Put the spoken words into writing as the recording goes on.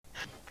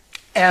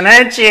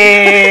Energy.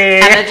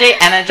 Energy.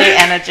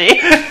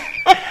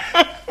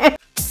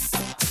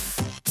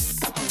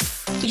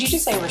 Did you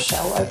just say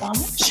Rochelle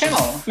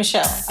Obama?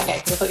 Michelle. Okay,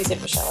 because I thought you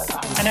said Rochelle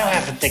Obama. I know I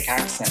have a thick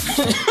accent.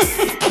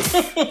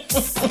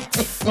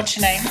 What's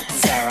your name?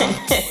 Sarah.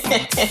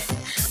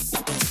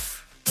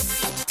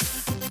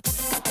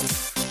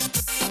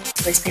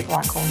 These people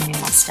aren't calling me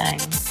Mustang.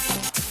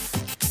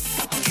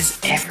 Because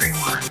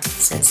everyone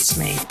says to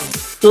me,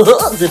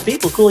 do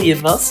people call you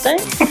Mustang?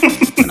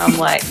 And I'm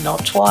like,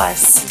 not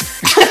twice.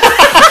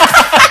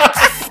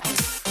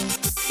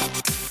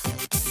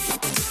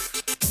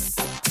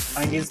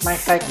 I use my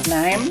fake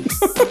name.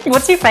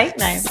 What's your fake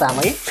name?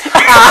 Sally.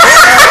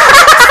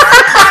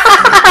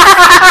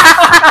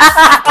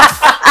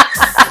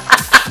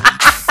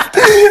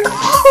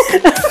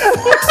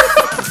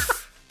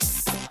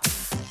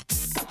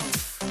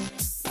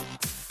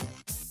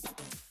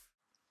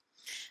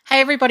 Hey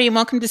everybody, and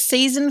welcome to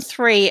season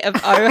 3 of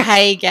Oh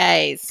Hey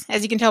Gays.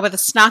 As you can tell by the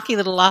snarky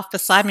little laugh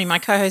beside me, my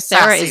co-host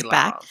Sarah is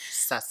back.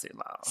 Sassy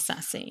love.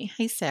 Sassy.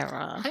 Hey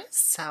Sarah. Hey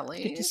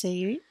Sally. Good to see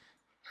you.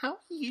 How are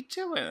you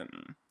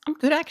doing? I'm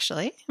good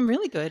actually. I'm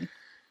really good.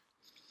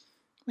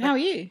 How are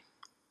you?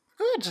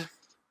 Good.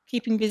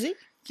 Keeping busy?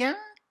 Yeah.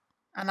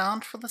 An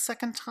aunt for the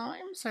second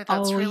time, so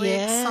that's really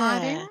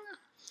exciting.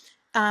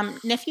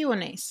 Nephew or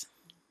niece?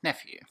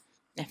 Nephew.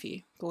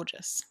 Nephew.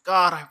 Gorgeous.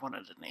 God, I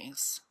wanted a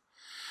niece.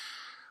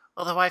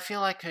 Although I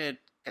feel I could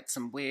get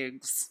some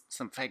wigs,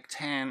 some fake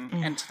tan,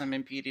 enter them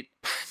in beauty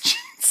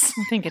pageants.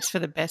 I think it's for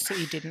the best that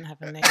you didn't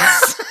have a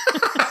niece.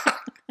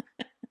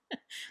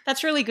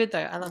 That's really good though.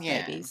 I love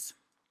babies.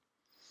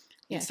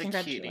 Yeah, He's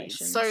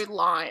congratulations. A cutie. So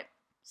light,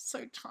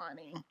 so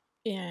tiny.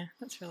 Yeah,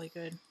 that's really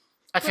good.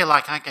 I feel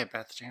like I gave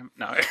birth to him.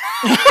 No.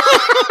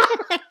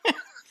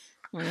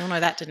 Well, we all know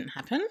that didn't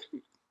happen.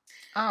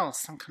 Oh,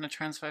 some kind of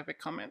transphobic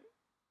comment?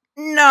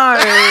 No,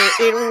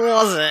 it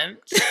wasn't.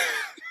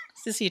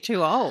 It's just you're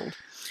too old.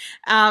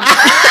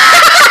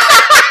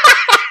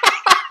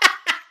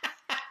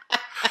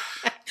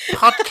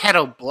 Hot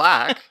kettle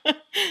black.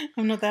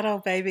 I'm not that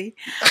old, baby.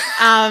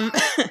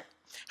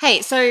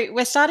 Hey, so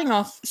we're starting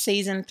off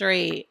season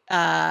 3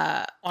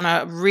 on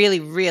a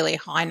really, really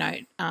high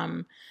note,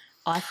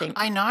 I think.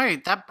 I know.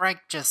 That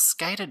break just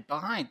skated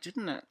by,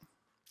 didn't it?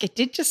 It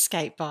did just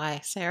skate by,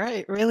 Sarah.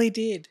 It really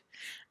did.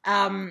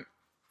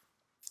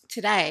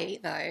 Today,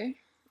 though,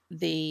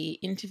 the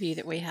interview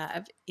that we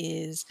have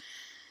is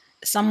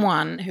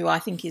someone who I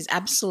think is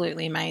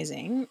absolutely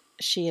amazing,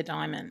 Shea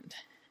Diamond.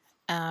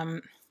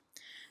 Now,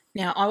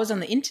 I was on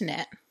the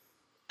internet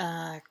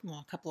a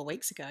couple of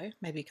weeks ago,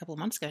 maybe a couple of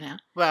months ago now.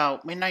 Well,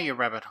 we know your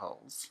rabbit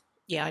holes.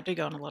 Yeah, I do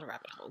go on a lot of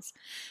rabbit holes.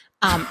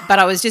 But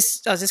I was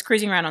just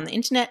cruising around on the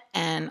internet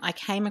and I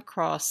came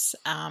across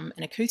an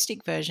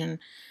acoustic version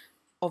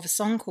of a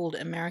song called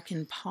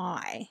American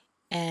Pie,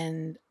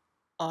 and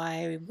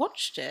I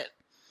watched it,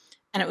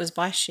 and it was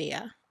by Shea,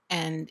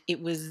 and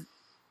it was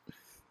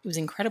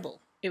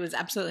incredible. It was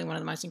absolutely one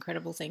of the most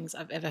incredible things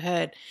I've ever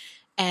heard.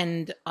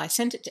 And I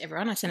sent it to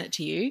everyone. I sent it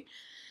to you.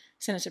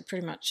 Sent it to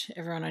pretty much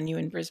everyone I knew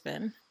in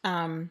Brisbane.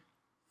 And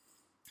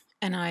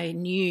I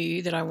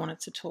knew that I wanted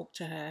to talk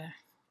to her.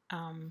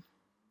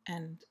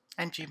 And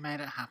you made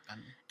it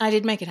happen. I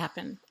did make it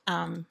happen.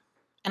 And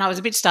I was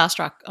a bit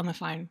starstruck on the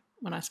phone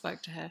when I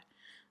spoke to her.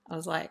 I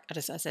was like, I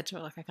said to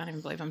her, like, I can't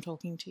even believe I'm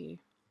talking to you.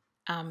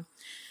 But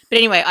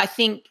anyway, I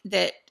think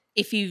that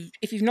if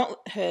you've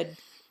not heard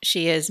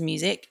Shea's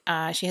music,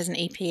 she has an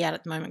EP out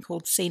at the moment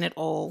called Seen It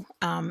All,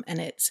 and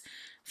it's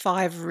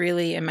 5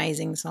 really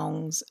amazing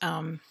songs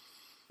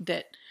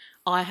that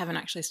I haven't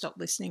actually stopped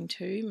listening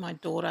to. My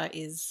daughter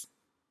is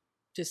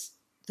just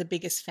the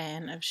biggest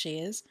fan of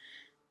Shea's.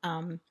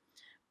 What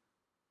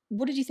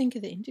did you think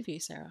of the interview,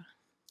 Sarah?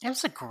 It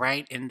was a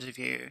great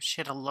interview. She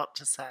had a lot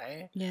to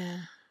say. Yeah.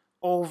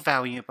 All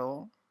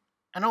valuable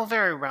and all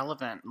very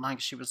relevant. Like,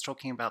 she was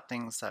talking about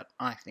things that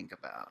I think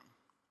about.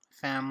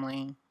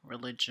 Family,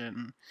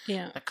 religion,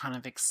 that kind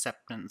of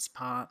acceptance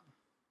part.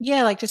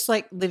 Yeah, like just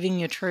like living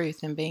your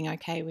truth and being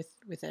okay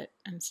with it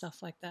and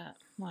stuff like that.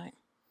 Like,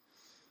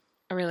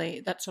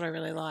 that's what I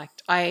really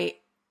liked. I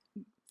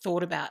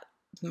thought about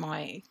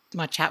my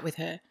chat with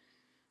her,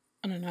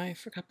 I don't know,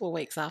 for a couple of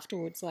weeks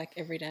afterwards, like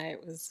every day.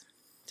 It was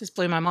just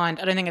blew my mind.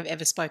 I don't think I've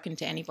ever spoken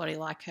to anybody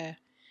like her.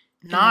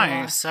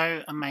 No,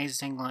 so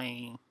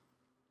amazingly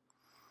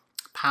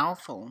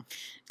powerful.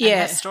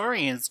 Yeah. And her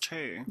story is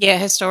too. Yeah,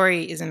 her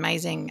story is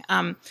amazing.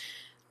 I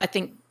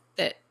think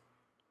that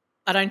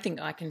I don't think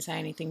I can say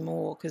anything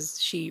more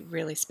because she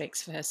really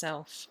speaks for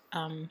herself.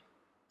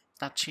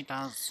 That she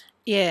does.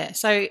 Yeah,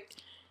 so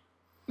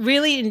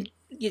really,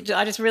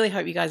 I just really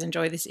hope you guys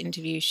enjoy this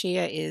interview.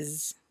 Shea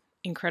is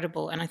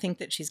incredible, and I think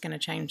that she's going to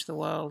change the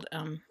world.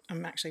 I'm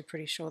actually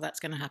pretty sure that's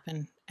going to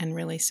happen, and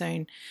really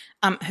soon.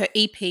 Her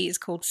EP is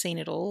called Seen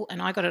It All,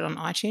 and I got it on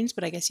iTunes,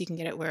 but I guess you can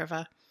get it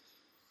wherever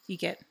you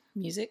get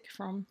music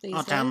from these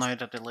days. I'll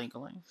download it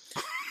illegally.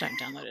 Don't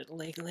download it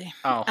illegally.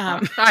 Oh,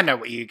 I know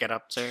what you get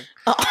up to.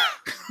 Oh,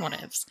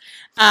 whatevs.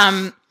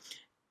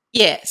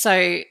 Yeah,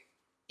 so,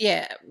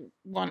 yeah,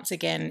 once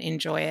again,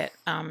 enjoy it.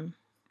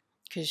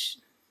 because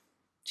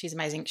she's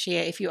amazing.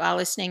 If you are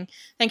listening,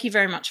 thank you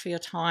very much for your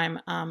time.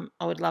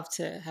 I would love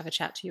to have a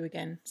chat to you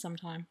again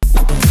sometime.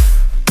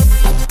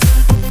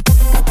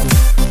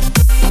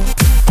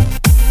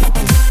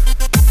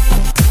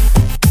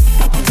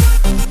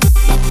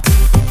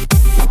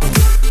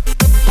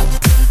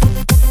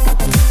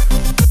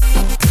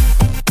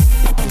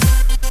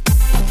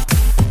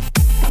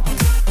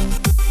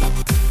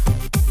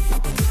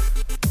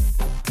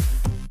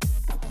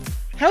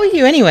 How are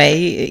you anyway?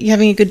 You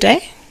having a good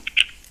day?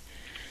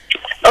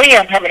 Oh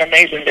yeah, I'm having an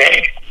amazing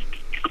day.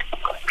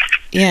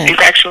 Yeah.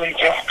 It's actually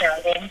just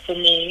starting for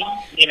me.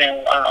 I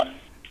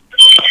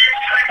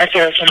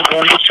said I'm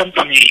going to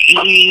something to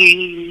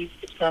eat.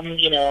 From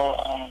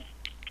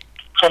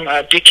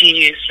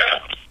Dickie's,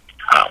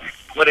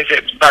 what is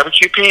it,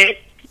 barbecue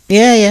pit?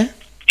 Yeah.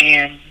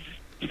 And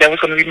that was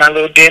going to be my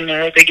little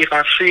dinner. They give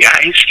out free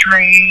ice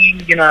cream.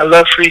 I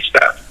love free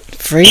stuff.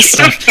 Free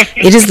stuff.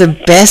 It is the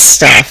best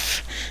stuff.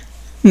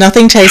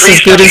 Nothing tastes as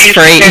good as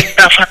free.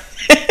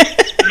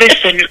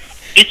 Listen,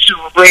 it's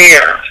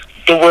rare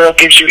the world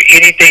gives you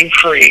anything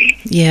free.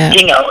 Yeah.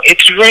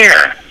 It's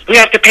rare. We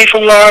have to pay for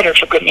water,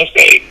 for goodness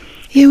sake.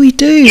 Yeah, we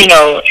do.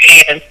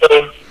 And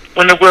so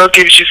when the world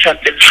gives you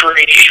something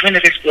free, even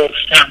if it's a little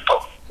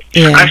sample,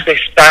 I say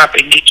stop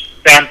and get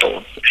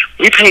samples.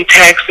 We pay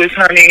taxes,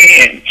 honey,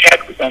 and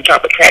taxes on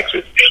top of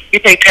taxes. We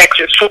pay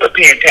taxes for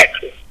paying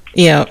taxes.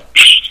 Yeah,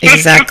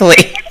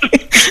 exactly.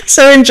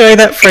 So enjoy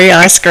that free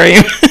ice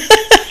cream.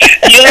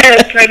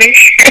 Yes, honey.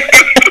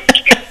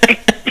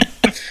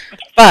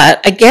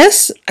 But I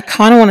guess I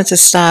kind of wanted to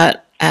start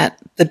at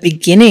the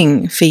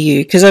beginning for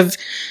you, because I've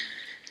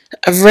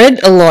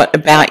read a lot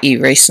about you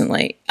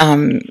recently,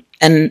 and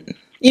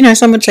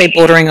some would say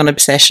bordering on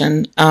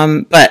obsession.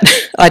 But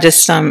I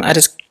just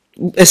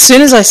as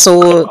soon as I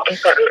saw. I'm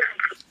sorry.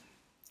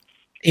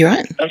 You're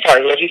right. I'm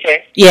sorry. What did you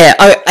say? Yeah,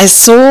 I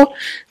saw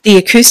the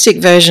acoustic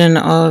version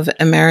of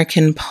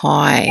American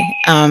Pie.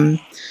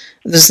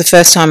 It was the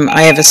first time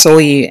I ever saw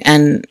you,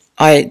 and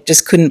I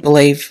just couldn't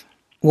believe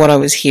what I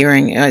was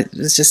hearing. It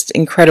was just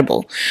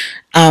incredible.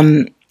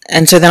 And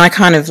so then I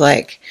kind of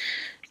I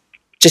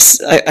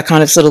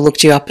kind of sort of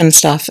looked you up and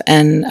stuff.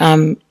 And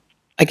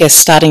I guess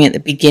starting at the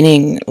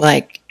beginning,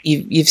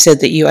 you've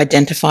said that you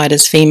identified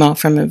as female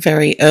from a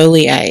very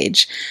early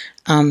age,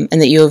 and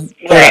that you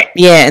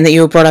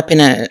were brought up in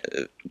a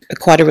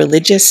quite a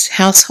religious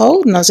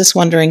household. And I was just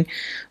wondering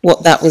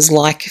what that was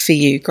like for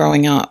you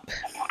growing up.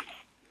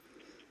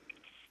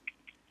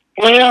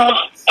 Well,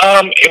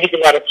 it was a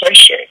lot of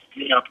pressure,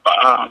 and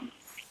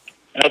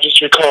I just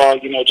recall,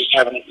 just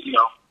having,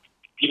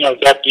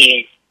 that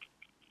being,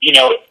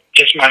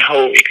 just my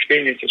whole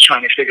experience of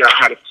trying to figure out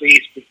how to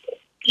please people.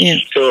 Yeah.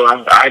 So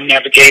I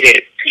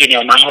navigated,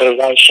 my whole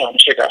life trying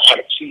to figure out how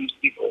to please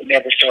people. It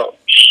never felt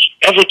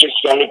ever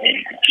just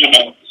relevant,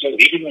 So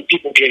even when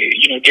people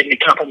give me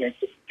compliments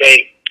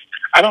today,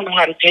 I don't know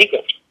how to take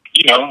them,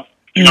 I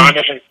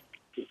never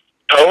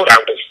told I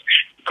was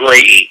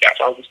great. I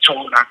was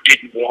told I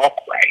didn't walk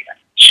right. I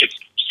should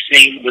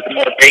sing with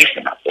more bass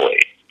in my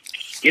voice.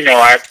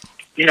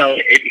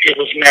 It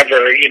was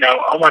never,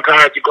 oh my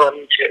God, you're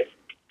going to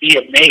be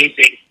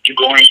amazing. You're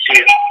going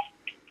to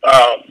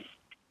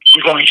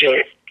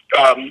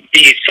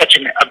be such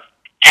an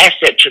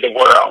asset to the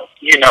world.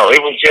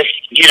 It was just,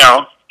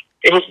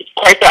 it was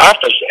quite the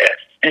opposite.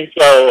 And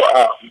so,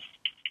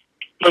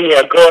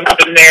 growing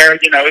up in there,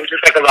 it was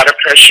just like a lot of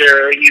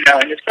pressure,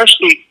 and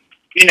especially,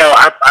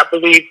 I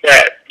believe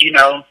that,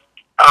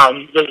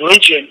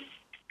 religion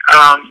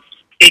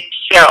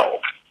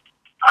itself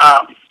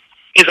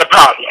is a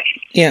problem.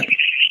 Yeah.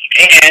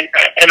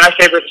 And I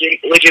say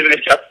religion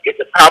itself is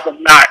a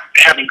problem, not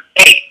having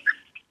faith,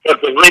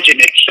 but religion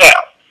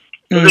itself.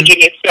 Mm. Religion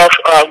itself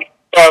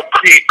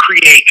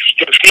creates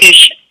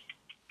division.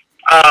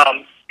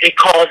 It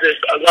causes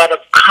a lot of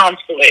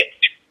conflict.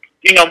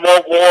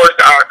 More wars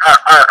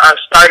are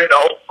started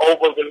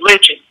over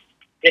religion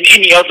than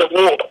any other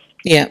war.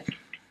 Yeah.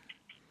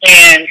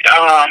 And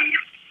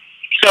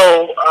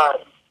so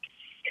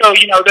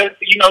you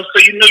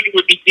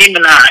would be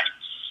demonized,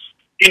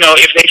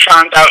 if they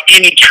found out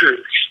any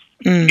truth,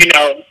 so you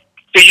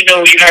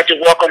had to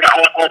walk on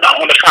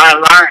the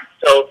fine line.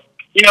 So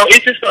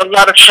it's just a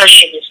lot of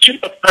pressure. There's too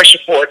much pressure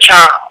for a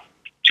child,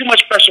 too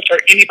much pressure for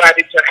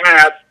anybody to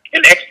have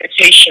an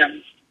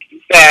expectation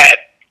that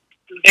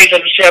they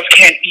themselves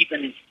can't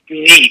even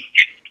meet.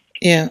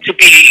 Yeah. To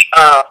be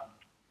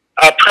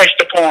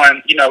pressed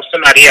upon,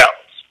 somebody else.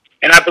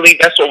 And I believe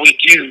that's what we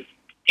do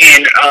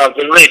in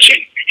religion,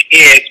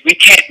 is we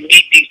can't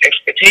meet these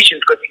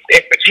expectations because these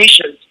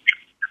expectations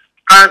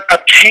aren't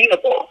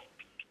obtainable.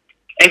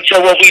 And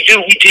so what we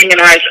do, we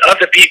demonize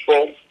other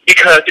people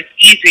because it's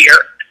easier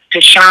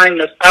to shine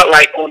the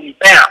spotlight on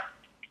them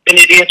than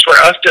it is for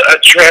us to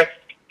address,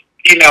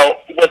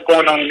 what's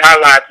going on in our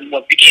lives and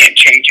what we can't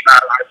change in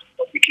our lives,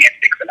 what we can't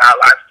fix in our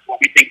lives, what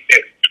we think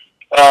that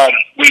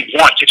we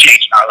want to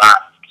change in our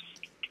lives.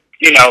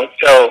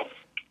 So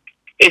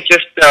it's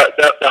just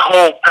the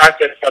whole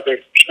process of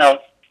it,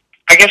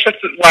 I guess that's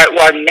why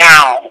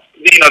now,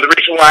 the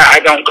reason why I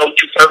don't go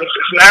to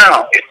services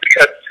now is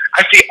because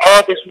I see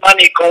all this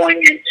money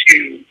going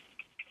into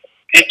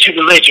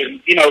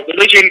religion.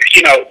 Religion,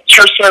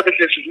 church services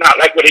is not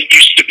like what it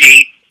used to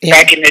be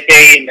back in the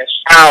day in the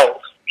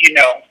South.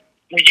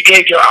 When you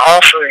gave your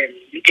offering,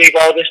 you gave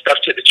all this stuff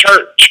to the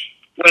church.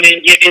 When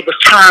it was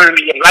time and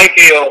your light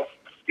bill,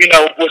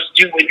 was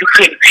due and you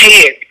couldn't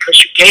pay it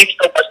because you gave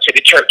so much to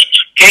the church,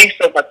 gave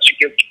so much to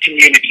your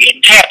community,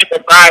 and had to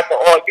provide for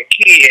all your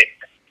kids.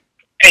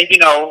 And,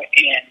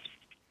 and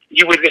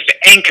you were this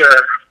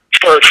anchor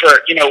for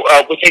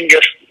within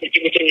your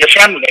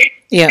family,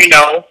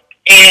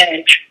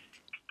 and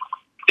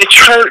the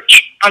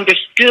church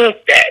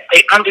understood that.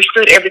 They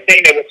understood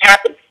everything that was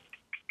happening,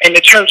 and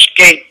the church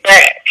gave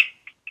back.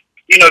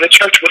 The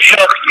church would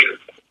help you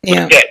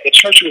with that. The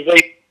church would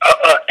raise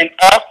an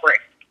offering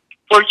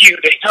for you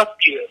to help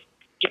you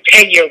to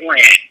pay your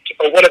rent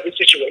or whatever the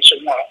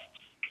situation was,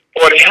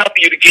 or to help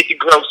you to get the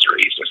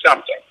groceries or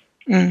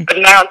something. But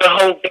now the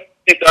whole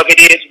business of it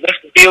is, let's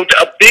build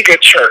a bigger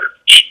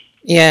church.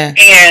 Yeah.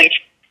 And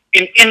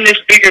in this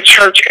bigger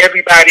church,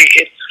 everybody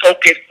is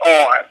focused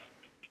on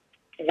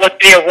what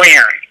they're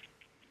wearing.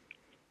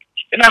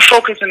 They're not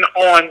focusing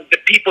on the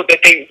people that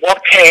they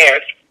walk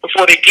past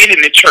before they get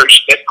in the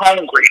church that's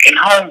hungry and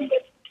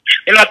homeless.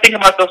 They're not thinking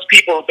about those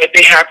people that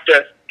they have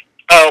to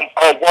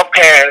walk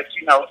past.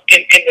 In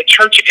the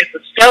church, it's a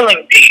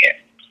selling den.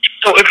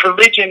 So if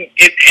religion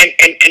is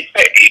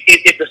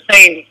the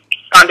same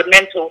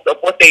fundamentals of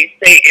what they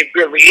say it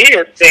really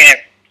is, then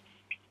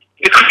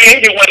the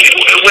Creator,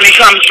 when he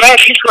comes back,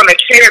 he's going to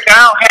tear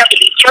down half of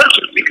these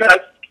churches because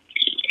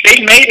they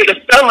made it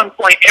a selling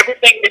point.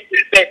 Everything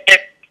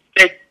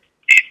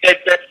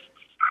that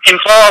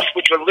involves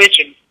with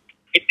religion,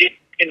 it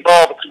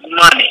involves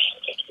money.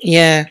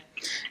 Yeah.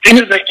 This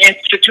is an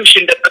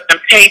institution that let them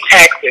pay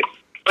taxes,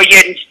 but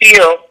yet and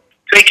still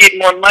they get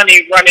more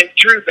money running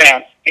through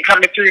them and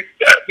coming through,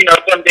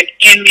 them than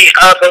any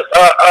other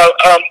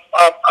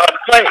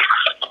place.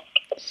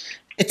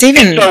 It's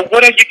even. And so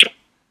what are you doing?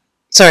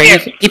 Sorry, I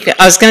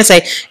was going to say,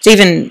 it's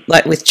even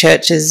like with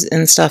churches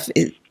and stuff,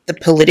 the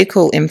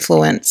political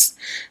influence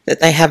that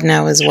they have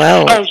now as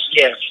well. Oh,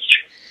 yes.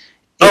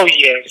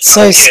 It's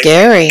so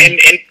scary. And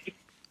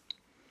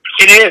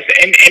it is.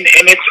 And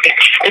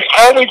it's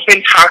always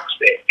been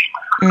toxic.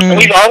 And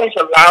we've always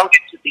allowed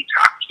it to be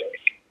toxic.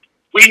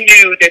 We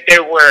knew that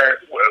there were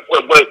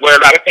a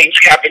lot of things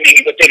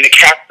happening within the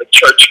Catholic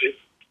churches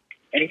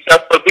and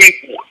stuff, but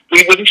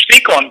we wouldn't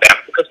speak on them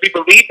because we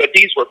believed that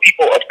these were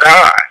people of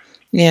God.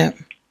 Yeah.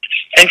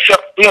 And so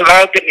we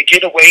allowed them to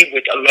get away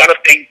with a lot of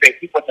things that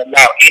we wouldn't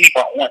allow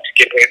anyone want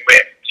to get away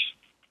with.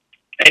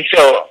 And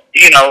so,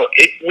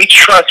 we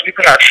trust, we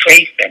put our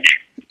faith in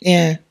it.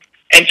 Yeah.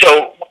 And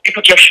so you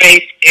put your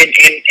faith in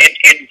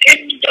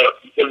the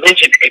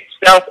religion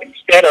itself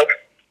instead of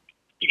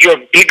your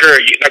bigger,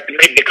 like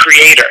maybe the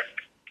Creator.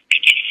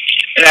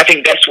 And I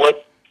think that's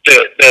what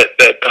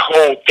the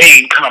whole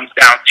thing comes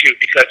down to,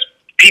 because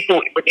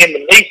people within the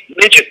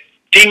religion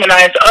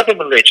demonize other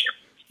religions.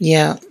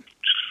 Yeah.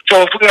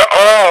 So if we're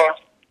all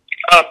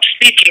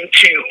speaking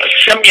to a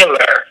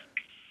similar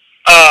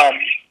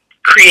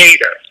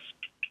Creator,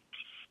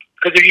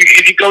 because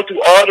if you go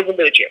through all the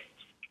religions,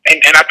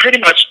 and I pretty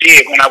much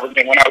did when I was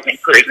in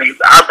prison,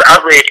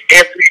 I read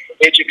every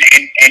religion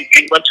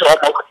and went to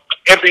almost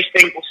every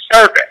single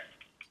service.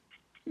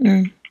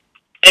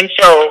 And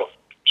so,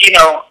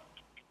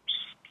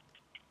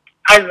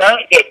 I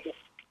learned that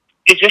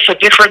it's just a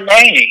different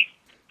name.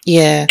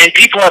 Yeah. And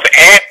people have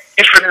added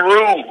different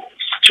rules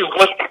to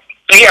what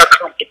they are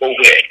comfortable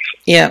with.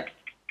 Yeah.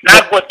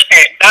 Not what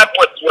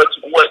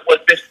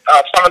this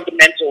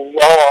fundamental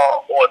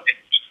law or this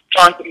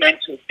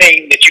fundamental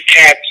thing that you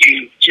have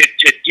to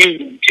do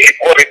in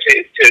order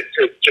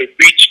to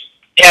reach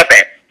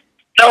heaven.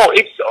 No,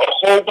 it's a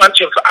whole bunch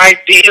of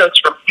ideas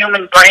from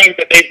human brains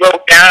that they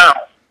wrote down.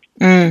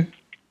 And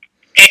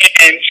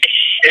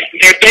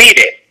they're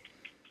dated.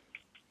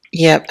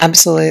 Yep,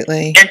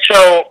 absolutely. And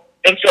so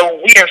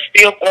we are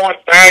still going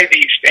by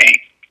these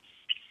things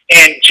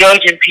and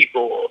judging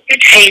people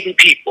and hating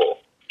people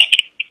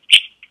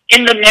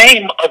in the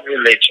name of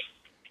religion.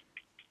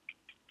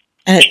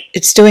 And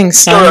it's doing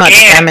so much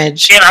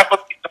damage. And I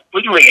believe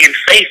completely in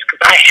faith because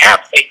I have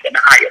faith in a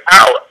higher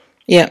power.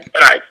 Yeah.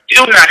 But I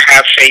do not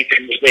have faith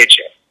in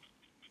religion.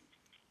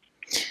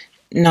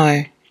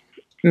 No.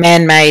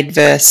 Man-made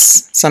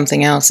versus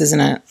something else,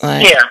 isn't it?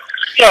 Yeah,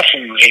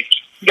 definitely.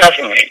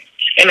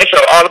 And it's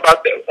all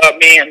about the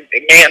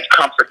man's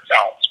comfort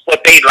zones,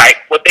 what they like,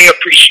 what they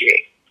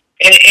appreciate.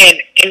 And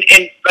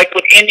like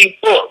with any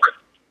book,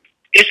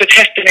 it's a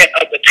testament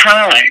of the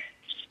time.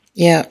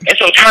 Yeah. And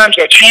so times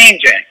are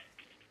changing.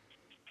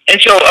 And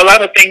so a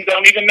lot of things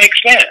don't even make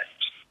sense.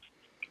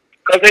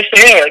 Because it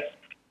says,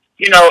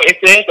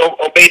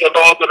 obey the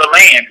laws of the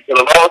land. So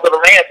the laws of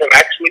the land have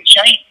actually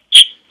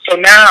changed. So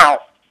now,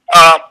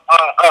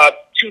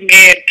 two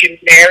men can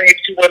marry,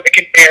 two women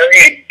can marry,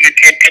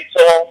 and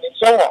so on and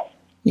so on.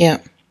 Yeah.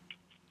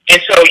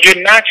 And so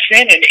you're not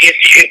sinning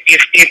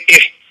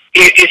if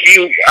if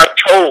you are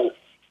told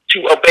to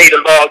obey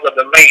the laws of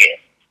the land.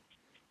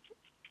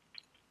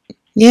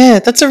 Yeah,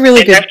 that's a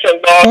really good that's the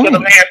laws point. of the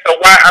land. So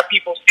why are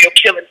people still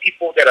killing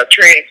people that are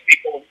trans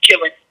people,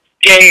 killing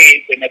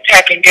gays and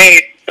attacking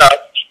gays and stuff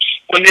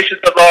when this is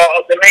the law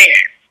of the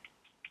land?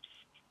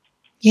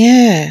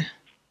 Yeah.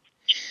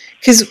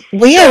 Because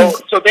we have...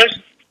 So there's...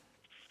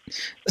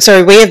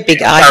 Sorry, we have big...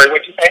 Sorry,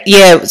 what'd you say?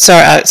 Yeah,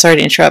 sorry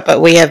to interrupt, but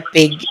we have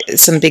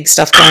some big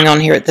stuff going on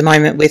here at the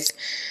moment with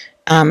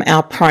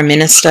our Prime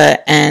Minister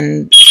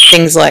and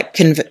things like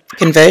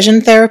conversion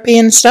therapy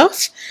and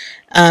stuff.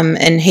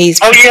 And he's...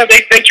 Oh, yeah,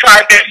 they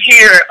tried that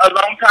here a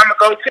long time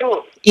ago,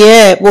 too.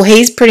 Yeah, well,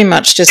 he's pretty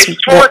much just...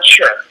 It's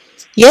torture.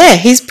 Yeah,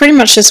 he's pretty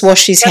much just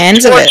washed his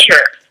hands of it.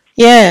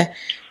 Yeah,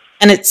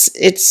 and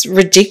it's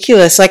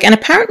ridiculous. Like, and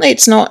apparently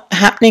it's not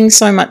happening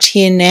so much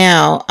here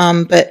now,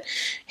 but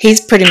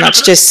he's pretty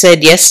much just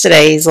said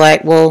yesterday, he's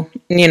like, well,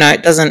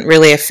 it doesn't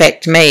really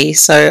affect me,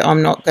 so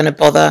I'm not going to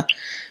bother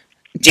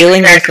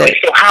dealing with it.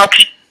 So how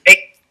can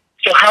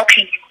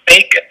you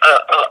make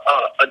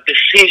a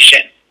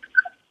decision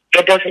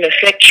that doesn't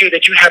affect you,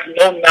 that you have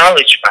no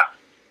knowledge about?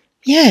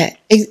 Yeah.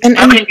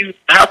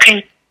 How can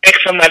you make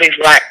somebody's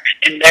life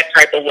in that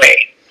type of way?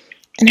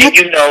 And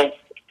you know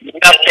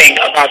nothing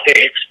about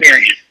their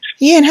experience.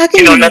 Yeah, and how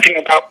can you know nothing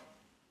about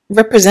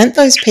represent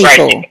those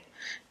people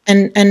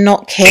and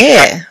not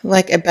care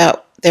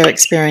about their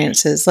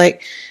experiences?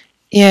 Like,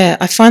 yeah,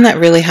 I find that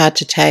really hard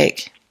to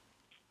take.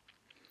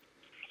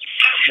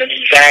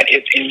 That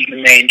is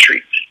inhumane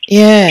treatment.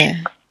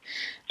 Yeah.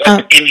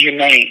 That's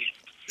inhumane.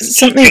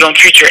 Something... You don't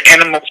treat your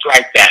animals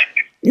like that.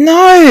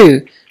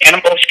 No.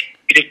 Animals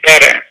get it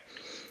better.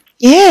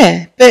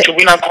 Yeah, but... So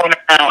we're not going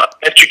around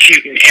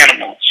electrocuting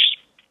animals.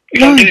 We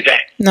don't do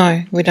that.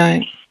 No, we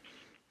don't.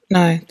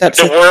 No, that's...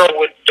 The world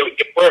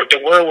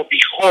would be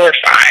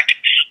horrified.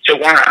 So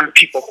why aren't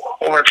people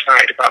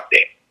horrified about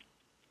that?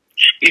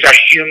 These are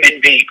human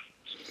beings.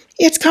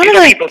 It's kind These of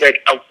are like... people that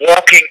are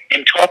walking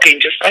and talking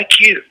just like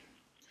you.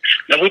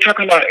 Now we're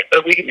talking about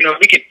we can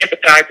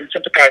empathize and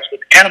sympathize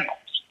with animals.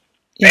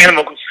 Yeah.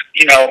 Animals,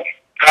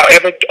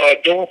 however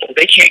adorable,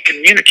 they can't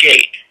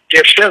communicate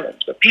their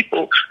feelings. But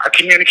people are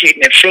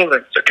communicating their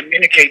feelings, they're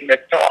communicating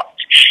their thoughts.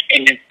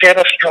 And instead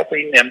of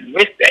helping them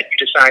with that, you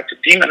decide to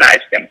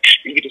demonize them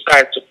and you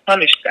decide to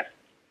punish them.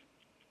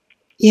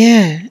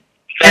 Yeah.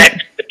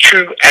 That's the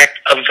true act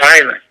of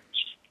violence.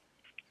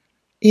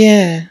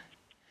 Yeah.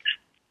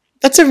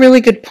 That's a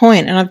really good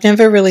point, and I've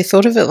never really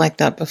thought of it like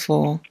that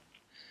before.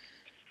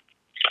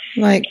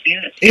 Like,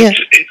 it's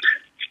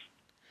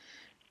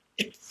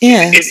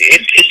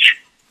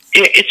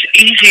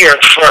easier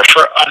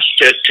for us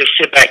to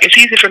sit back. It's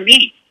easy for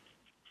me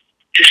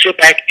to sit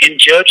back and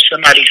judge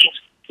somebody who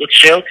would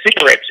sell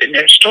cigarettes in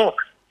their store.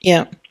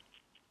 Yeah.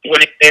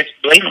 When it says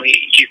blatantly,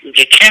 you can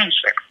get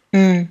cancer.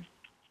 Mm.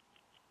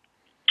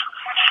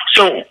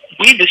 So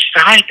we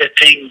decide the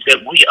things that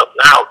we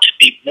allow to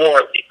be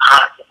morally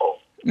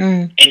possible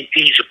and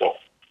feasible.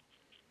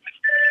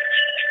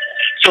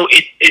 So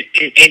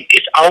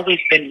it's always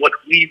been what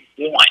we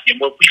want and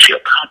what we feel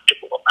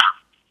comfortable about.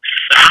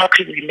 So how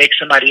can we make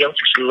somebody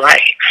else's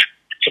life,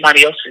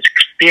 somebody else's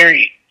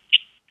experience,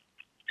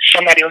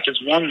 somebody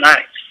else's one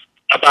life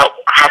about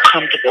how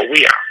comfortable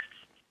we are?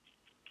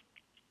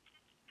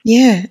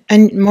 Yeah,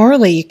 and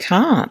morally you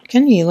can't,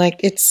 can you?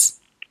 Like,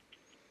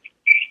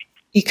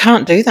 you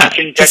can't do that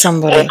to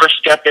somebody.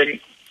 Overstepping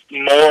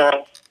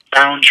moral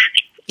boundaries.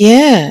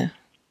 Yeah.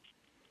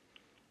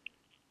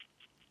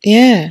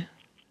 Yeah.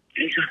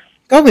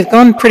 God, we've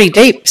gone pretty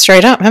deep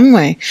straight up, haven't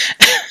we?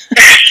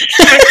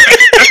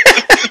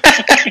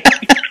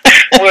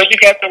 Well, you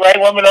got the right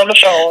woman on the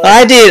phone.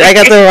 I did. I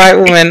got the right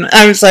woman.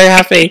 I'm so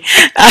happy.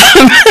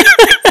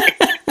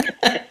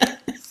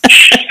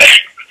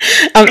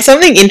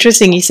 Something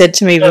interesting you said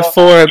to me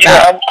before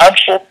about... I'm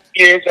 40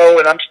 years old,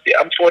 and I'm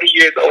 40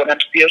 years old, and I'm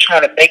still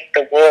trying to make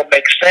the world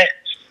make sense.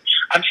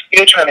 I'm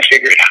still trying to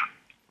figure it out.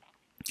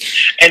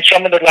 And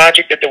some of the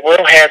logic that the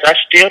world has, I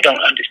still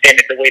don't understand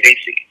it the way they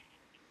see it.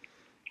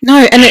 No,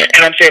 and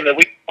I'm saying that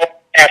we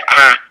all have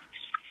eyes,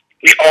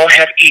 we all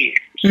have ears,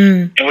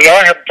 and we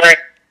all have brains.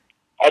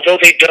 Although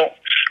they don't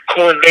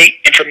correlate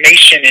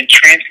information and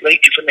translate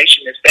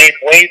information the same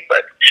way,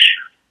 but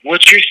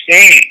what you're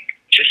saying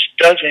just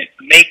doesn't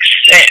make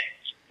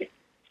sense.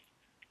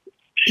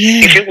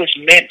 Yeah. If it was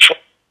meant for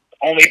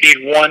only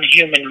be one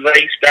human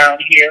race down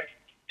here,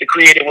 the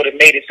Creator would have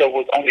made it so it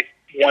was only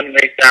one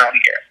race down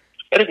here.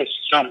 But it was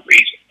some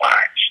reason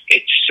why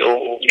it's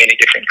so many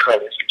different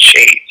colors and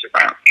shades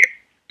around here.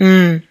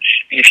 And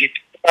if you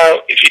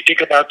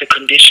think about the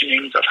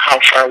conditionings of how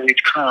far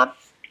we've come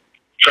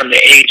from the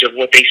age of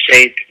what they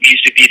say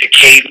used to be the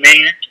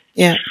caveman,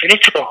 and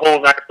it took a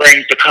whole lot of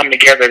brains to come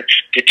together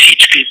to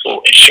teach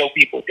people and show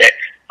people that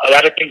a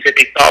lot of things that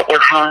they thought were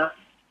harm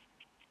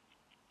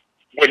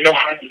were no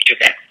harm to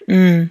them,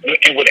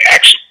 and would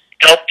actually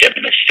help them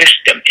and assist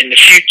them in the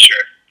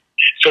future.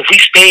 So if we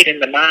stayed in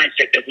the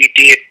mindset that we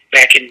did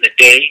back in the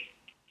day,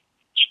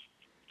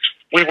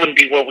 we wouldn't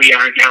be where we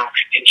are now,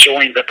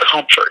 enjoying the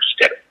comforts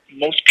that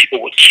most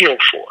people would kill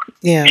for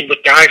and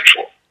would die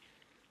for.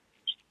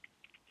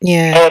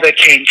 Yeah. All that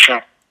came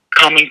from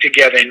coming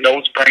together and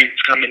those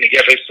brains coming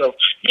together. So,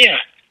 yeah,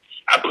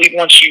 I believe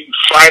once you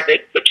fry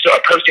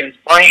a person's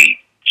brain,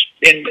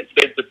 then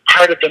the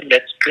part of them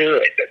that's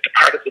good, the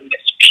part of them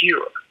that's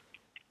pure,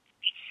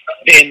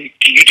 then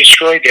you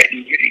destroy that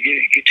and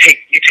you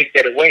take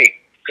that away.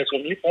 Because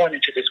when we're born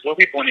into this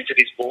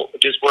world,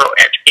 this world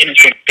as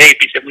innocent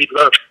babies, and we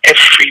love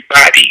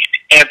everybody,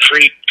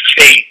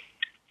 everything.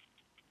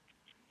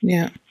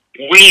 Yeah.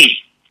 We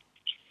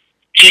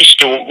teach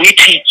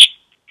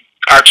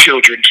our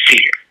children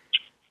fear.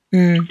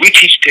 We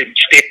teach them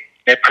stay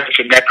that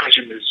person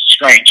is a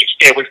stranger.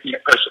 Stay away from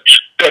that person.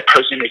 That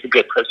person is a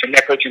good person.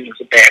 That person is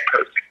a bad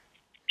person.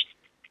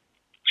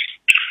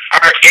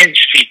 Our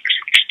instinct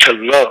is to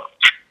love.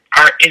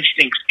 Our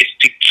instinct is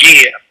to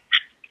give.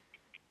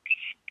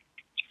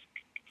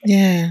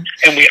 Yeah.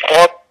 And we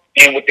all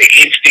end with the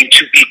instinct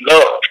to be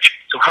loved.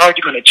 So how are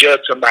you going to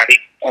judge somebody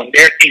on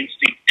their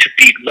instinct to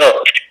be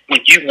loved when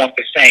you want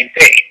the same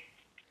thing?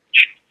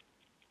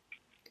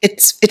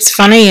 It's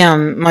funny.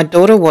 My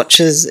daughter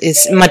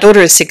my daughter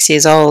is 6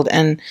 years old,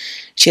 and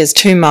she has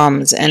two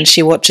mums, and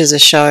she watches a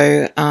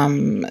show,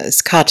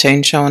 this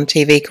cartoon show on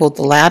TV called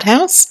The Loud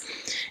House.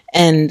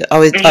 And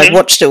I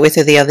watched it with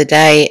her the other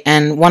day,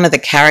 and one of the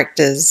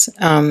characters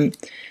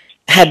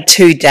had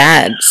two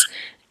dads,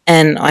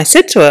 and I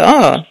said to her,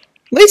 "Oh,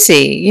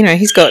 Lucy,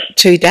 he's got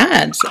two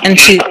dads," and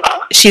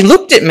she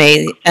looked at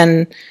me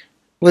and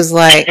was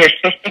like,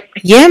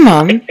 "Yeah,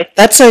 Mum,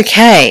 that's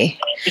okay."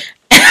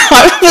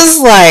 I was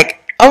like,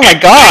 "Oh my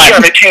God!"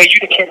 I'm trying to tell you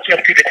to catch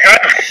up to the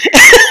time,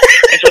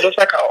 and so it's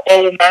like an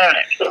old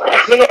mind, a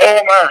little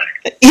old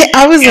mind. Yeah,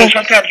 I was like,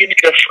 sometimes you need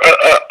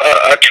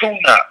a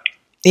tune-up.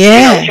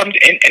 Yeah, and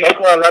that's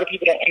why a lot of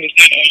people don't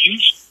understand our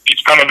youth.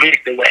 It's going to lead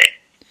the way.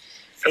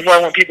 That's why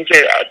when people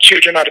say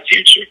children are the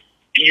future,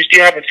 and you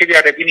still haven't figured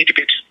out that we need to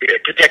be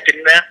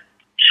protecting them,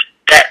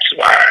 that's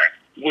why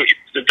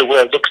the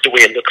world looks the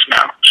way it looks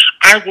now.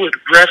 I would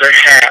rather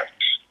have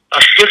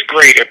a fifth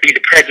grader be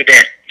the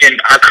president than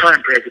our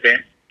current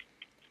president.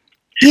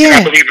 Yeah. And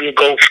I believe we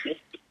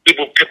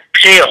will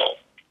propel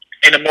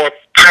in a more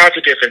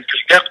positive and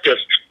productive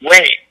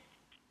way.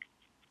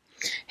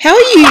 How are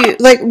you,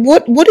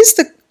 what is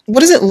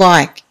it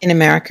like in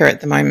America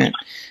at the moment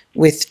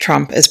with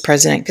Trump as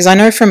president? Because I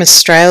know from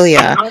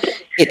Australia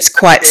it's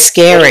quite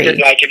scary. What is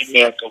it like in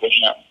America with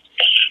him?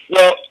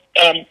 Well,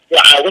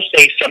 I would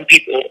say some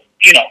people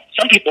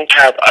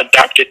have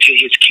adopted to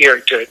his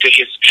character, to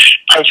his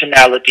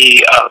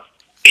personality.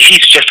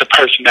 He's just a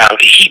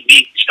personality. He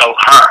means no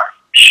harm.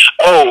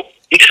 Oh,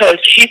 because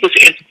he was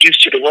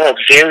introduced to the world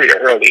very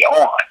early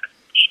on.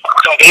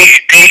 So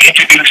they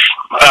introduced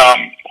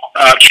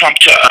Trump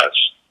to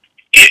us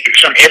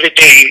from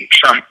everything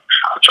from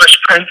Fresh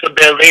Prince of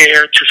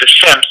Bel-Air to The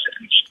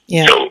Simpsons.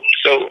 Yeah.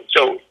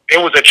 So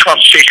there was a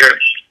Trump figure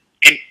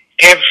in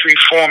every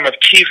form of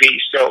TV.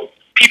 So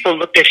people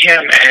looked at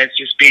him as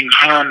just being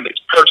a harmless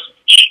person,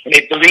 and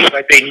they believed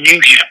like they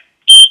knew him.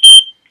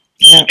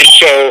 Yeah.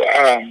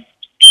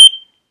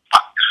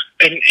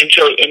 And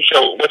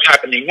so what's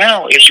happening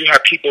now is you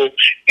have people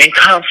in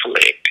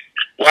conflict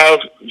while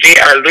they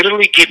are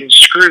literally getting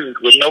screwed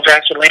with no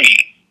Vaseline.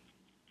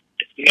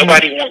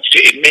 Nobody wants to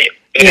admit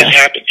that it's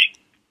happening.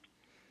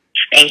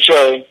 And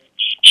so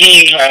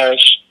he has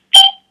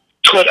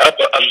put up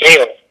a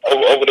veil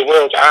over the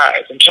world's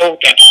eyes and told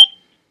them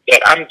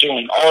that I'm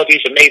doing all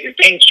these amazing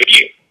things for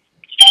you.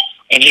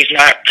 And he's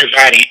not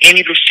providing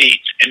any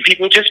receipts. And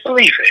people just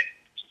believe it.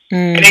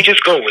 And they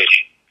just go with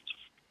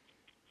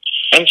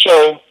it. And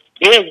so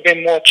there have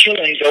been more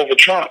killings over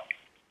Trump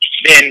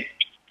than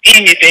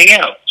anything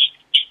else.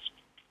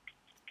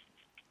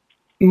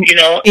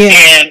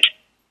 And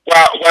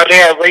while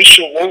there are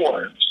racial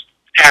wars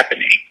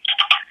happening,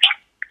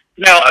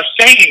 now a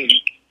sane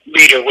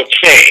leader would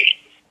say,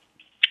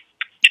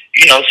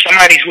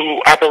 somebody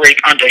who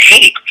operates under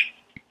hate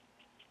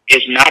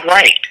is not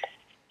right.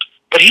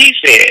 But he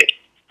said,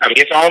 out of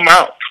his own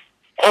mouth,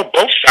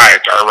 both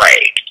sides are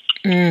right.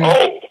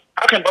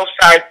 How can both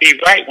sides be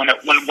right when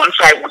one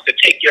side wants to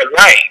take your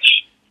life?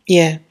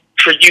 Yeah.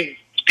 For you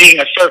being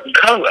a certain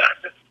color.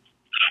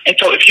 And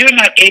so if you're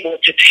not able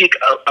to take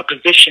a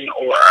position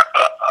or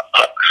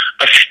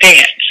a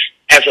stance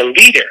as a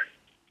leader,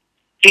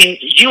 then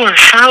you're a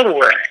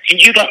follower and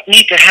you don't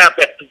need to have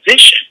that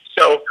position.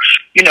 So,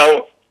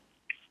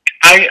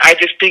 I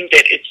just think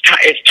that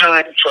it's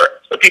time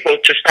for people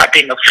to stop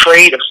being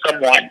afraid of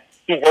someone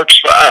who works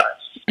for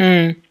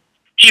us.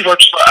 He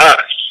works for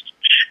us.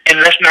 And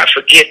let's not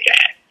forget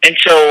that. And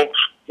so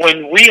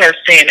when we are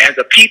saying as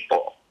a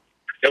people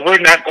that we're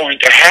not going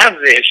to have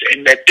this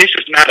and that this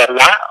is not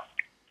allowed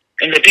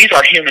and that these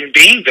are human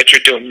beings that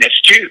you're doing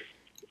this to,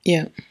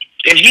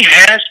 then he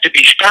has to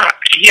be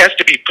stopped. He has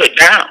to be put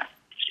down.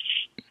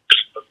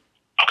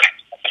 Okay.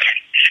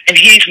 And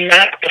he's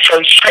not the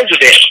first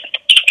president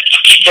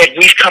that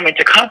we've come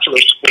into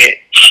conflict with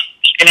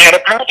and had a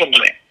problem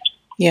with.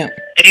 Yeah.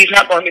 And he's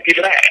not going to be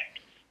that.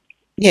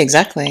 Yeah,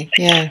 exactly.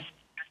 Yeah.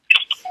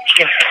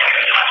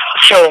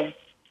 So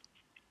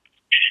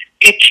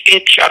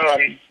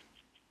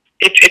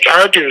it's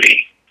our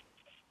duty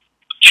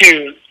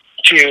to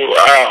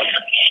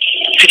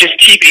just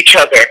keep each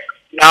other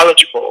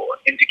knowledgeable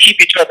and to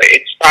keep each other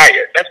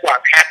inspired. That's why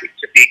I'm happy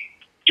to be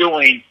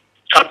doing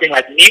something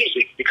like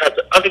music, because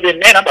other than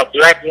that, I'm a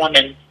black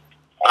woman.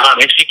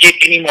 If you get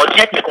any more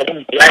technical, I'm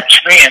a black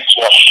trans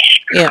woman.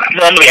 Yeah.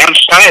 Normally, I'm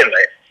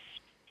silent.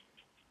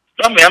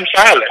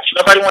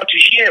 Nobody wants to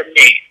hear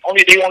me.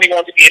 They only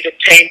want to be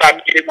entertained by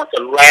me. They want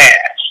to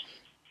laugh,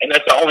 and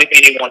that's the only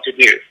thing they want to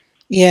do.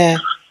 Yeah.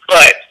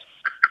 But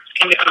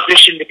in the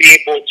position to be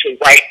able to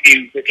write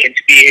music and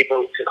to be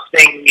able to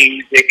sing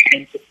music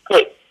and to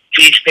put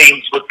these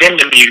things within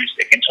the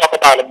music and talk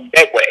about them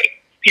that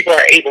way, people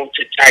are able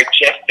to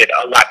digest it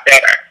a lot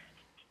better.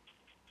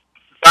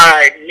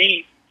 By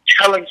me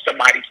telling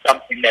somebody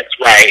something that's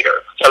right,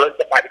 or telling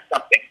somebody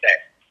something that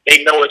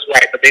they know is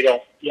right but they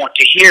don't want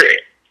to hear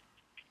it,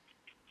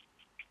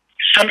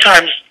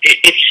 sometimes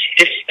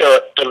it's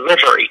the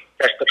delivery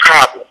that's the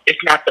problem.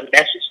 It's not the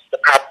message. The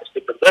problem is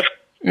the delivery.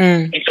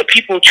 And so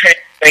people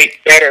translate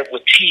better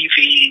with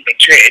TV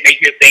and they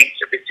hear things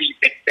or receive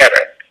things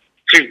better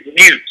through the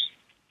news.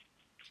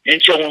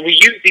 And so when we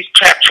use these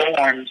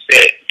platforms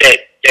that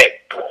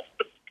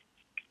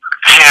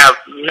have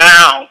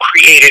now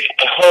created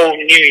a whole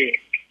new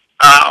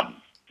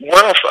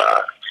world for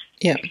us,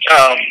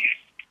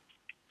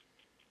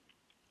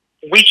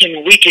 we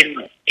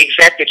can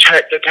exact the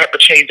type of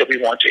change that we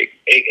want to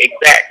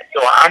exact.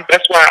 So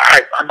that's why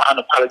I'm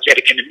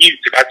unapologetic in the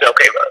music. I say,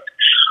 okay, look,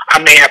 I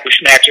may have to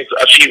snatch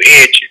a few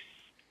edges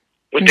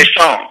with this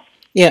song.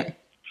 Yeah.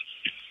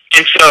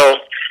 And so,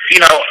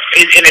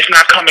 and it's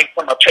not coming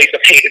from a place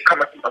of hate. It's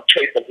coming from a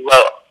place of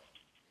love.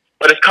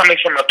 But it's coming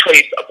from a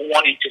place of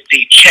wanting to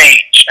see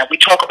change. And we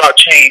talk about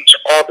change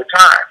all the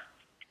time.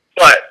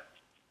 But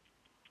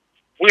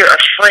we're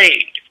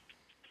afraid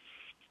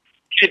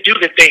to do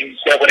the things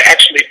that would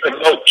actually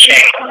promote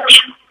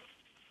change.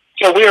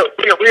 So we're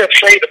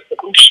afraid of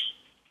solutions.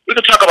 We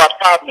can talk about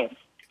problems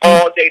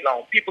all day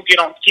long. People get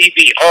on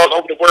TV all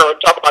over the world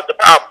and talk about the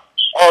problems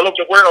all over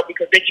the world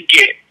because they can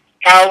get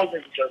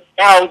thousands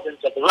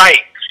of likes.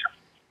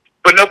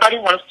 But nobody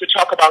wants to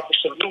talk about the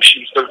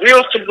solutions, the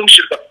real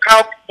solutions of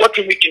what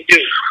we can do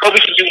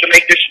to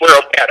make this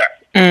world better.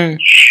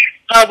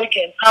 How we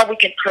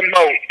can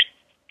promote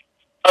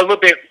a little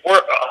bit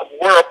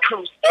world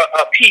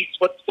peace,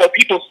 what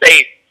people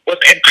say was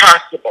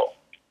impossible.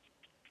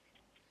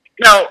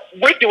 Now,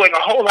 we're doing a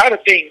whole lot of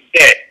things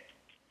that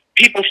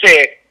people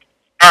said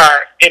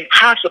are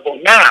impossible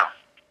now.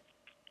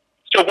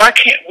 So why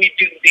can't we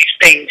do these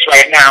things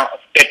right now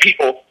that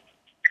people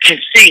can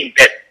see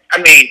that,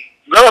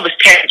 love is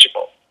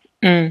tangible.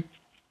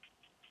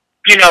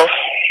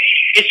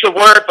 It's a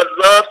word, but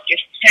love is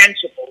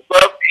tangible.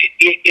 Love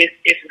is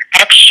an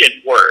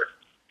action word.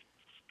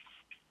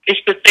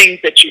 It's the things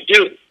that you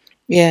do.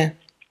 Yeah.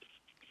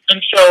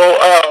 And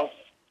so,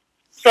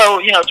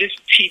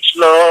 just teach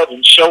love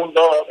and show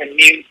love in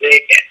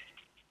music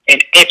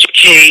and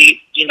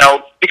educate,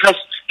 because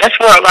that's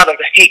where a lot of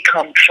the hate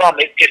comes from.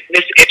 It's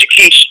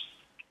miseducation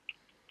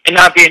and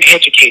not being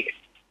educated.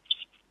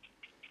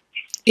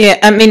 Yeah,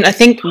 I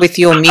think with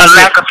your music, a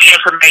lack of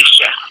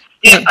information.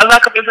 Yeah, a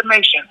lack of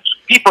information.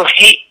 People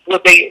hate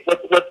what they fear.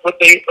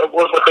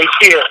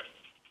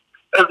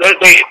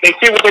 They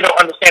fear what they don't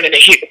understand, and they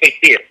hate what they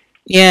fear.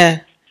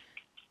 Yeah,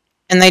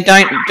 and they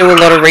don't do a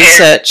lot of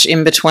research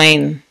in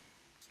between.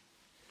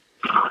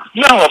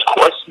 No, of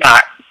course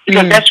not,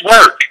 because that's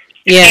work.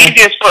 It's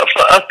easier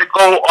for us to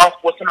go off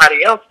what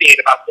somebody else did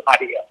about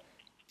somebody else.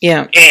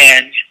 Yeah,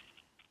 and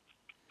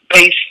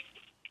base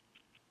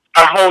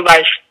our whole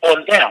life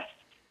on them.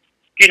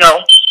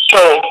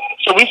 So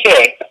we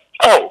say,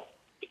 oh,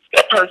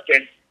 that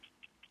person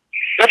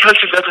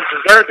doesn't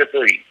deserve to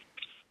breathe.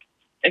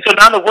 And so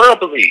now the world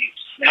believes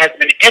and has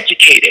been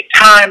educated,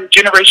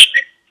 generation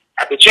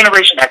after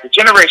generation after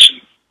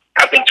generation,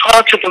 have been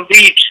taught to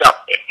believe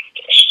something.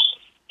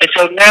 And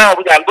so now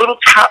we got little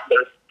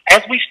toddlers,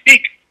 as we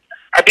speak,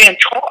 are being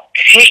taught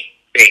hate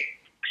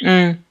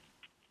things.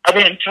 Are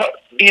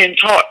being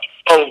taught,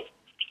 oh,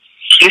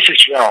 this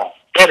is wrong,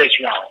 that is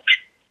wrong.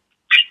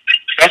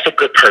 That's a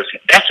good person.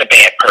 That's a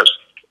bad person.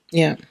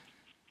 Yeah.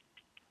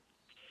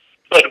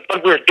 But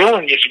what we're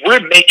doing is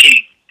we're making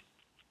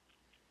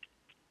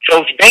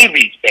those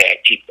babies bad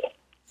people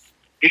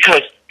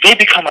because they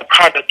become a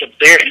product of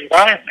their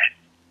environment.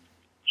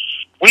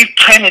 We've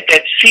planted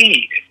that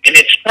seed and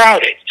it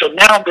sprouted. So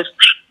now this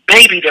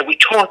baby that we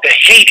taught to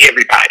hate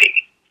everybody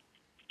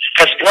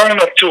has grown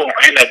up to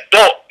an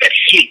adult that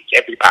hates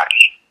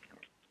everybody.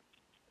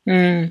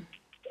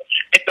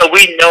 And so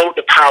we know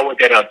the power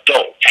that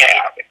adults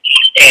have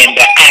and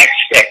the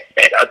access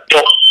that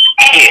adults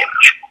get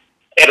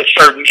at a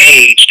certain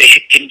age. They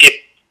can get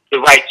the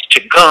rights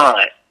to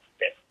guns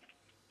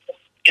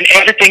and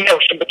everything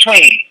else in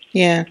between.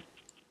 Yeah.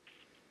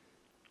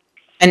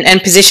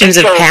 And positions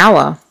of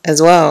power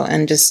as well.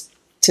 And just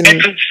to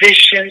and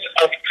positions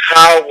of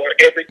power,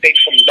 everything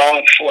from law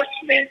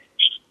enforcement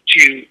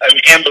to an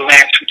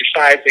ambulance who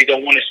decides they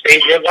don't want to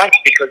save their life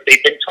because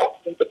they've been taught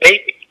since a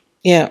baby.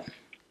 Yeah.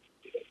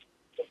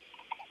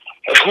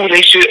 of who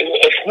they should,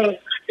 of who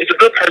is a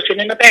good person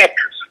and a bad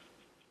person.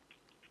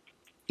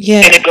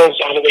 Yeah. And it goes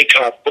all the way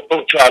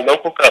to our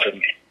local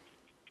government.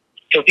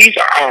 So these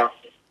are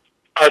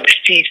the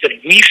seeds that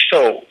we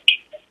sowed.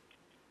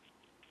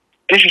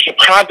 This is a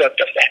product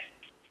of that.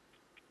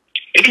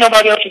 It's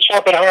nobody else's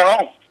fault but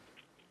our own.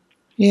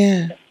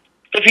 Yeah.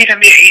 Because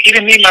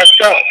even me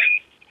myself,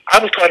 I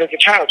was taught as a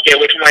child stay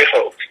away from white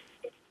folks.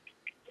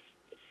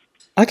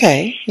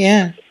 Okay,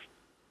 yeah.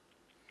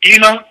 You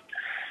know,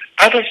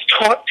 I was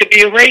taught to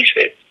be a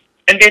racist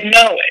and didn't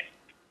know it.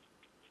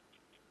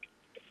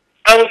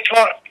 I was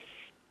taught,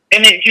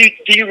 and then do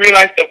you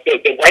realize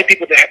the white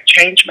people that have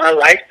changed my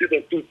life through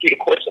the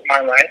course of my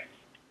life?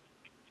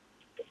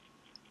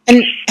 And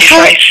if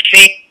I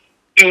see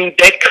through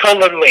that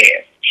color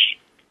lens,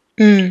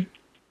 then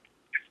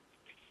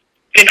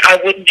I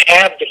wouldn't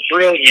have the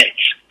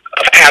brilliance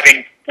of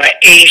having my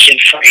Asian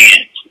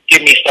friends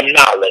give me some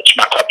knowledge,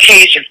 my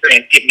Caucasian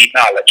friends give me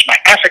knowledge, my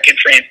African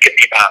friends give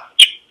me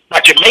knowledge,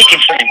 my Jamaican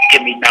friends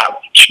give me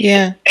knowledge,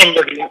 and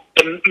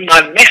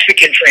my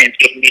Mexican friends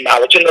give me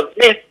knowledge, and the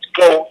list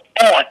goes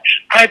on.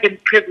 I've been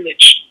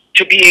privileged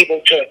to be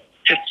able to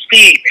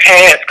see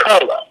past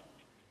color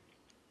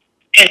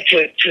and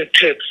to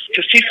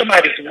see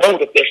somebody's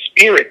mode of their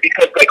spirit,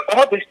 because like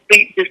all this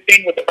thing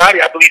with the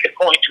body, I believe is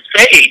going to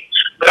fade.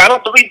 But I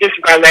don't believe this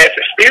is our last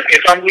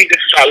experience. I believe this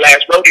is our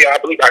last rodeo. I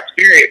believe our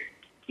experience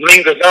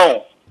lingers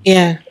on.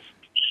 Yeah.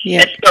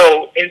 Yeah.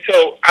 And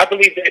so I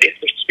believe that it's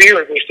the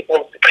spirit we're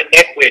supposed to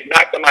connect with,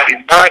 not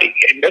somebody's body.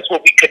 And that's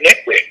what we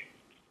connect with.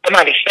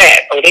 Somebody's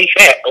fat. Oh, they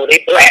fat. Oh,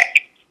 they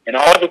black. And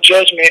all the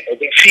judgment, or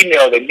they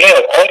female, they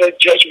male, all the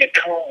judgment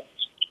comes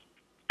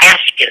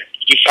after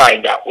you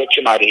find out what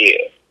somebody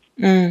is.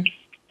 And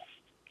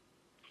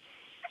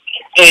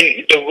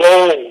the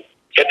role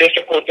that they're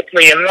supposed to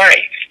play in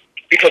life.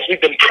 Because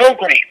we've been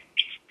programmed.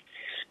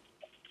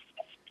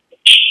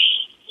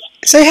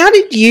 So how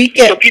did you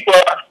get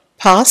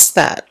past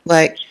that?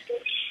 Like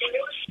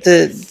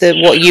the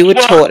what you were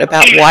taught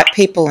about white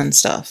people and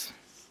stuff?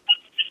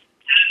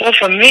 Well,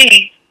 for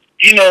me,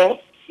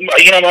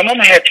 my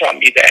mama had taught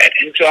me that,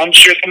 and so I'm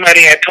sure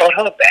somebody had taught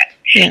her that.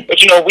 Yeah. But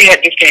we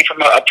had just came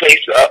from a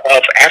place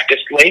of after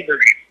slavery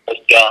was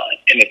done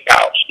in the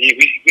South.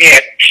 We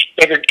had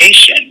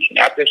segregation, and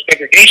after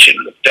segregation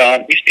was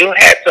done, we still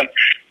had some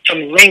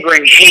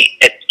lingering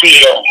hate that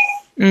still,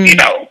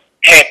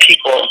 had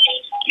people,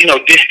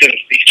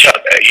 distance each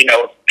other.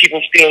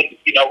 People still,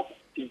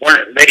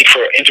 weren't ready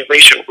for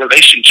interracial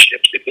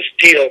relationships. It was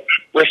still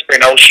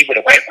whispering, oh, she with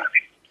a white woman.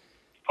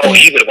 Oh,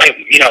 he with a white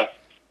woman.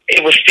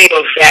 It was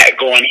still that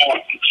going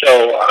on.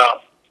 So,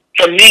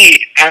 for me,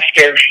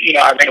 after,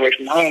 I ran away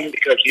from home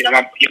because,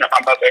 my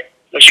mother,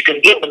 she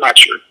couldn't deal with my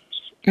truth.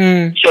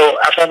 So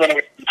after I ran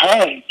away from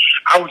home,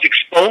 I was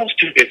exposed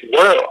to this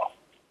world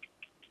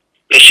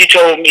that she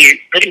told me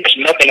pretty much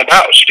nothing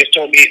about. She just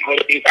told me all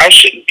the things I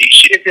shouldn't be.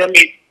 She didn't tell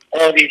me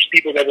all these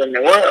people that were in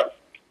the world,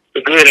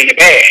 the good and the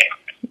bad.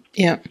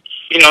 Yeah.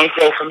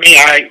 So for me,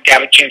 I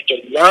got a chance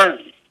to learn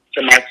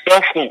to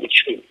myself who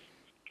was who.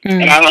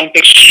 And I don't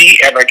think she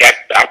ever got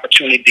the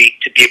opportunity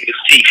to be able to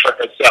see for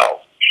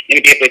herself and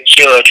to be able to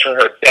judge for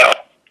herself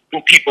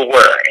who people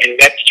were. And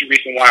that's the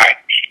reason why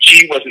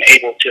she wasn't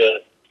able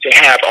to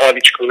have all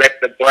these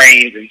collective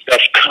brains and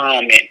stuff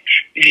come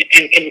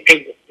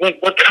and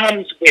what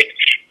comes with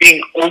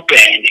being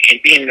open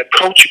and being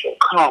approachable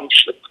comes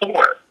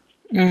support.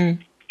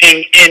 And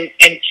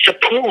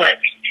support,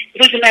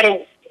 it doesn't matter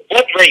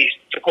what race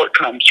support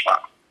comes from.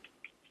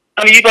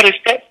 I mean, you better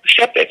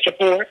accept that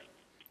support.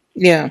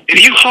 Yeah.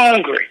 If you're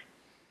hungry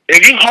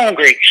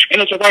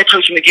and it's a white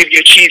person to give you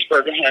a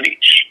cheeseburger, honey,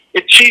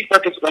 the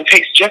cheeseburger is going to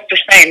taste just the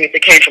same if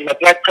it came from a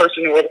black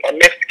person or a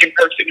Mexican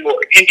person or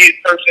an Indian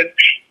person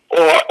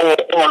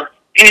or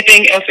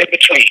anything else in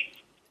between.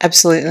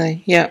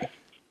 Absolutely, yeah.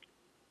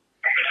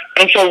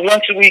 And so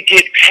once we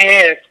get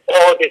past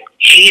all the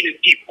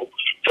hated people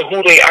for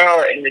who they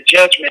are and the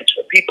judgments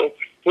for people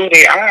who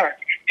they are,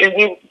 then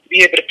we'll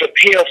be able to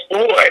propel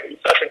forward and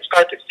stuff and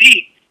start to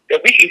see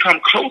that we can come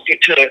closer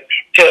to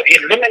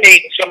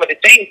eliminating some of the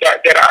things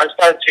that are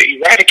starting to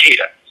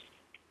eradicate us.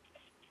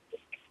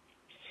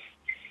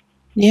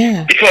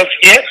 Yeah. Because,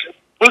 yes,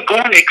 we're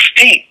going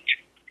extinct.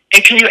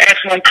 And can you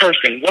ask one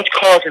person, what's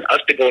causing us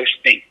to go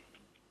extinct?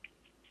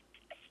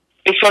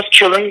 It's us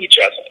killing each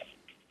other.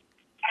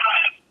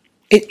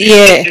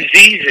 Yeah. The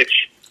diseases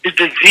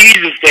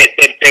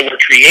that were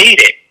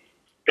created,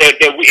 that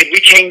if we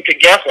came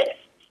together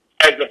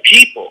as a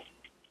people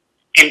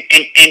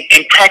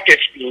and practice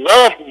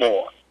love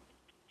more,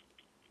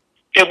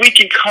 that we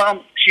can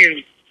come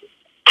to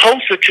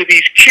closer to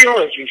these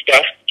cures and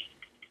stuff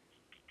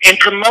and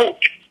promote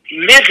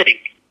living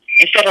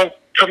instead of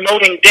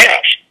promoting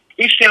death.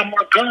 We sell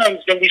more guns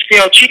than we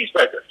sell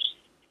cheeseburgers.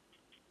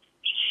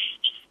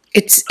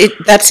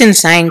 That's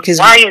insane. Cause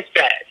why is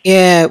that?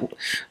 Yeah,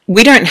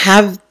 we don't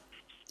have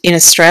in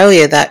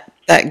Australia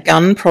that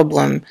gun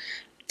problem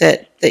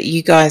that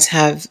you guys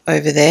have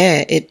over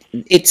there.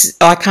 It's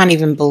I can't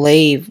even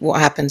believe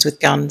what happens with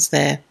guns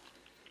there.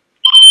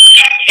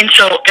 And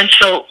so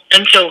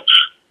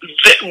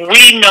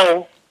we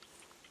know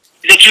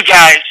that you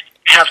guys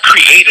have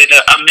created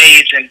an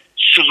amazing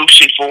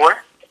solution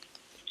for.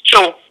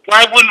 So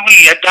why wouldn't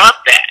we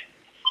adopt that?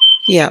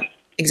 Yeah,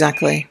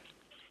 exactly.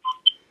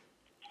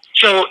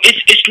 So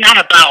it's not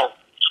about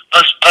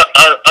us,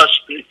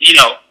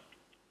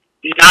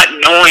 not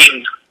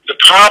knowing the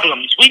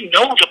problems. We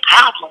know the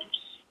problems.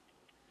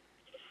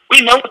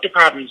 We know what the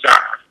problems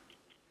are.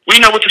 We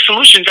know what the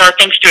solutions are,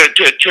 thanks to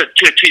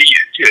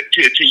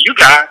you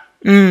guys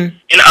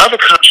in other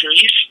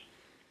countries.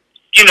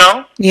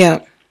 Yeah.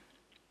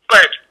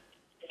 But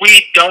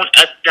we don't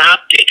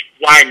adopt it.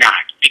 Why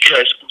not?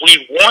 Because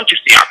we want to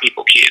see our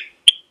people killed.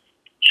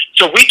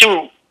 So we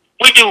do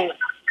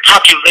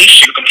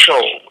population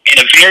control in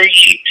a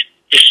very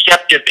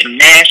deceptive and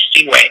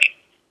nasty way.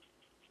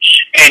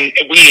 And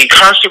we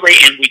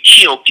incarcerate and we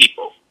kill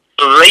people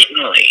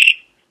blatantly.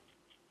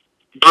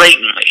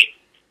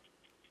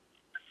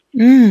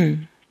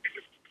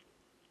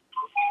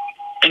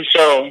 And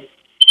so,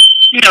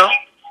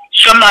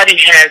 somebody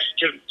has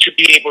to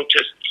be able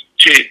to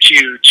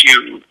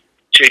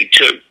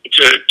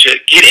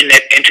get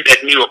into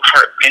that new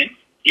apartment,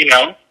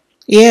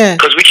 Yeah.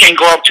 Because we can't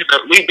go up to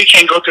we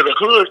can't go to the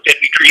hoods that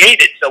we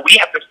created, so we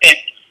have to send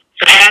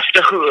past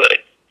the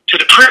hood to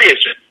the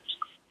prisons.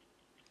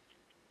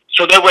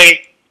 So that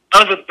way,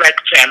 other black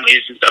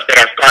families and stuff that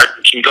are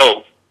starting can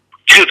go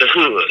to the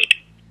hood.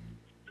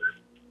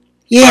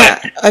 Yeah,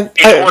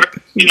 in order,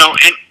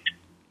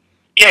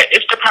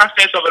 it's the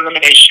process of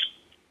elimination.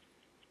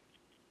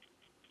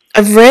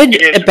 I've read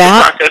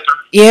about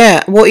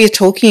what you're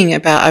talking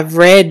about. I've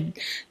read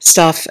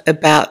stuff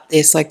about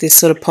this, like this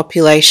sort of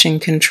population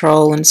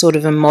control and sort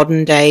of a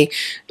modern day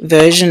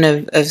version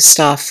of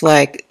stuff,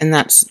 like, and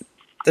that's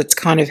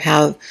kind of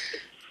how,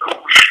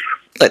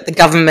 like, the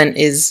government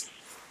is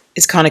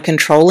kind of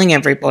controlling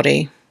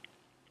everybody.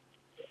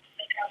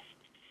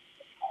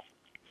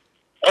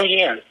 Oh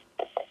yeah,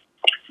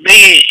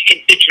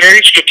 it's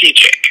very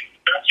strategic.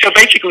 So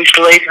basically,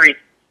 slavery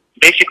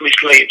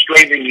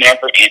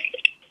never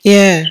ended.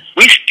 Yeah.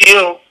 We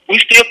still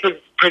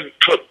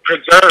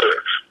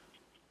preserve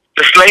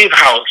the slave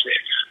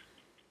houses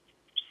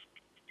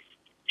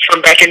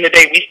from back in the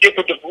day. We still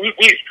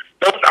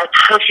those are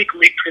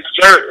perfectly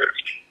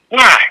preserved.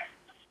 Why?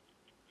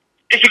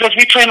 It's because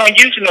we plan on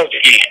using those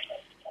again.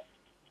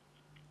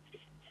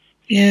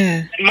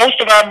 Yeah.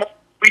 Most of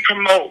we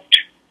promote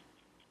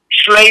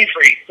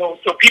slavery, so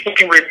people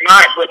can be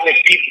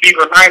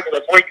reminded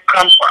of where you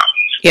come from.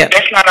 Yeah.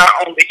 That's not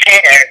our only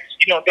past.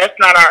 That's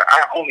not our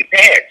only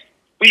past.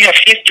 We have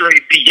history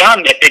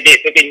beyond that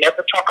they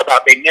never talk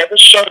about. They never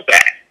show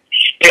that.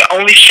 They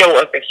only show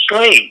us as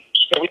slaves,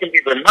 so we can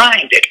be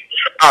reminded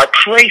our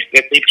place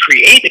that they've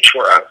created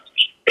for us.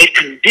 They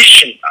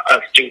condition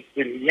us to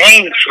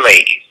remain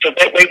slaves. So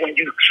that way, when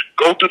you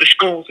go through the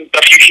schools and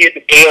stuff, you hear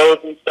the bells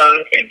and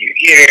stuff, and you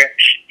hear,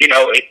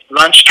 it's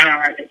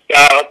lunchtime and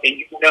stuff, and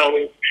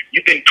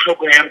you've been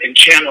programmed and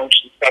channeled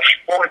and stuff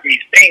for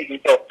these things.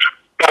 And so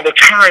by the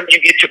time you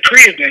get to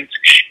prisons,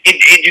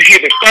 you hear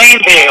the same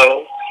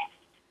bells,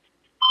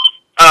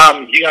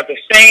 you have the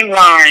same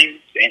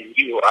lines, and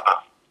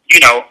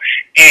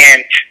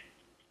and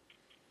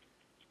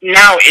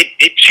now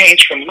it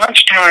changed from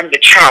lunchtime to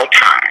chow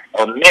time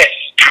or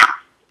mess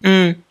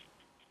time.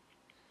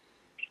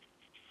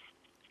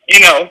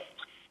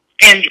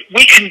 And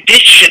we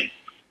condition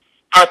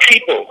our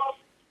people.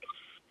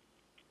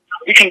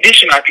 We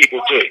condition our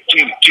people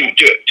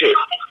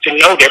to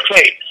know their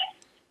place.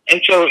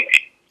 And so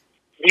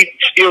we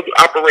still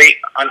operate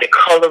under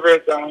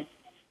colorism.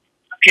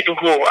 People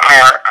who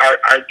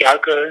are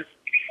darker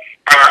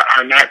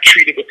are not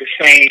treated with the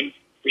same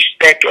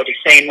respect or the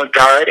same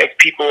regard as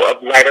people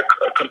of lighter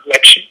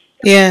complexion.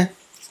 Yeah.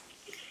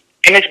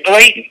 And it's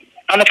blatant,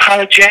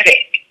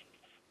 unapologetic.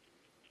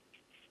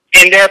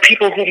 And there are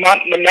people who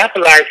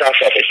monopolize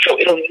off of it, so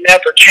it'll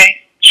never change.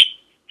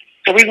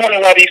 So we wonder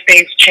why these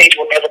things change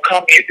will never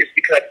come here. It's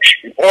because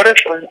in order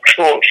for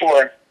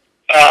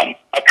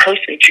a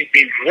person to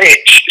be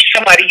rich,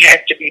 somebody has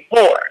to be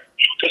poor.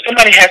 So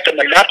somebody has to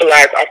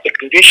monopolize off the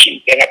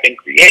conditions that have been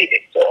created.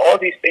 So all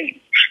these things,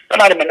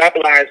 somebody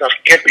monopolize off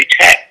every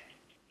tax.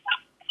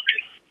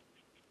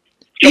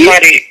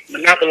 Somebody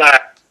monopolize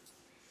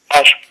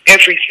off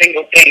every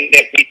single thing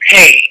that we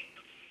pay.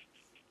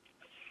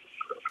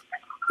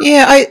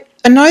 Yeah,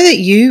 I know that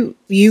you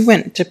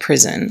went to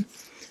prison.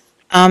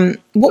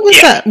 What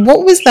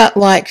was that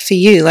like for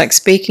you? Like,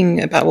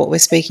 speaking about what we're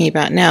speaking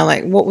about now,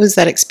 like, what was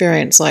that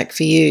experience like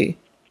for you?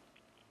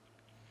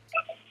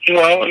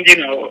 Well,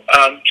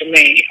 for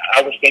me,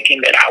 I was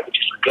thinking that I would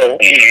just go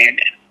in.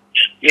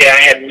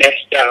 I had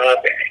messed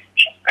up and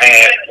I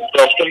had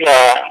broke the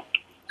law.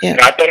 Yeah.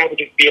 And I thought I would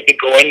just be able to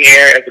go in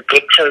there as a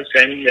good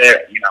person,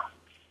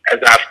 as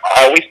I've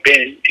always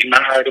been in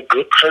my heart a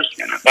good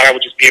person. I thought I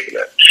would just be able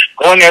to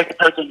go in there as a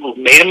person who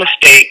made a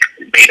mistake,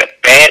 made a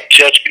bad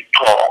judgment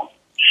call,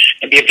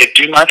 and be able to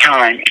do my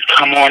time and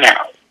come on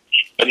out.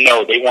 But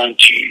no, they wanted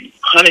to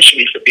punish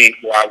me for being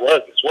who I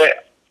was as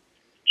well.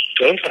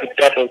 So it was like a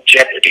double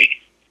jeopardy.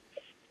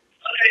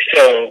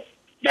 So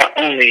not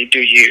only do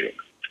you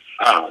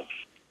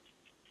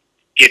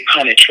get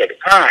punished for the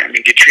crime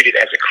and get treated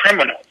as a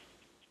criminal,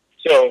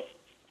 so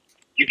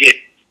you get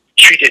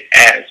treated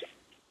as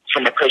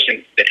from a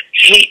person that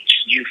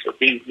hates you for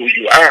being who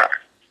you are.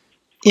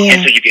 Yeah.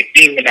 And so you get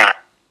demonized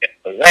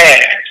and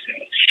harassed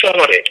and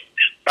assaulted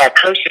by a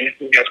person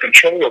who has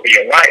control over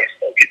your life.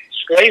 So it's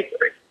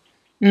slavery.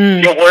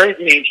 Your word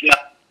means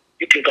nothing.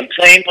 You can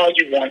complain all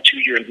you want to.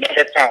 You're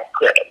never found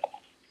credible.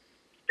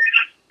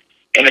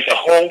 And it's a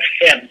whole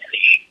family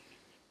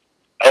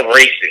of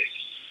racist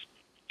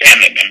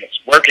family members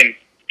working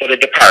for the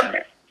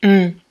department.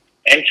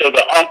 And so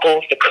the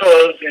uncles, the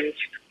cousins,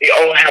 they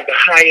all have the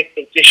highest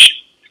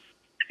positions.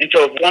 And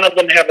so if one of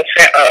them have a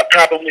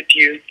problem with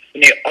you,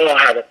 then they all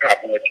have a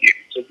problem with you.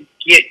 So you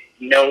get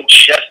no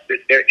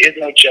justice. There is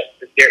no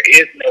justice. There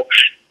is no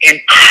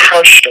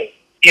impartial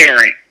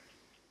hearing.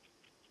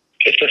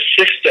 It's a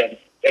system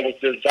that was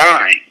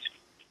designed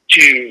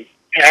to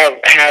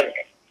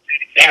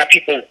have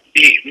people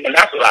be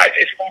monopolized.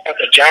 It's not about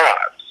the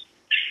jobs.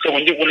 So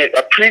when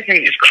a prison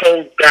is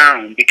closed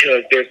down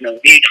because there's no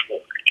need for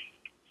it,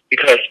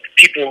 because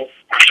people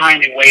are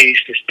finding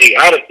ways to stay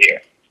out of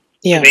there,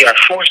 they are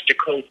forced to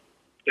close.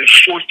 They're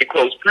forced to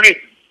close prisons.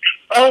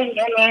 Oh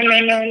no!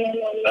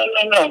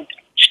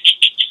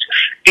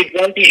 It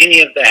won't be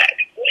any of that.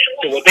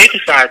 So what they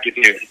decided to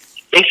do,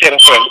 they said,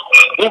 okay,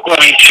 we're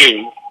going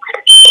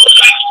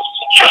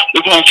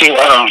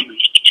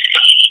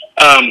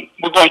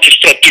to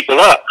set people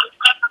up.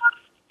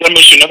 We'll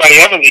make sure nobody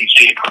ever leaves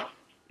here.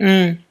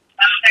 And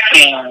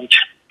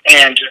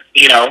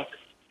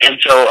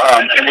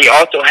we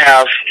also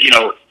have,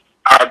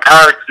 our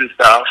guards and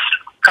stuff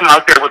come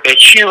out there with their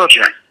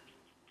children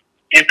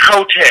and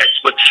protest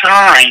with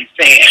signs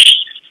saying,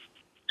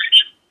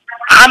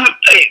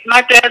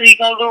 my daddy's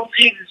going to lose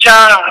his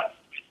job,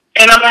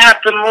 and I'm going to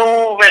have to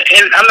move,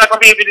 and I'm not going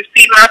to be able to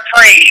see my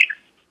friends.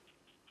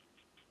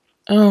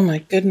 Oh, my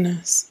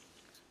goodness.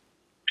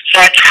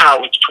 That's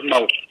how it's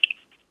promoted.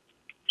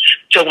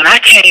 So when I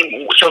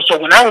came, so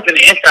when I was in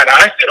the inside,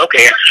 I said,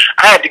 okay,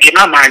 I had to get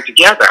my mind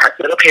together. I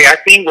said, okay, I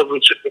seen what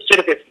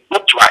recidivism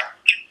looked like.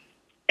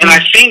 And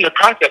I seen the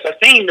process. I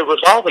seen the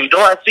revolving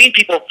door. I seen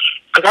people,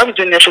 because I was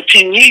in there for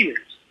 10 years.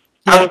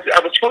 I was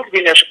supposed to be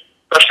in there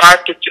for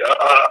 5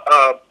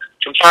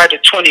 to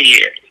 20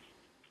 years.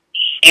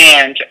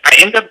 And I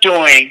ended up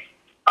doing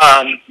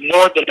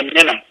more than the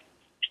minimum.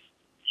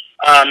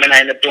 And I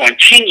ended up doing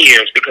 10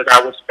 years because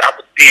I was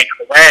being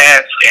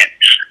harassed and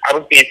I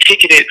was being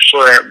ticketed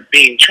for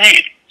being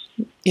trans.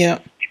 Yeah.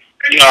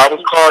 I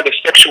was called a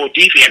sexual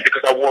deviant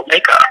because I wore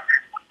makeup.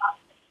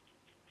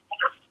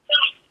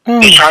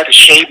 They tried to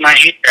shave my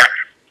hair.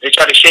 They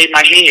tried to shave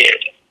my head.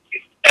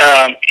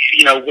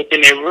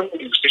 Within their rules.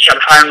 They tried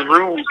to find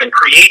rules and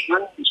create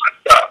rules and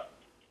stuff.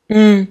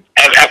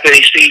 After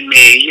they see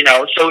me,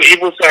 so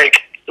it was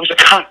a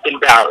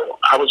constant battle.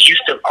 I was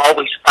used to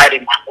always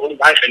fighting my whole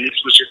life, and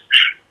this was just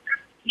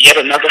yet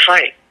another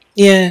fight.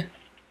 Yeah.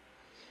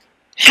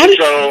 How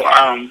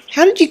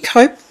did you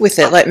cope with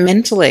it, like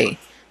mentally?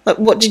 Like,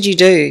 what did you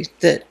do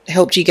that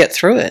helped you get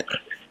through it?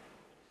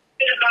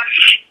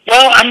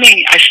 Well, I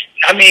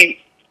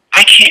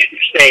can't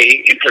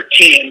say and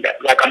pretend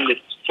that like I'm this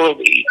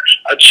fully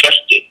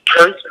adjusted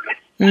person.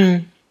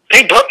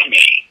 They broke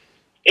me.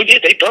 They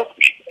did. They broke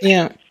me.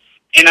 Yeah.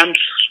 And I'm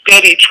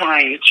steady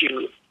trying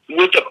to,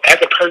 as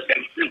a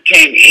person who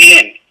came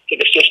in to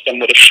the system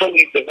with a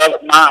fully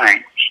developed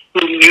mind,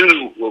 who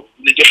knew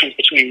the difference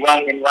between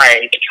wrong and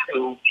right,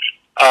 who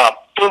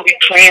fully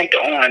planned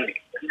on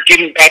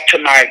getting back to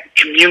my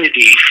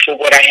community for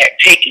what I had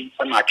taken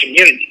from my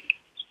community.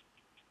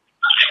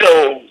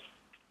 So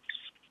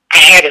I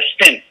had a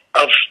sense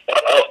of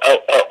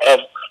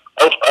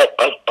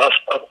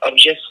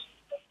just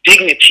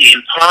dignity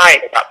and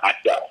pride about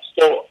myself.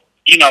 So,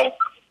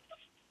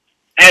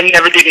 I had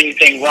never did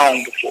anything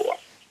wrong before.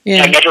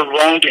 Yeah. I never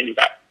wronged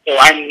anybody. So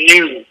I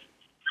knew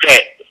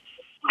that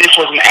this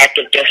was an act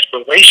of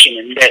desperation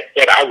and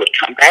that I would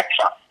come back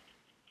from.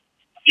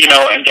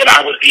 And that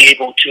I would be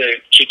able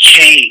to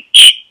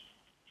change,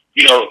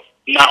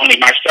 not only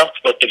myself,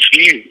 but the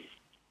view.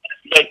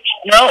 But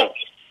no,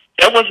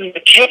 that wasn't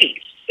the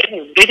case.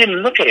 They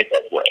didn't look at it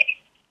that way.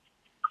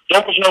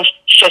 There was no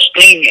such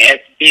thing as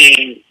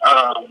being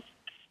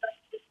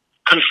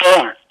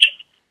conformed.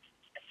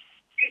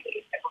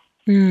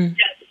 There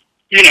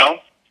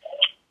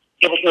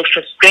was no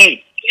such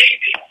thing.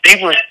 They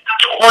were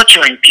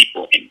torturing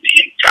people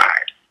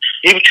inside.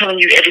 They were telling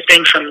you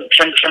everything from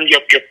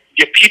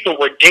your people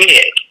were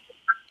dead.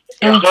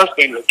 Your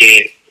husband was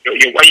dead.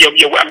 Your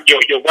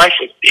wife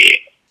was dead.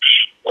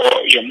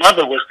 Or your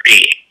mother was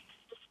dead.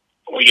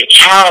 Or your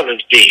child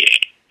is dead.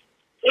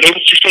 Or they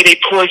would just say they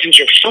poisoned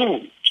your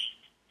food.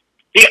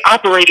 They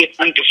operated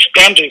under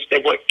standards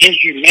that were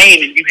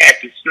inhumane and you had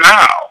to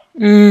smile.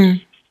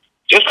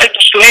 Just like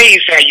the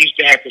slaves I used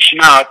to have to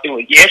smile through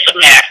it. Yes,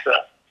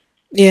 master.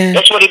 Yeah.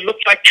 That's what it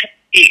looked like to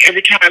me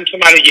every time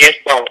somebody, yes,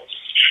 boss.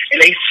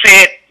 And they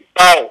said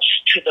boss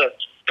to the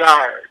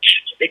guards.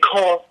 They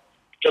called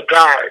the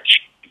guards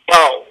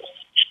boss.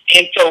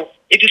 And so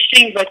it just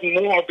seems like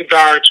more of the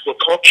guards were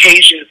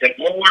Caucasians and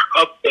more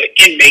of the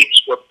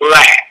inmates were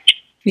black.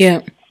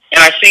 Yeah.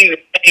 And I've seen the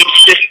same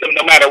system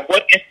no matter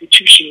what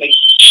institution they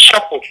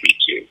shuffled me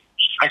to.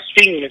 I've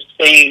seen the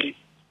same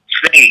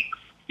thing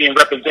being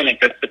represented,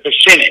 the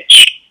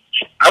percentage.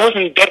 I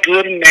wasn't that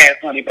good in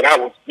math, honey, but I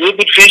was good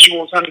with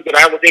visuals, honey, that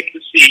I was able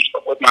to see.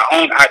 But with my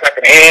own eyes, I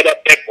could add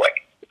up that way.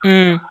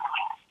 Mm.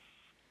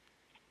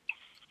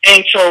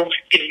 And so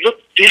it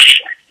looked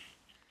different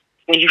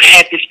when you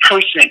had this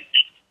person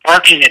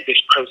barking at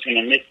this person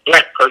and this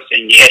black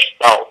person, yes,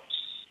 boss.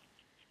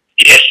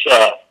 Yes,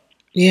 sir.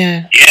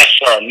 Yeah. Yes,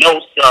 sir.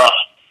 No, sir.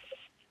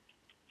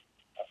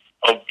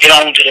 Oh, get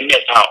on to the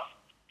mess hall.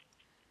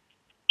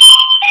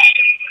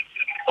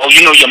 Oh,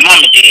 you know your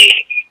mama did.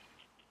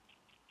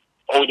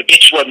 Oh, the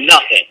bitch was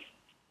nothing.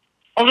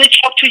 Oh, they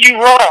talk to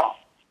you raw.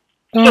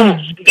 Oh,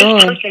 so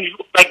this person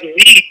who, like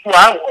me, who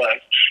I was,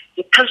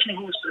 the person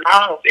who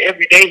smiled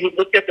every day, who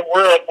looked at the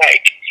world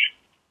like,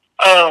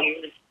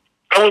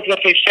 I was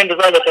gonna say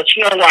Cinderella, but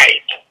Snow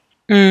White.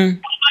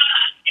 Mm.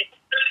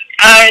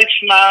 I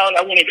smiled.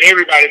 I wanted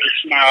everybody to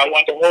smile. I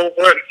wanted the whole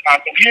world to smile.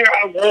 So here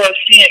I was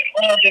seeing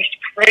all this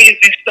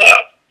crazy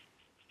stuff.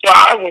 So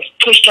I was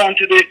pushed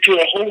onto to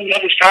a whole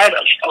other side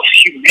of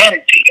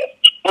humanity, of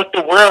what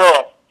the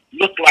world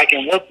looked like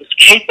and what was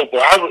capable.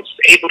 I was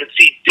able to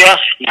see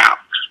death now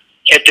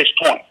at this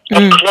point,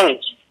 up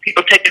close.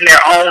 People taking their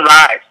own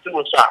lives,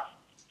 suicide.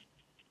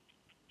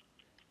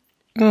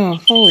 Oh,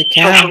 holy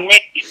cow.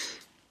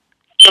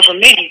 So for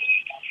me,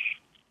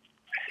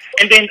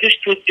 and then just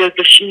the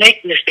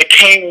snakeness that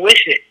came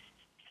with it.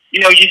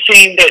 You know, you've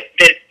seen that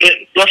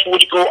death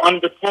would go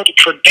unreported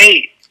for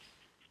days.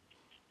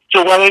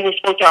 So while they were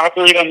supposed to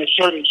operate on a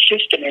certain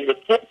system and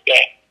report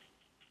that,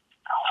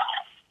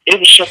 it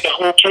would shut the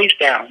whole place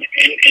down,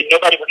 and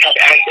nobody would have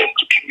access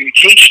to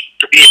communication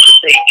to be able to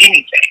say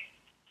anything.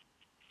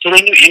 So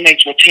they knew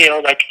inmates would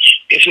tell, like,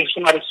 if it was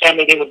somebody's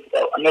family,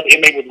 another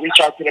inmate would reach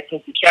out to that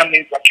person's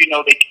family, like,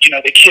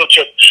 they killed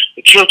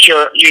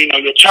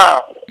your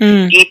child,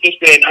 did this,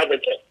 that, and other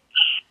thing.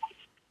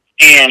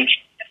 And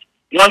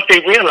once they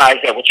realized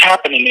that was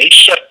happening, they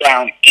shut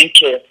down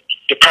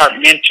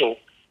interdepartmental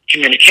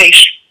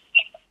communication.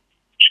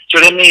 So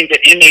that means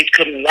that inmates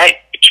couldn't write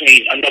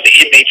between another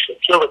inmate's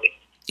facility.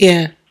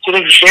 Yeah. So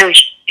they were very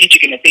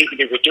strategic in the things that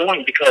they were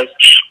doing because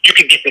you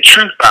could get the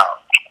truth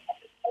out.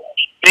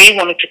 They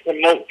wanted to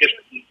promote this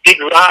big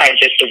lie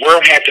that the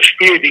world had to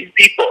fear these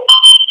people.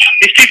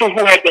 These people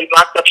who had been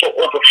locked up for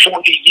over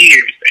 40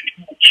 years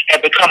and who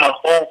had become a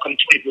whole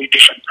completely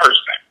different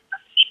person,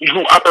 and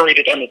who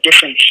operated under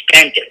different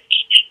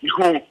standards, and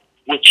who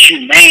was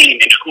humane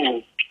and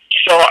who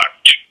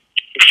thought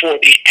before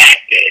they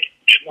acted,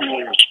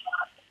 who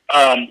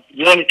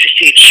wanted to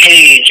see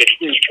change, and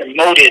who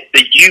promoted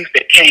the youth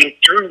that came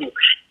through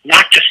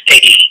not to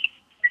stay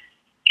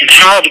and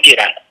how to get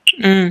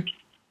out.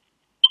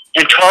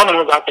 And told them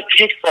about the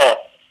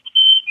pitfall.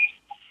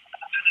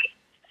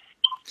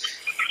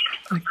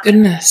 My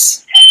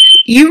goodness.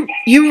 You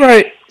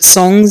wrote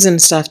songs and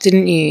stuff,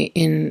 didn't you,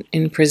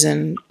 in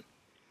prison?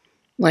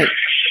 Like,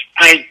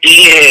 I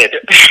did.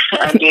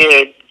 I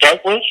did.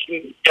 That was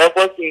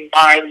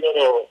my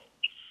little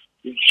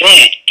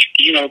vent.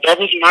 You know, that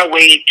was my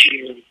way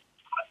to,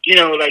 you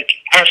know, like,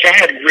 after I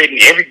had written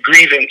every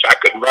grievance I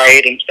could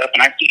write and stuff,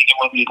 and I see it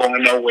wasn't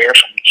going nowhere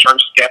from the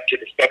first step to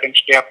the second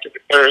step to the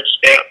third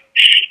step.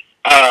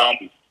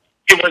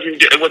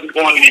 It wasn't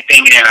going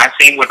anything, and I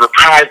seen what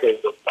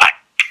reprisals look like.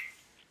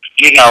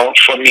 You know,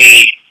 for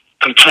me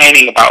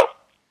complaining about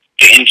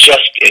the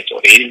injustice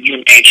or the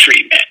inhumane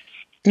treatment.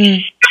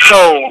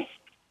 So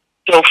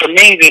for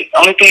me, the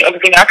other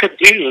thing I could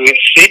do is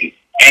sit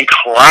and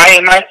cry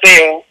in my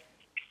cell,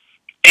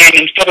 and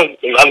instead of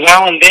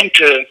allowing them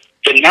to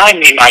deny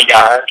me my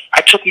yard,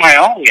 I took my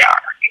own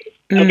yard.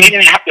 So they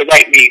didn't have to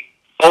write me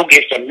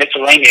bogus or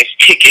miscellaneous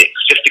tickets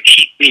just to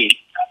keep me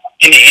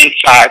in the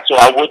inside so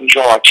I wouldn't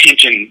draw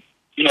attention,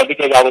 you know,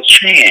 because I was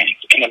trans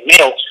in a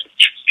male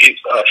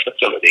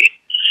facility.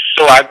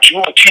 So I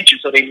drew attention,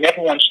 so they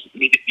never wanted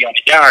me to be on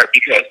the yard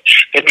because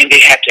that meant they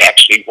had to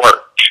actually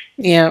work.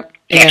 Yeah.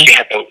 They actually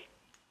had to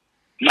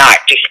not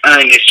just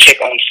earn this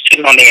check on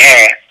sitting on their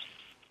ass.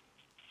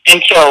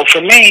 And so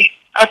for me,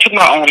 I took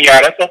my own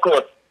yard. I thought,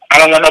 good, I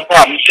don't want no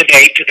problems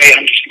today. Today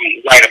I'm just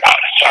going to write about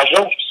it. So I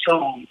wrote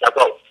songs. I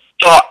wrote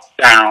thoughts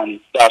down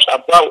stuff.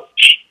 I wrote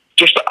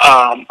just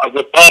a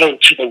rebuttal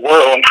to the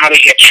world and how they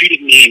had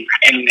treated me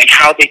and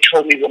how they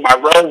told me what my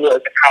role was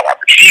and how I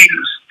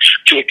refused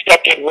to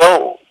accept that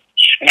role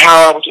and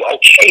how I was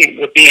okay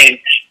with being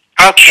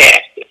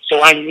outcasted.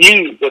 So I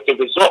knew what the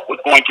result was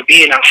going to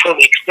be, and I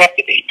fully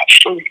accepted it. I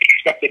fully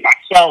accepted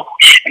myself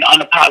and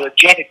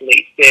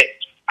unapologetically said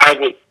I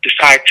would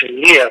decide to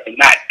live and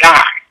not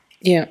die.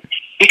 Yeah.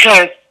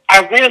 Because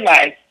I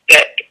realized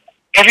that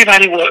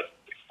everybody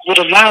would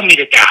allow me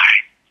to die.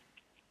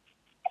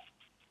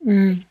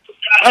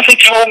 Once they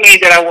told me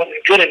that I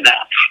wasn't good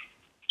enough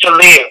to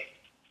live,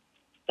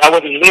 I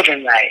wasn't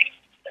living right,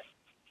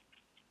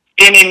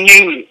 then they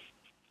knew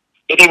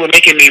that they were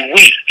making me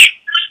weak.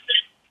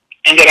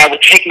 and that I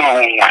would take my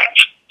own life.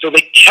 So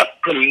they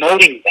kept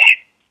promoting that.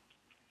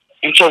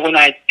 And so when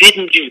I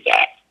didn't do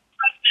that,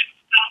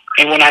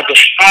 and when I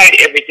defied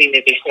everything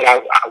that they said I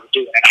would do,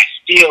 and I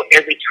still,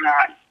 every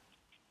time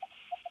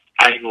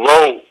I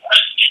rose,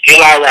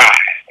 still I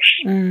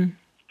rise. And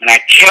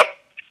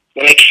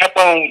when they kept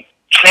on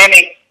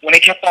planting, when they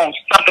kept on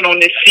stomping on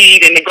this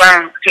seed in the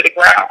ground, to the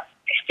ground,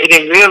 they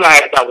didn't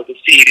realize I was a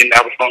seed and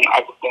I was going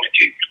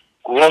to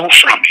grow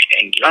from it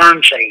and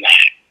learn from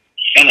that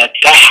and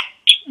adapt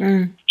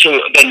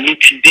to the new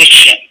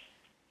condition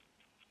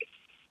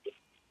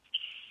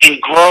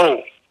and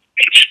grow,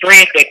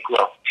 experience that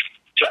growth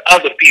to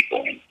other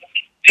people and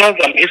tell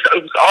them it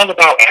was all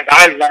about, as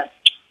I learned,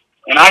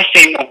 and I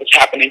seen what was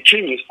happening too,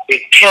 is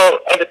they tell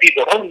other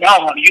people, oh no,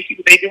 honey, you see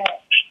what they doing?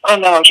 Oh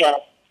no,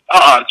 child.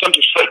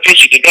 Something's so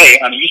fishy today,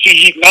 honey. You see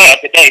he's mad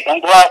today.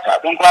 Don't go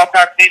outside. Don't go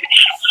outside. They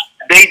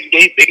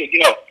you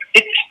know,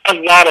 it's a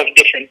lot of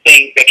different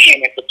things that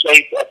came into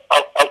place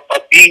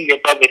of being your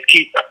brother's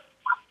keeper.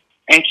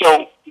 And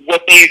so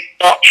what they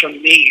thought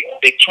from me, or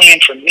they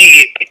planned for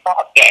me, they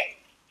thought that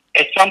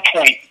at some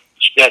point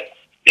that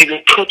they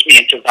would put me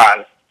into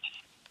violence.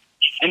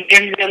 And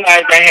then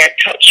realized I had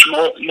touched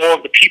more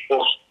of the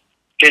people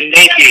than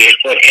they did,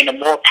 but in a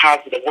more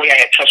positive way. I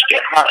had touched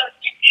their hearts.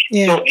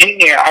 Yeah. So in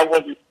there, I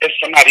wasn't just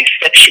somebody's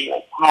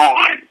sexual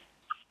pawn.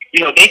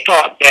 You know, they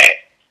thought that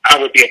I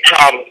would be a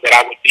problem, that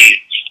I would be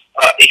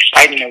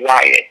exciting a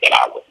riot, that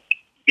I would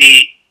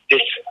be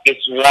this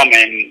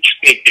woman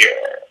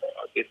figure,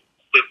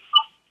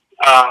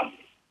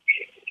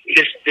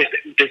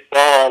 this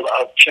ball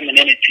of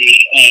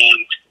femininity,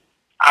 and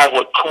I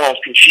would cause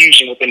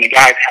confusion within the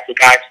guys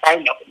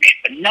fighting over me.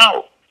 But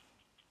no,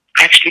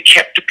 I actually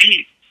kept the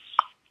peace.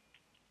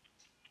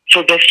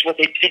 So that's what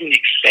they didn't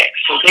expect.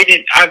 So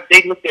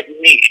they looked at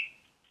me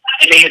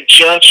and they had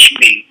judged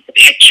me.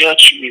 They had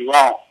judged me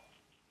wrong.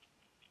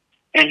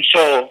 And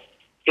so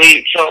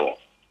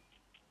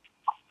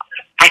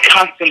I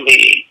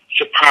constantly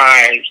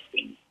surprised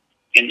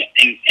and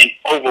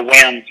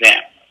overwhelmed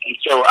them. And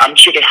so I'm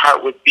sure their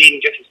heart was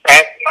beating just as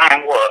fast as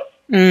mine was.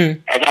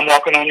 As I'm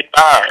walking on the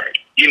yard,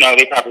 you know,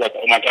 they probably like,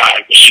 oh my God,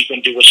 what's she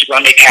going to do? What's she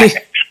going to make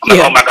happen? I'm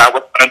like, oh my God,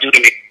 what's going to do to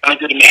me? What's going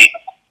to do to me?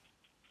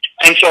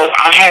 And so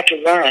I had to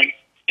learn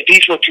that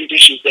these were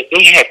conditions that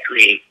they had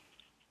created.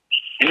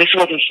 And this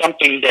wasn't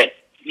something that,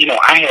 you know,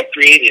 I had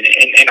created.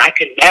 And I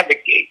could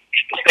navigate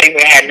the same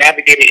way I had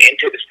navigated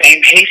into the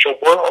same hateful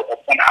world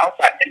that's on the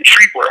outside, in the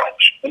free world,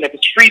 when it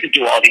was free to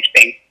do all these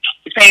things.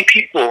 The same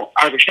people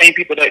are the same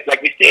people that,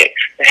 like we said,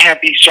 that have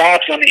these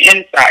jobs on the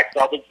inside. So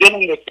I was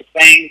dealing with the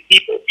same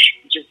people,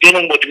 just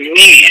dealing with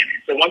men.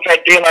 So once I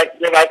realized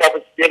I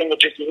was dealing with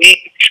just men,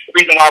 the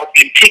reason why I was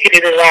getting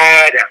ticketed a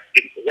lot, I was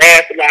getting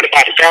harassed a lot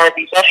about the guards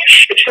and stuff,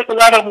 it took a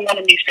lot of them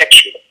wanting me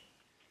sexually.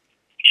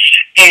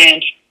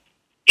 And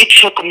it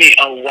took me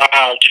a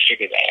while to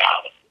figure that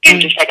out.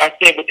 And just like I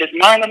said, with this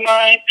mind of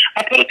mine,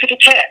 I put it to the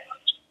test.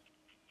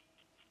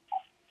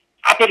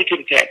 I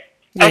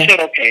said,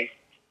 okay,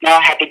 now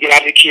I have to get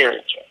out of the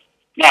character.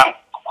 Now,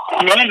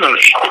 normally,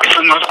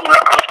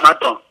 off my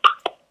bunk,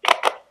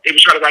 they would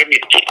try to write me a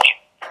ticket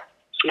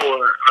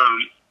for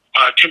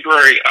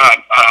temporary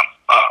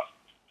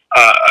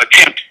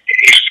attempt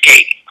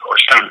escape or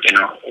something,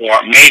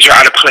 or major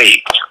out of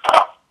place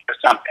or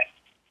something.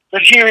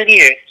 But here it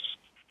is.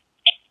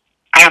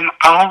 I'm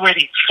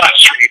already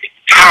frustrated,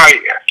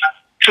 tired,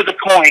 to the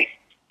point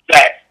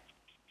that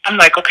I'm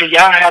like, okay,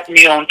 y'all have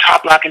me on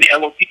top lock and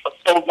LOP for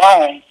so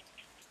long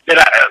that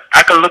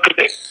I can look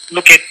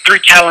at 3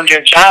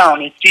 calendars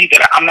down and see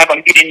that I'm not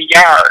going to get in the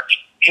yard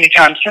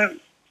anytime soon.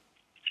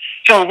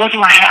 So what do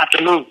I have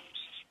to lose?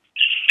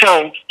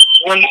 So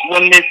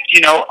when this,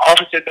 you know,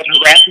 officer that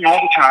harassed me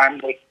all the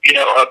time,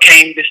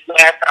 came this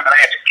last time, and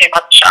I just came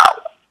out the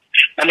shower,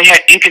 and they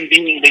had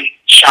inconveniently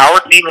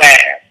showered me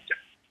last,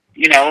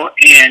 you know,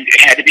 and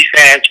it had to be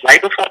fast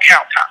right before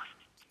count time.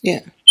 Yeah.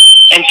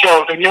 And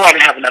so they knew I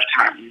didn't have enough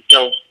time. And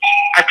so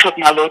I took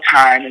my little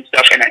time and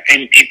stuff and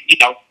you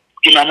know,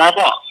 get on my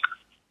bunk.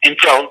 And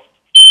so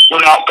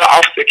when the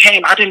officer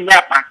came, I didn't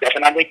wrap myself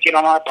and I didn't get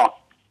on my bunk.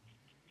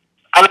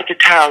 I let the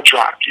towel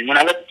drop. And when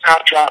I let the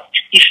towel drop,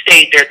 he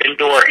stayed there at the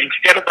door.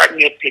 Instead of writing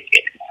me a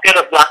ticket,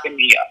 instead of locking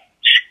me up,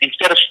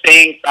 instead of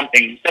saying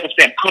something, instead of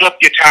saying, put up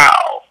your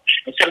towel,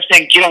 instead of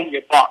saying, get on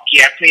your bunk,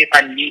 he asked me if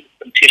I needed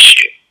some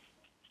tissue.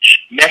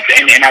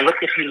 And I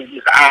looked at him in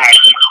his eyes,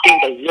 and I seen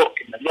the look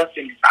and the lust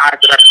in his eyes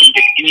that I've seen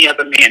in any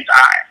other man's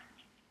eyes.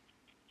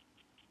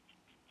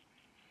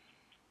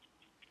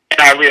 And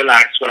I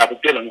realized what I was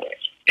dealing with.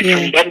 And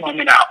from that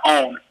moment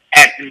on,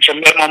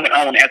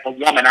 as a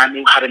woman, I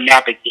knew how to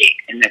navigate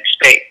in that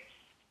space.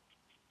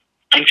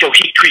 And so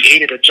he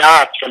created a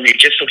job for me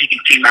just so he could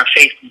see my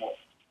face more.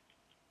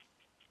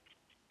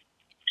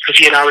 Because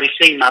he had already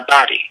seen my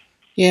body.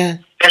 Yeah.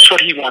 That's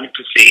what he wanted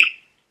to see.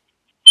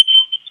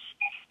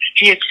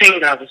 He had seen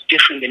that I was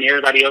different than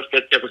everybody else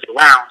that was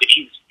around, and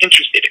he was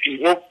interested in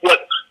what was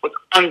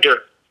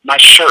under my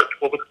shirt,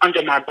 what was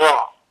under my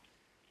bra.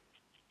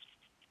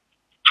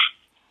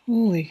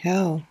 Holy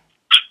hell.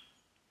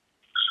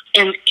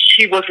 And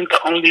she wasn't the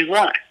only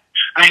one.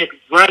 I had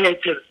run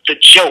into the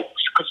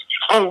jokes because,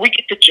 we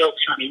get the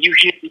jokes, honey. You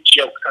hear the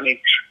jokes. I mean,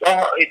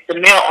 the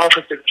male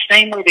officers, the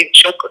same way they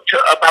joke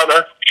about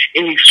us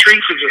in these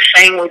streets is the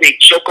same way they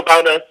joke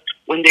about us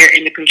when they're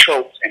in the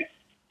control center.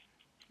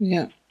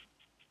 Yeah.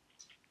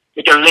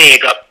 With their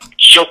leg up,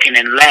 joking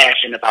and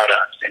laughing about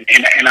us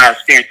and our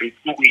experience and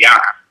who we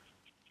are.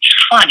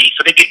 It's funny.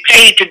 So they get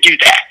paid to do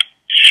that.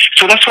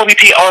 So that's what we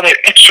pay all that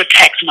extra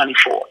tax money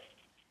for.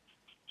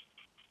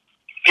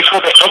 It's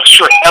for the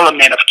extra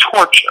element of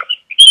torture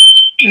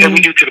that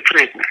we do to the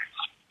prisoners.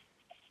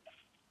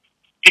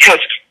 Because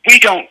we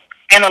don't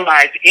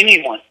analyze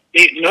anyone.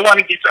 No one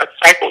gets a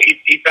psycho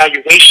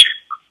evaluation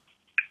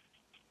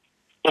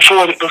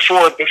before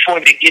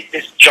they get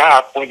this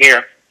job where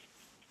they're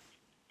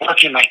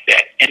working like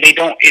that. And they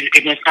don't,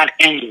 it's not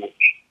annual.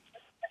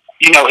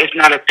 It's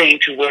not a thing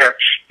to where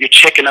you're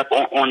checking up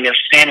on their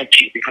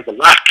sanity, because a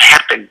lot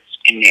happens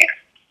in there.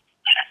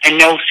 And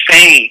no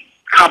sane,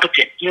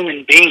 competent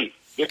human being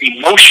with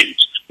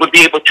emotions would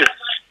be able to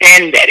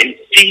stand that and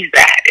see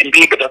that and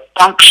be able to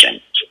function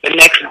the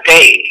next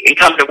day and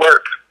come to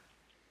work.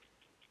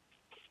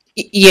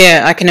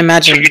 Yeah, I can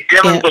imagine. So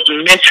you're dealing with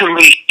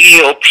mentally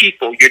ill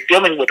people. You're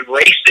dealing with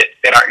racists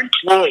that are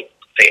employed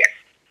there.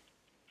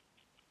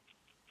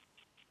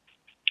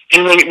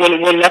 And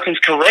when nothing's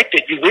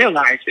corrected, you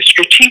realize it's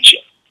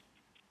strategic.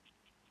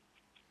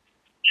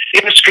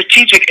 It was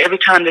strategic every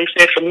time they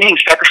said, for me,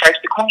 sacrifice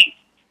the queen.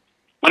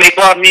 When they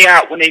brought me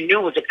out, when they knew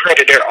it was a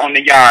predator on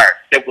the yard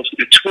that was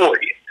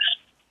notorious.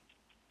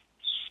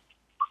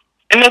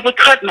 And they would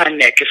cut my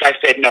neck if I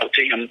said no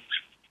to him.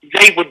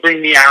 They would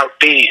bring me out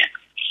then.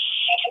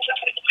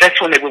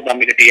 That's when they would want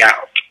me to be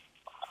out.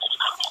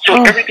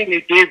 So everything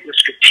they did was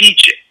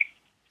strategic.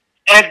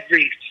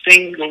 Every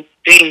single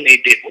thing they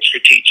did was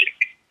strategic.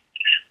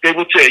 They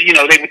would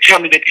tell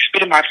me that they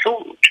spit in my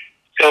food.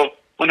 So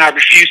when I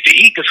refused to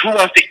eat, because who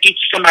wants to eat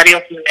somebody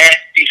else's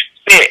nasty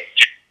spit?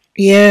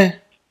 Yeah.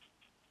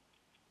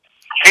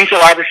 And so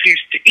I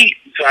refused to eat.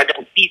 So I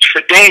don't eat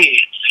for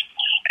days.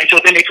 And so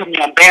then they put me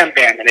on Bam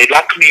Bam and they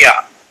locked me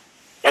up.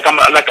 Like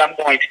I'm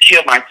going to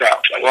kill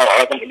myself. Like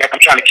I'm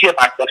trying to kill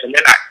myself. And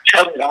they're not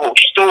telling the whole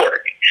story.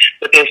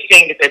 But they're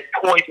saying that they're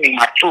poisoning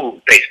my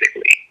food,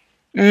 basically.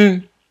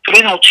 Mm. So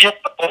they don't tell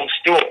the whole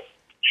story.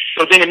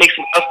 So then it makes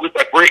us look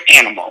like we're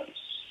animals.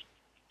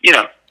 Yeah.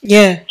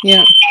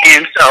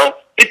 And so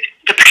it's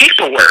the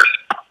paperwork.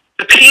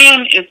 The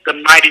pen is the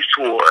mighty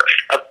sword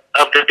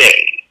of the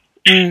day.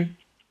 Mm.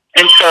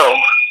 And so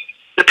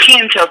the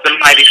pen tells the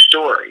mighty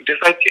story.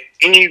 Just like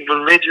any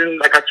religion,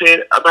 like I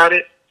said about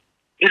it,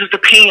 it was the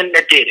pen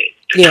that did it,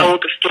 that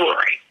told the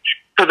story.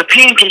 So the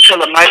pen can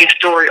tell a mighty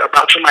story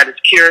about somebody's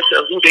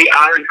character, who they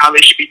are, and how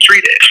they should be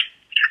treated.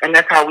 And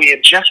that's how we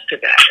adjust to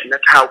that, and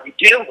that's how we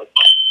deal with it.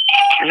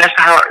 And that's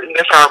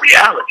our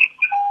reality.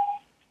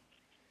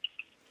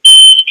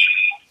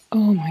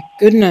 Oh my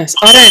goodness!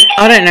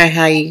 I don't know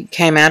how you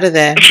came out of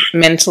there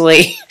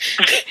mentally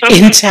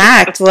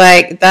intact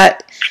like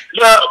that.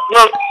 Well,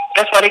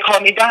 that's why they call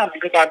me Diamond,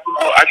 because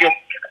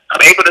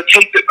I'm able to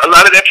take a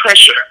lot of that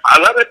pressure. A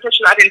lot of that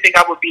pressure I didn't think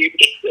I would be able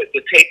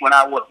to take when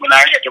I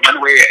had to run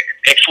away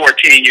at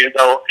 14 years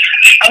old.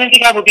 I didn't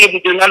think I would be able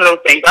to do none of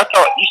those things. I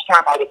thought each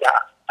time I would die.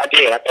 I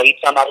did. I thought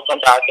each time I was going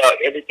to die, I thought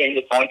everything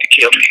was going to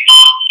kill me.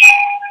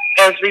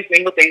 Every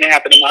single thing that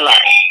happened in my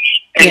life.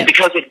 And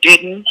because it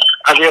didn't,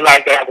 I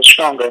realized that I was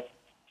stronger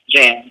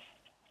than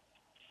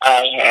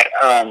I had.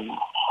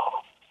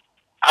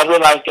 I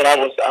realized that I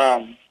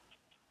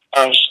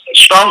was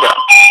stronger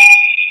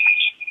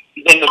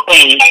than the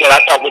things that I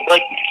thought would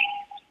break me.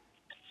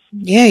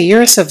 Yeah,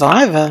 you're a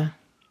survivor.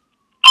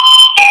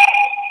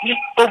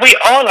 But we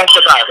all are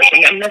survivors,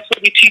 and that's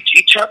what we teach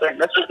each other, and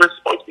that's what we're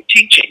supposed to be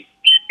teaching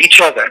each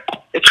other.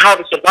 It's how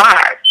to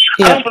survive.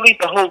 Yeah. I don't believe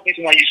the whole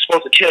reason why you're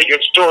supposed to tell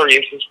your story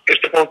is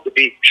supposed to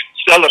be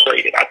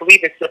celebrated. I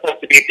believe it's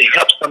supposed to be to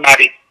help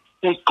somebody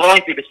who's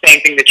going through the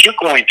same thing that you're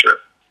going through.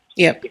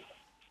 Yep.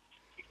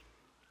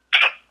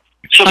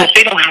 So that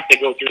they don't have to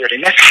go through it.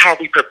 And that's how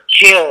we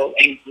propel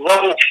and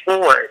grow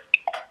forward.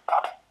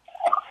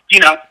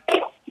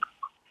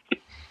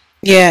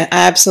 Yeah,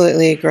 I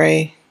absolutely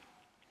agree.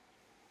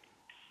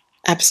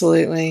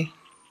 Absolutely.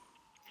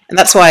 And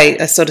that's why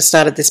I sort of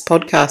started this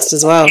podcast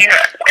as well.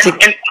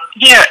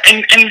 Yeah,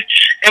 and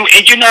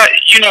you're not,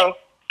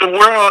 the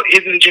world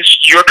isn't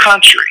just your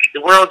country.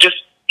 The world just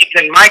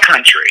isn't my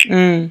country.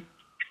 Mm.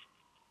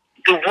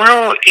 The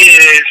world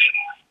is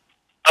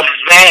a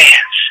vast,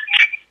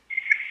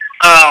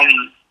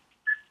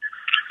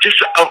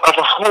 just of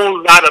a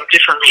whole lot of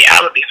different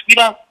realities. We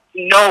don't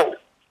know.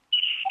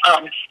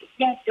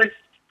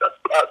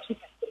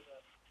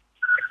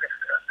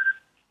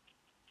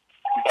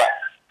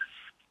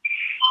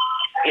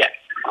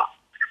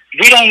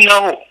 We don't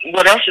know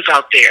what else is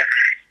out there.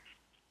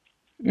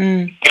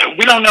 Mm.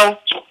 We don't know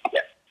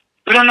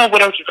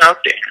what else is out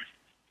there.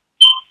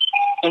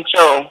 And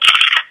so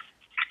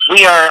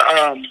we are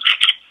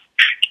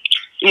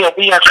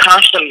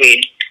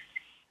constantly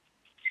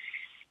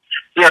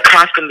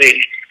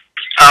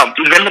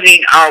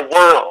limiting our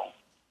world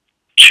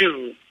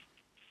to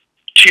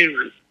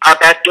our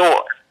back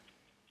door.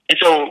 And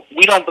so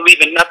we don't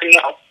believe in nothing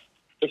else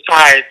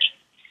besides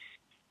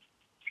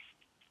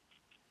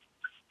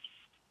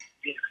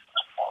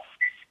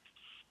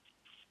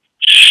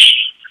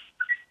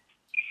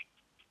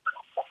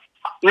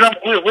we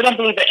don't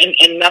believe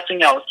in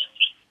nothing else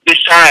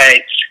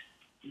besides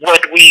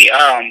what we've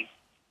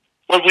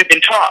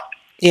been taught.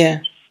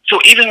 Yeah. So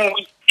even when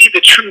we see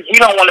the truth, we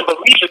don't want to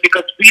believe it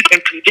because we've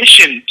been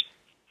conditioned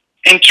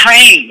and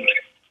trained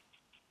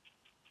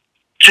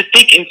to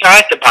think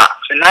inside the box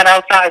and not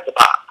outside the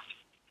box.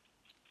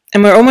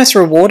 And we're almost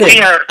rewarded,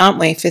 aren't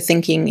we, for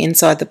thinking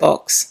inside the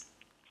box?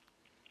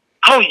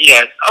 Oh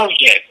yes, honey.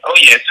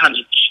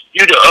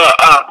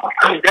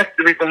 That's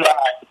the reason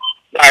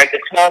why the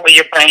smaller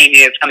your brain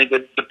is, honey,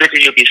 the bigger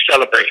you'll be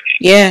celebrated.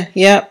 Yeah,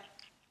 yep.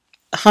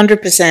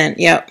 100%,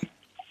 yep.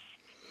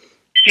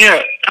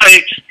 Yeah,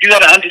 honey, you got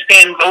to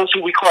understand those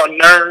who we call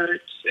nerds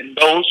and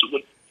those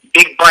with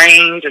big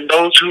brains and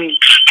those who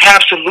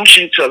have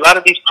solutions to a lot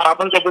of these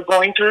problems that we're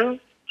going through.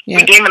 Yeah.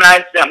 We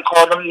demonize them,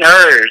 call them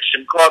nerds,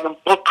 and call them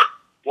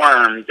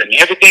bookworms and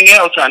everything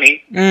else,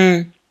 honey.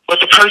 But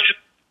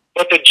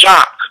the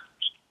jock,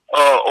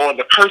 or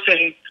the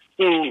person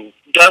who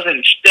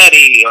doesn't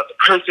study, or the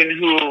person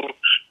who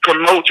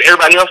promotes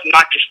everybody else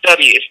not to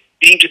study is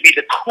deemed to be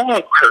the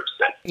cool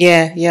person.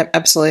 Yeah, yep,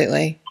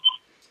 absolutely.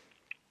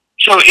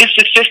 So it's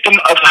the system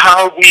of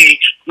how we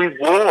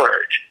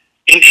reward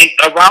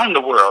around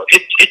the world.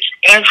 It's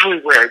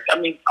everywhere. I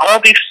mean, all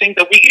these things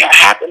that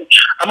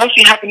are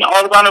mostly happening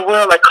all around the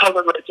world, like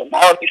colorism,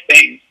 all these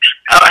things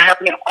are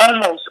happening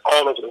almost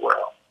all over the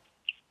world.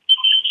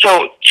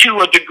 So to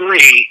a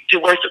degree, to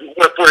where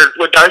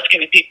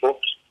dark-skinned people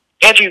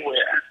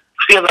everywhere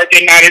feel like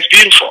they're not as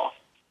beautiful.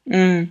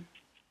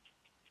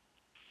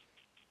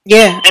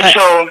 Yeah. And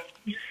so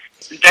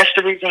that's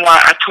the reason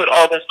why I put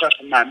all that stuff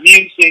in my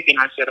music, and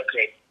I said,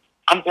 okay,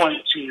 I'm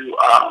going to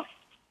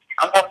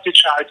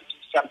try to do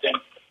something.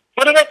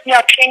 What did I see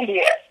our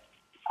candy at?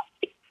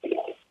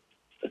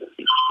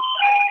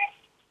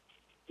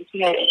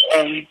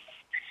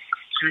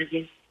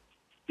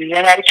 We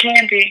ran out of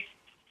candy.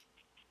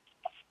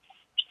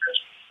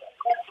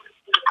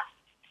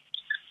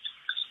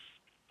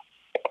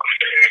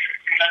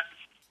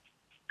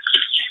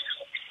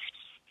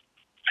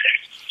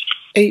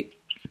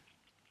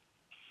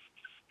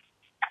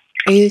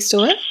 Are you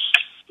still there?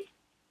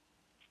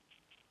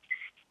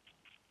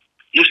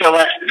 You still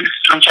there?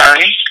 I'm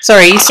sorry.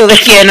 Sorry, you still there?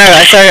 Yeah, no,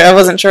 I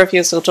wasn't sure if you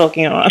were still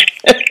talking or not.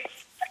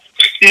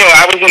 No,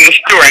 I was in the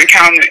store and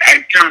counting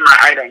my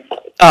items.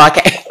 Oh,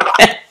 okay.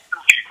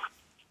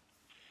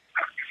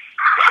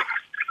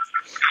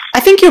 I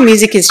think your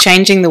music is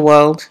changing the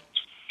world.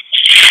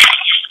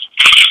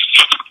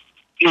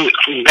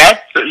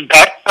 That's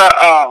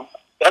a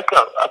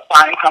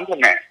fine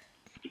compliment.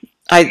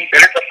 That's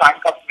a fine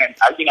compliment.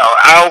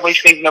 I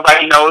always think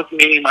nobody knows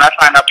me. When I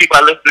find out people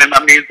are listening to my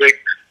music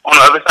on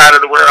the other side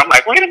of the world, I'm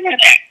like, wait a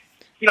minute.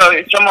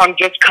 Someone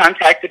just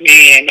contacted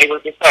me and they were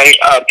just like,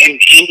 in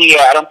India,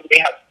 I don't think they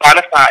have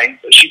Spotify.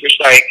 So she was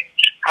like,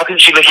 how can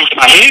she listen to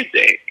my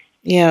music?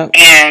 Yeah.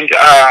 And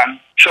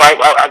so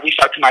I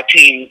reached out to my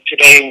team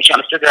today and we're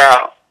trying to figure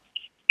out.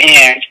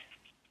 And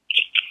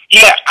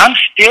yeah, I'm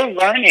still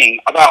learning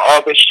about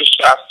all this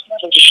stuff.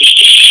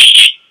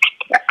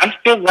 I'm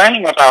still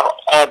learning about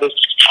all this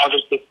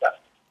good stuff.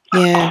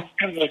 Yeah.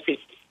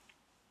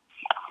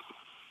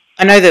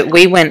 I know that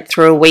we went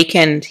through a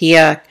weekend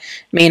here,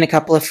 me and a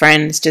couple of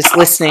friends, just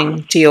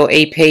listening to your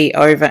EP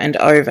over and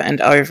over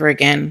and over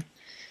again.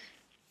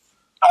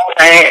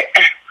 Okay.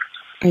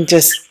 And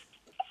just,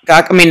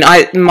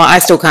 I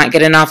still can't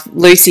get enough.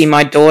 Lucy,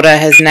 my daughter,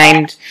 has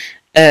named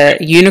a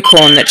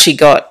unicorn that she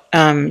got,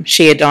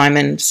 Sheer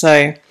Diamond,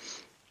 so...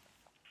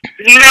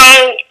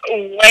 No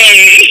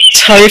way.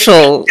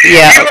 Total,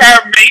 yeah. You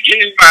are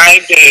making my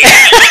day.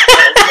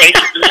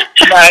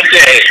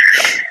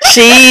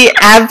 She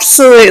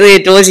absolutely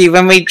adores you.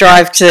 When I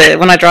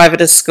drive her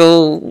to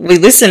school, we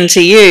listen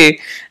to you,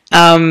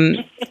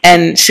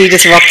 and she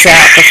just rocks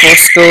out before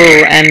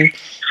school, and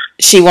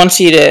she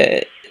wants you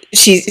to.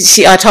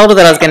 I told her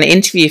that I was going to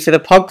interview for the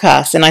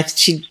podcast, and I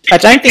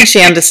don't think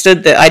she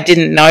understood that I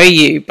didn't know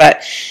you,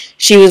 but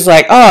she was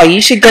like, "Oh,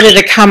 you should get her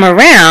to come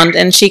around,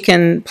 and she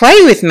can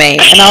play with me."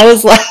 And I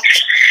was like,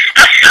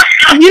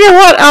 "You know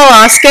what? I'll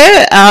ask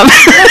her."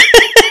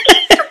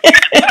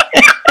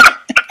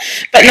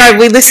 But no,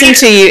 we listen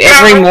to you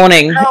every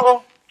morning.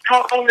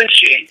 How old is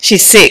she?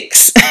 She's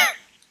 6.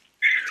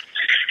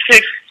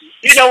 6.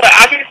 You know what?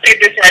 I can say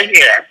this right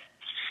here.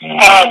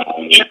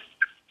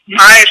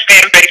 My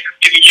fan base is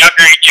getting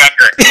younger and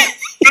younger.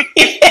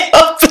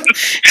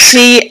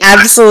 She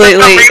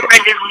absolutely.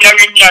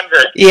 Younger and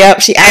younger. Yep,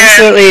 she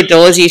absolutely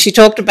adores you. She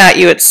talked about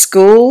you at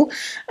school.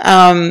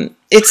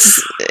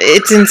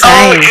 It's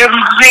insane.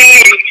 OMG.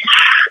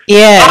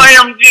 Yeah.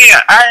 OMG.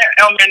 I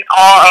am in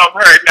awe of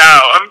her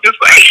now. I'm just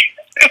like.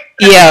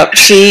 Yeah,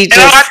 she just.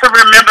 And I have to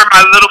remember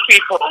my little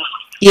people.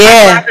 Yeah. I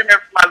have to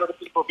remember my little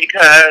people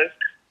because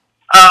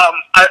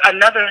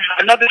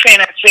another thing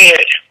I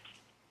said.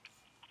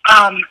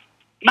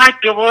 my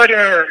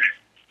daughter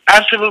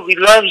absolutely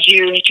loves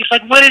you. And she's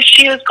like, what is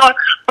she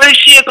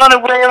going to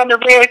wear on the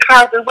red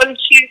carpet? What is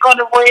she going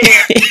to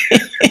wear?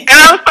 And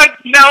I was like,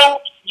 no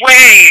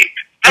way.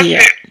 I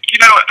said,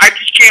 I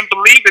just can't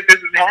believe that this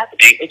is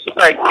happening. It's just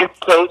like, it's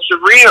so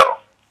surreal.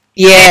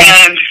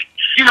 Yeah. And,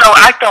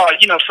 I thought,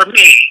 for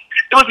me,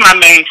 it was my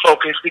main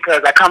focus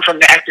because I come from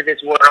the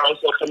activist world.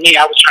 So for me,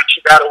 I was trying to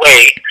figure out a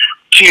way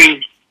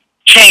to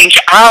change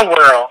our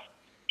world,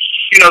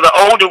 the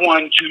older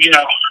ones,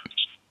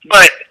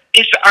 but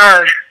it's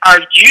our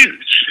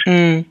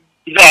youth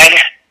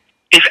that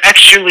is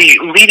actually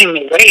leading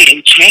the way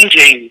and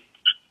changing,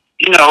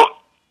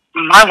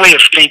 my way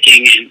of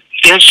thinking. And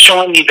they're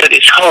showing me that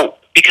it's hope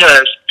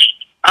because,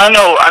 I don't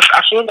know,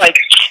 I feel like,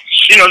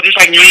 just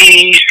like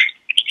me,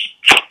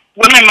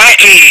 women my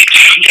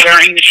age that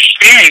are in this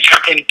experience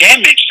have been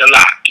damaged a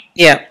lot.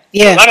 Yeah,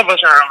 yeah. A lot of us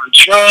are on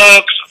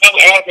drugs,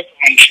 all of us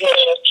are on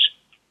drugs,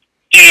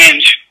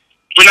 and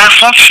we're not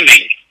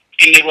functioning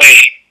in the way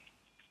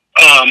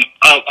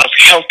of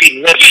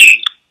healthy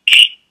living.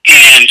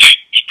 And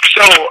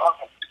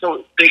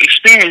so the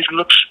experience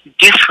looks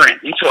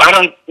different. And so I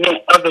don't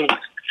want others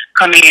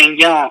coming in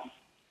young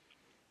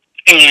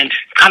and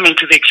coming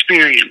to the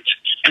experience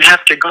and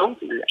have to go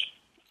through that.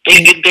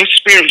 Their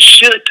experience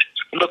should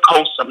look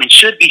wholesome and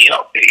should be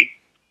healthy.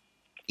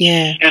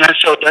 Yeah. And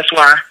so that's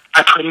why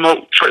I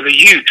promote for the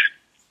youth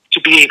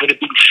to be able to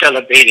be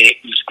celebrated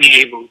and to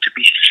be able to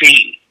be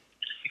seen.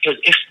 Because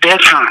it's their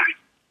time.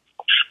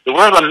 The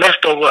world are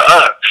left over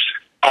us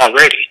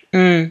already.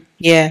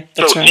 Yeah,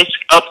 that's so right. It's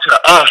up to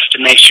us to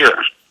make sure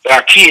that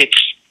our kids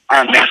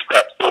aren't messed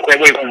up. So that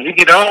way when we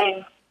get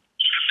old,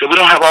 so we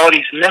don't have all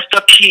these messed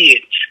up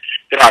kids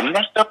that are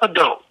messed up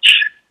adults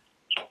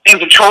in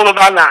control of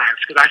our lives.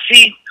 Because I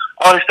see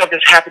all the stuff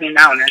that's happening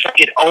now, and as I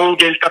get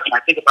older and stuff, and I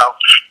think about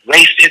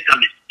racism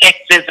and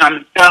sexism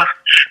and stuff,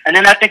 and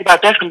then I think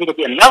about that's going to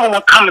be another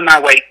one coming my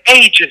way,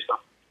 ageism.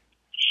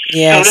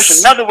 Yes. So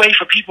there's another way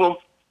for people,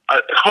 a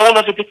whole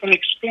other different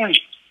experience.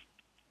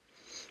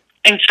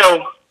 And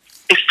so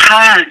it's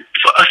time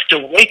for us to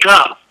wake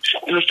up,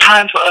 and it's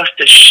time for us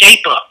to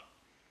shape up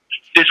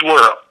this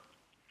world.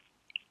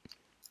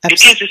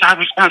 Absolutely. It is our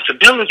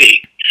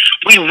responsibility.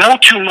 We know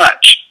too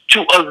much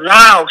to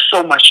allow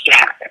so much to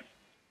happen.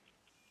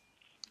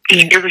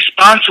 It's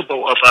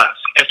irresponsible of us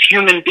as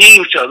human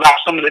beings to allow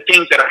some of the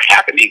things that are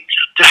happening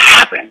to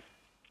happen.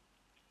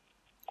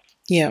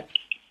 Yeah,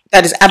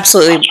 that is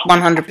absolutely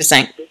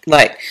 100%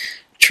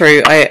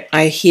 true.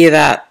 I hear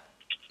that.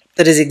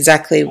 That is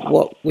exactly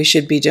what we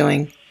should be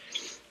doing.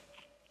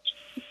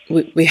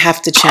 We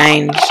have to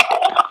change.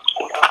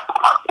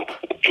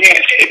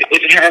 Yes,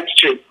 it has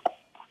to.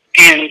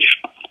 And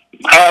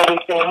I always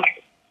think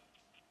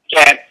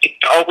that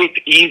it's always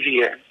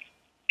easier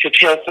to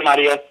tell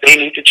somebody else they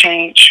need to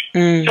change.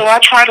 So I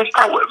try to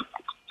start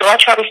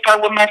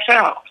with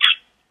myself.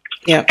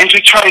 Yeah. And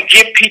to try to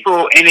give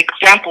people an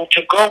example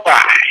to go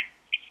by.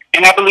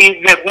 And I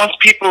believe that once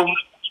people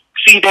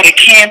see that it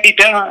can be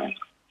done,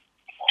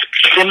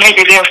 then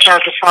maybe they'll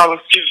start to follow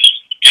suit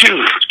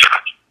too.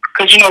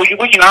 Because,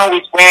 we can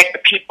always wag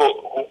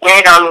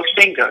our little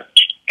finger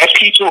at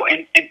people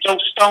and throw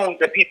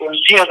stones at people and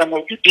tell them,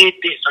 well, you did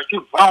this or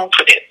you wrong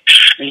for this.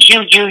 And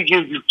you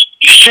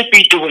should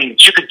be doing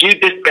it. You could do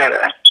this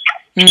better.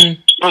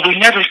 But we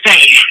never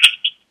say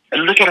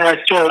and look at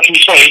ourselves and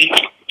say,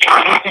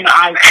 what can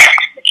I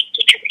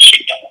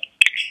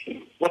do?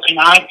 What can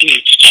I do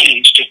to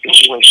change the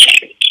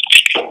situation?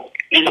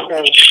 And so,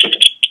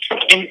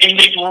 in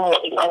this world,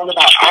 it's all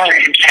about our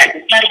impact.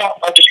 It's not about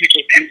other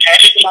people's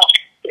impact. It's about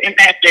the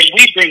impact that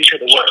we bring to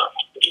the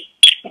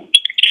world.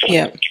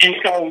 Yeah. And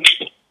so,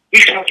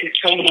 we focus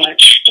so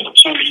much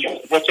on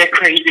what that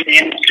crazy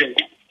man is doing.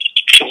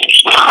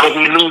 But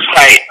we lose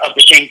sight of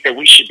the things that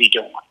we should be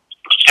doing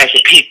as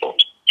a people.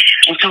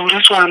 And so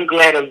that's why I'm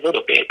glad a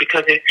little bit,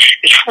 because it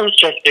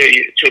forces us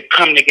to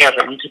come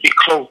together and to be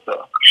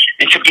closer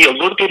and to be a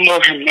little bit more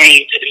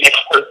humane to the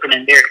next person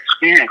and their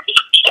experiences.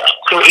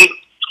 So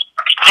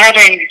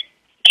having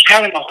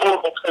a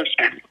horrible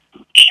person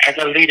as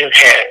a leader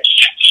has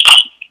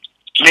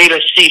made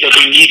us see that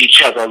we need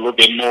each other a little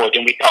bit more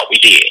than we thought we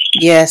did.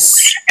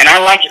 Yes. And I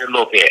like it a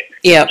little bit.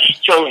 Yeah.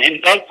 So in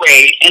that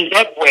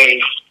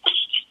way,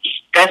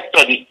 that's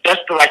the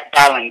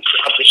balance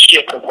of the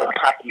shift of what's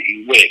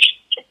happening with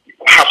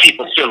how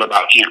people feel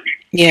about him.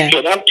 Yeah.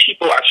 So those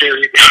people are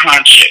very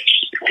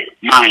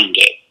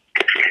conscious-minded.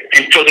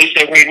 And so they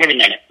say, wait a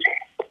minute.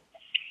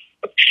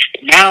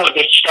 Now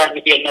there's starting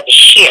to be another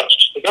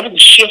shift. There was a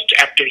shift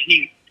after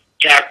he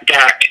got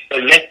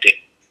elected.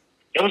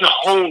 There was a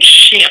whole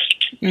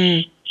shift.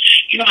 You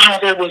know how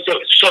there was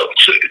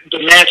the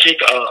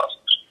magic of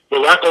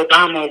Barack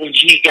Obama when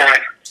he got,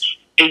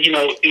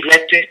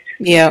 elected?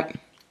 Yeah.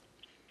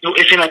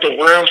 It seemed like the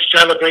world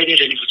celebrated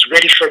and it was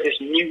ready for this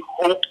new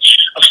hope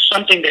of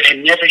something that had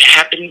never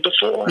happened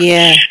before.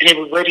 Yeah. And they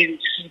were ready to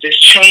see this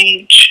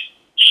change.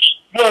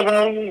 Well,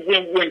 when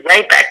we went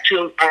right back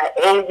to our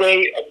old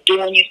way of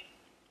doing it,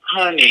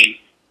 honey,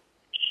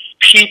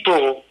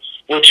 people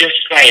were just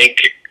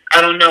like, I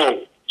don't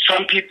know,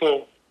 some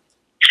people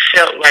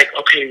felt like,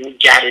 okay, we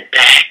got it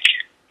back.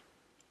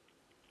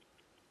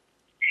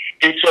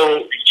 And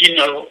so,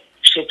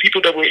 so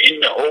people that were in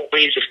the old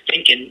ways of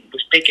thinking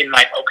was thinking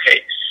like,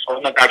 okay,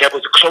 oh my God, that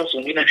was a close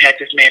one. We done had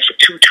this man for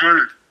 2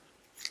 terms.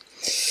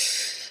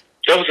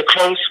 That was a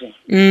close one.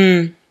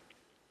 Mm.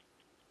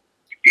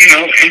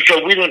 And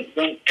so we don't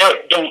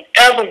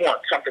ever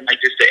want something like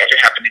this to ever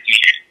happen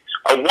again.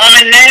 A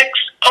woman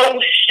next?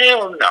 Oh,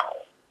 hell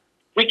no.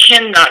 We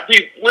cannot.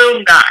 We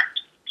will not.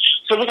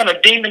 So we're going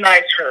to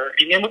demonize her,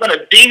 and then we're going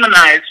to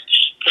demonize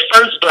the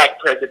first black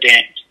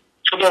president.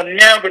 So there'll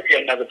never be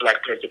another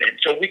black president.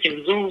 So you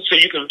can lose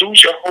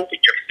your hope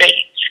and your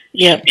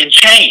faith in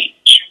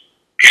change.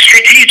 It's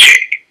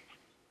strategic.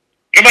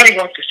 Nobody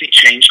wants to see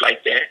change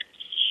like that.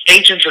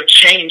 Agents of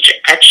change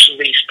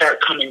actually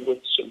start coming with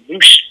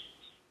solutions.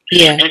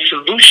 Yeah. And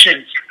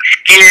solutions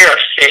scare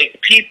fake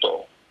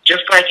people,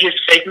 just like his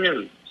fake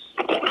news.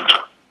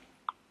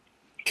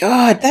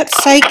 God, that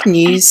fake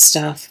news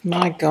stuff,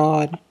 my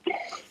God.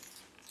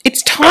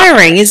 It's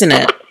tiring, isn't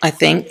it, I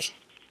think?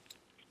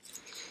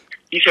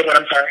 You said what?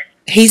 I'm sorry?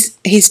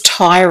 He's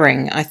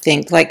tiring, I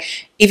think.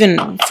 Like,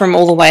 even from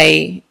all the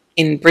way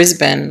in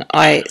Brisbane,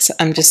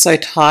 I'm just so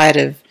tired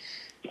of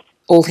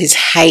all his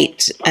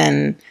hate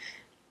and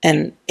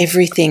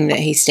everything that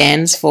he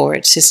stands for.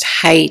 It's just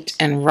hate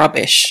and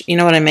rubbish. You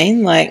know what I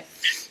mean? Like,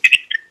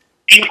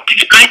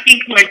 I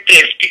think like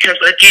this, because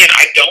again,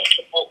 I don't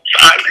promote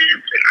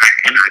violence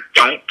and I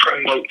don't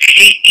promote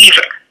hate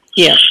either.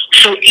 Yeah.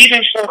 So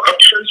even for a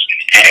person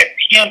as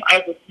him,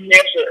 I would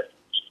never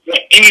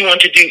want anyone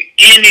to do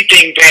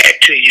anything bad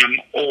to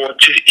him or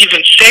to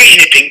even say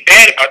anything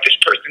bad about this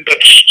person.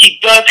 But he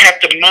does have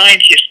to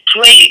mind his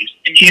place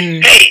and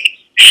his faith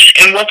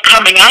and what's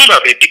coming out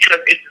of it, because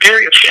it's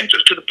very offensive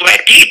to the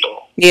black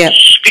people. Yeah.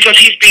 Because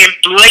he's being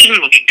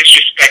blatantly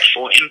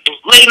disrespectful and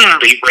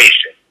blatantly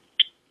racist.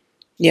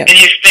 Yeah. In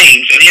his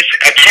things and his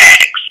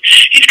attacks.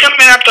 He's coming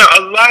after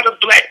a lot of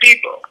black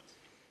people.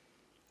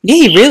 Yeah,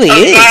 he really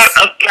is. A lot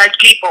of black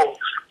people.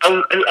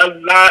 A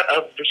lot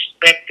of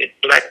respected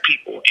black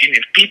people. And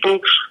if people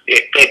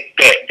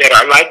that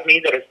are like me,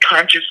 that are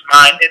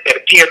conscious-minded,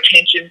 that pay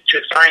attention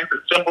to signs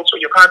and symbols for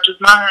your conscious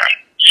mind,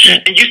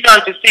 and you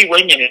start to see,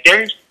 wait a minute,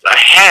 there's a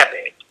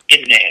habit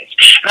in this.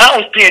 And I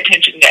always pay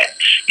attention that,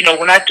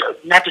 when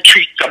not to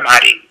treat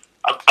somebody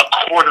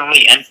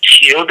accordingly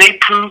until they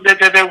prove that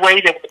they're their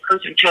way, that the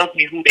person tells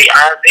me who they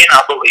are, then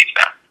I'll believe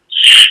them.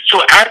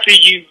 So after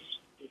you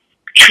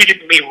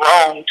treated me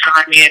wrong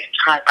time in and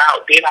time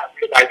out, then I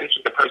realize this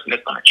is the person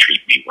that's going to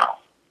treat me wrong.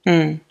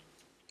 Mm.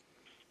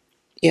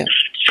 Yeah.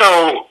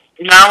 So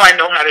now I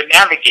know how to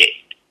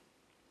navigate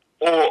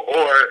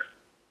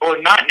or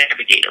not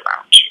navigate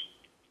around you.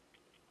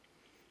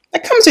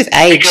 That comes with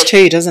age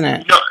too, doesn't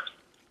it? No,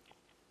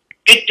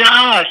 it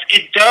does.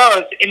 It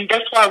does. And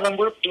that's why when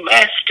we're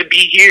blessed to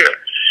be here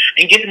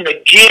and given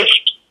the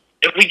gift,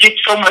 if we get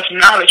so much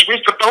knowledge,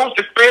 we're supposed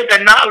to spread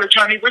that knowledge,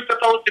 honey. We're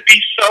supposed to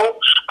be so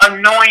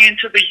annoying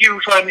to the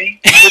youth, honey,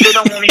 because they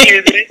don't want to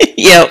hear this.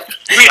 Yep.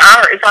 We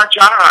are. It's our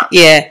job.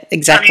 Yeah,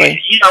 exactly. I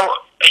mean,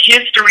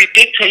 history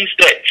dictates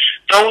that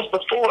those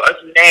before us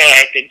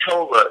nagged and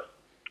told us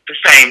the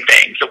same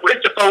thing. So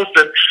we're supposed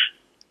to,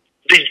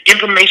 the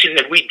information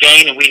that we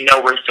gain and we know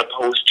we're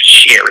supposed to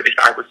share it.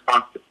 It's our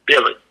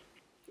responsibility.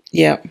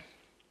 Yep.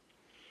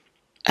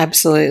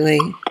 Absolutely.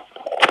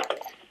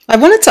 I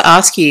wanted to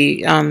ask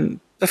you,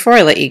 before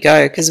I let you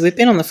go, because we've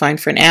been on the phone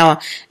for an hour,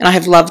 and I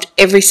have loved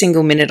every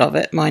single minute of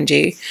it, mind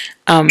you,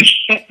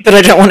 but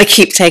I don't want to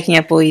keep taking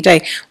up all your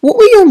day. What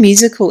were your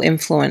musical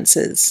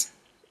influences,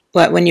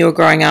 like when you were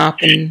growing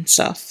up and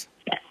stuff?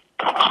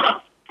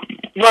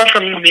 Well,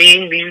 for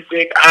me,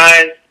 music,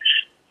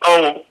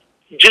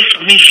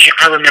 just me,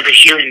 I remember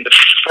hearing the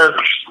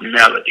first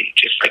melody,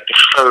 just like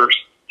the first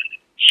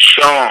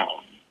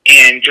song,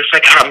 and just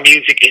like how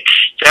music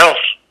itself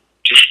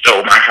just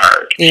stole my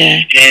heart.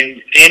 Yeah.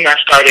 And then I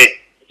started,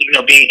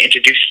 being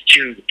introduced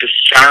to the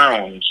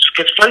sounds.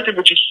 Because first it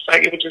was just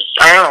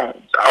sounds.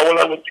 All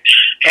I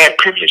had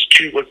privilege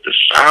to was the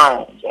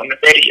sounds on the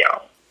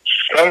radio.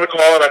 I don't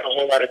recall like a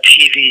whole lot of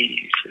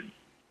TVs and,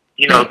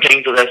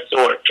 things of that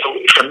sort. So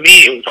for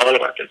me, it was all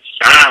about the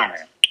sound.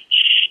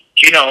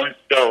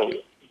 So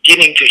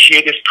getting to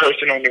hear this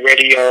person on the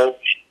radio,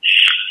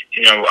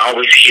 I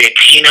always hear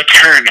Tina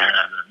Turner,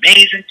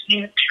 amazing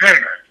Tina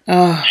Turner.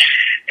 Oh.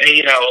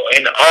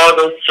 And all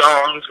those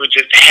songs would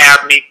just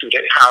have me through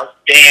the house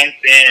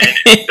dancing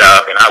and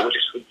stuff, and I would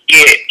just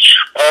forget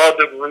all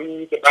the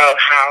rules about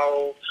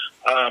how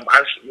I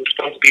was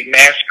supposed to be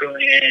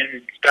masculine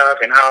and stuff,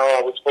 and how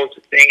I was supposed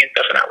to sing and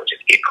stuff, and I would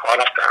just get caught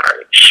off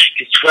guard,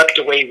 get swept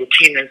away with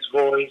Tina's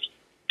voice,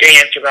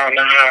 dance around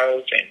the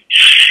house, and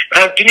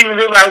I didn't even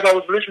realize I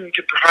was listening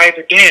to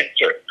Private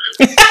Dancer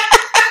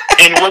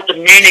and what the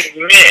meaning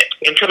meant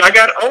until I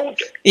got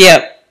older.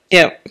 Yep.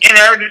 Yep. And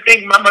I heard the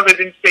thing, my mother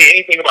didn't say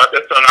anything about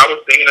that song. I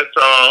was singing a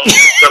song,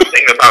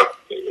 something about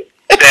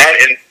that,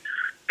 and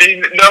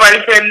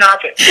nobody said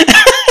nothing.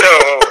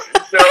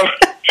 So,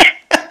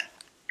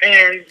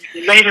 and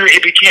later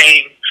it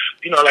became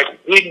like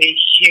Whitney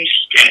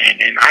Houston,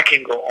 and I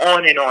can go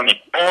on and on and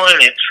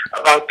on and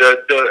about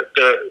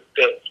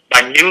the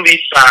my newly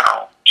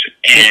found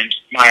and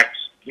my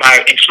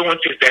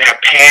influences that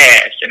have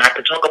passed, and I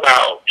could talk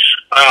about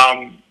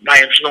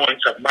my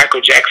influence of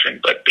Michael Jackson,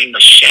 but being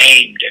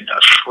ashamed and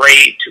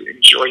afraid to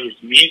enjoy his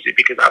music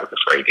because I was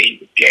afraid that he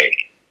was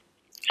gay.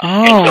 Oh.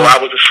 And so I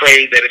was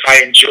afraid that if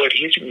I enjoyed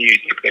his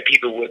music, that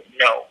people would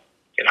know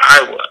that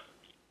I was,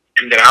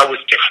 and that I was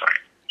different.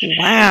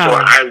 Wow. And so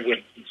I was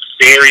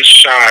very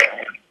shy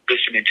on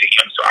listening to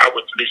him, so I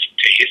would listen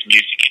to his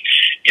music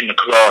in the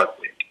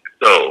closet.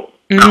 So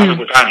not only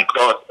was I in the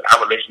closet,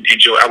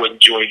 I would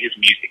enjoy his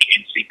music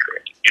in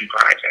secret, in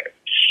private.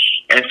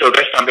 And so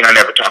that's something I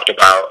never talked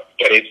about,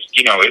 but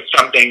it's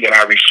something that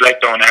I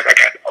reflect on as I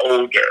got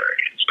older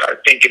and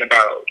started thinking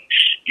about,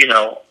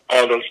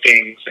 all those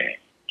things. And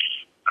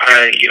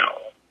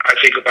I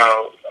think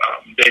about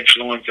the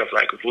influence of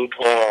like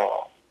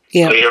RuPaul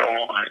later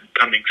on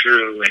coming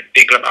through, and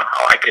thinking about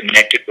how I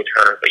connected with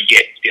her, but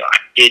yet still I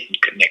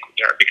didn't connect with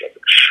her because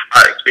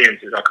our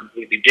experiences are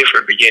completely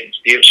different, but yet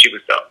still she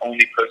was the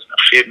only person of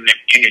feminine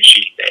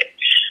energy that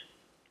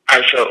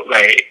I felt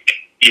like,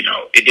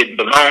 it didn't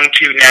belong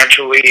to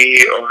naturally,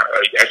 or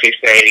as they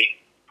say,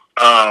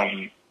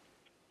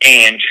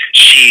 and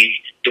she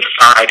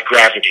defied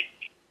gravity.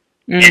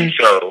 And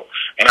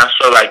I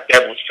felt like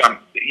that was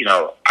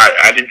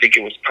I didn't think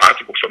it was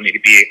possible for me to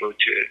be able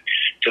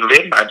to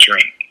live my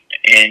dream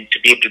and to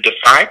be able to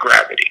defy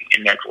gravity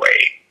in that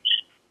way.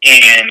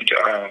 And,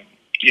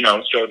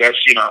 so that's,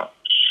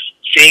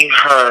 seeing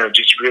her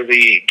just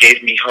really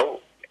gave me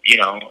hope,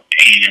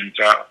 and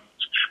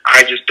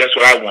that's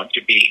what I want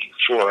to be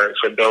for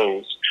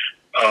those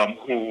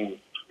who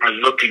are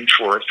looking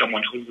for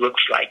someone who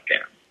looks like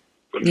them,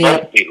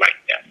 remotely like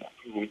them,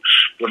 who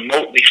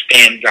remotely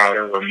stands out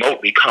or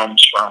remotely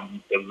comes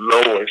from the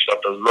lowest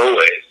of the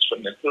lowest,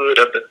 from the hood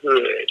of the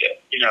hood,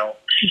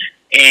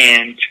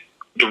 and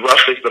the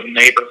roughest of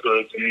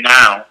neighborhoods, and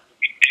now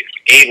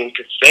is able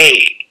to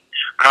say,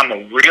 I'm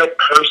a real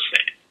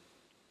person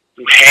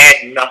who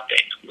had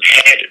nothing, who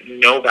had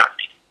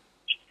nobody,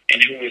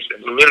 and who is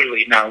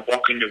literally now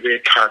walking the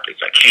red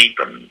carpets. I came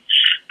from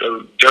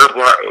the dirt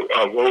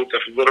roads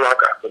of Little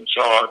Rock,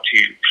 Arkansas,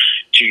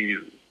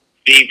 to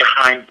being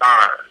behind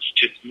bars,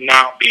 to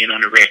now being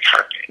on the red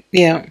carpet.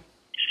 Yeah.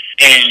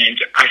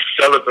 And I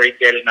celebrate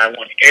that, and I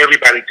want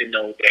everybody to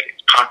know that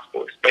it's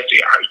possible,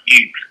 especially our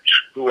youth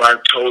who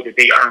are told that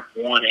they aren't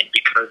wanted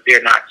because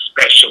they're not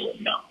special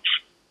enough,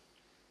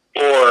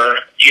 or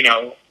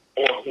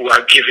who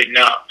are given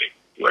up,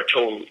 who are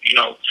told,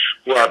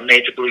 who are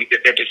made to believe that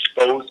they're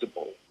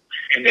disposable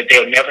and that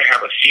they'll never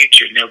have a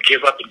future, and they'll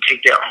give up and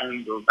take their own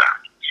little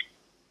lives.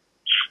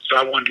 So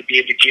I want to be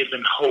able to give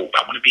them hope.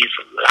 I want to be as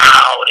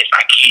loud as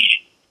I can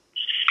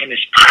and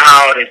as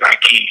proud as I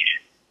can,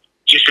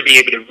 just to be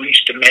able to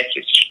reach the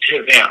message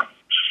to them,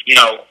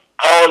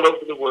 all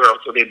over the world,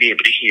 so they'll be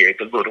able to hear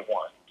the little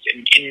ones.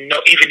 And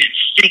even in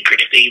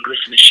secret, if they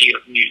listen to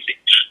Sheila's music,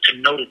 to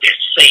know that they're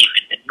safe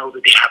and to know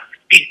that they have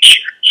a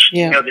future.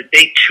 Yeah. That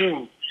they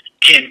too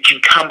can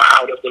come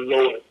out of the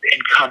Lord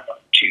and come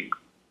up to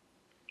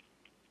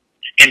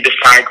and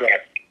defy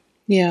gravity.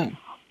 Yeah.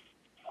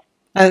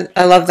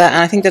 I love that,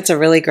 and I think that's a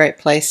really great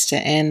place to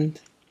end.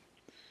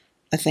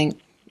 I think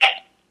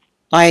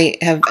I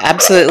have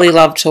absolutely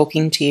loved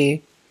talking to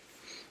you.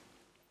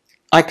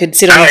 I could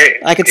sit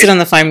on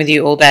the phone with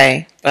you all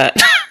day, but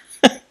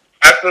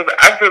I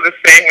feel the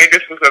same way.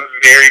 This was a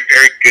very,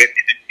 very good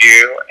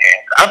interview,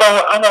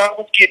 and I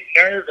always get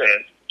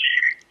nervous,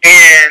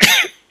 and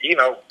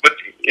but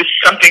it's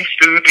something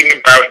soothing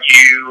about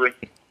you and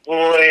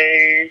your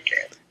voice,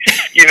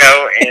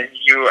 and and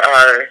you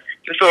are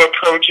just so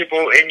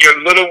approachable, and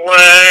your little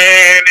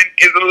one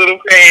is a little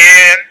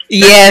fan.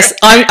 Yes,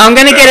 I'm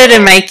going to get her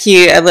to make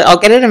you. I'll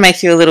get her to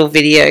make you a little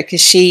video,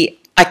 because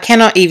I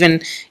cannot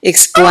even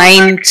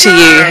explain to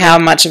you how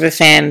much of a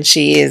fan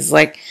she is.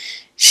 Like,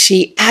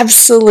 she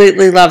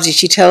absolutely loves you.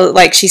 She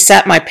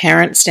sat my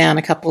parents down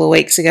a couple of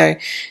weeks ago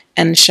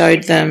and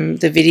showed them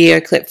the video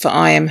clip for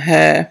I Am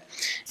Her,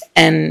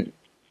 and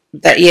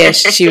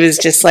she was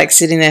just like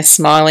sitting there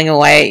smiling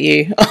away at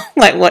you,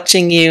 like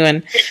watching you.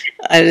 And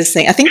I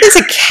think there's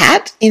a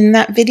cat in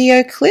that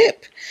video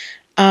clip.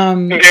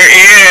 There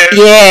is.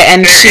 Yeah,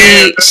 and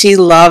she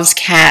loves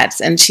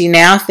cats, and she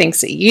now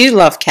thinks that you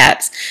love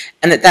cats,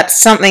 and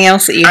that's something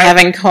else that you have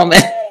in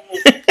common.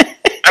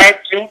 I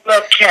do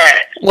love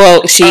cats.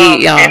 Well, and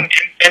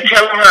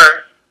tell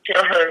her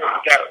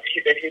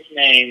that his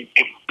name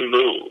is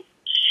Blue,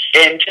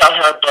 and tell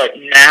her. But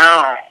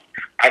now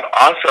I've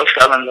also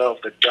fell in love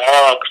with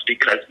dogs,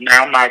 because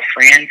now my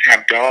friends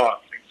have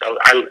dogs. So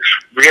I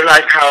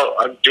realize how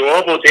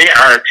adorable they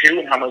are too,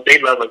 and how much they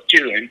love us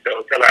too. And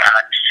so tell her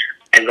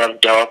I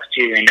love dogs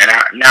too. And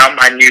now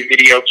my new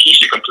video,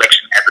 Keisha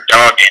Complexion, has a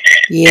dog in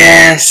it.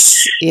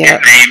 Yes. Yeah.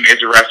 His name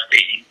is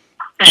Rusty.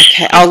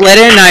 Okay, I'll let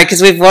her know,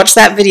 because we've watched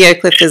that video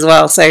clip as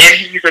well. So, and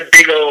he's a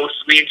big old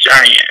sweet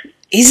giant.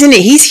 Isn't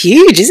he? He's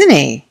huge, isn't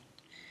he?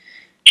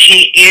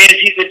 He is.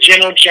 He's a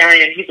gentle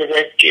giant. He's a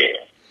rescue.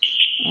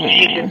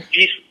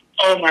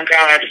 Oh my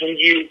God,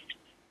 you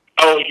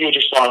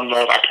just fall in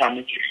love. I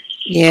promise you.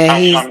 Yeah,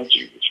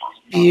 he's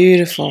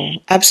beautiful,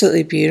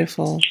 absolutely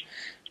beautiful.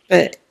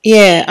 But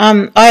yeah,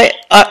 I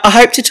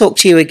hope to talk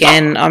to you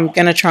again. I'm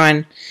going to try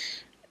and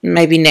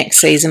maybe next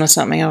season or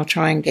something. I'll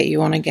try and get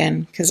you on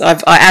again because I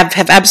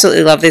have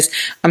absolutely loved this.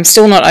 I'm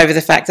still not over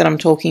the fact that I'm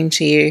talking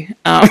to you.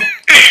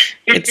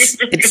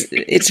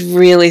 It's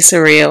really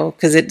surreal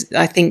because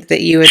I think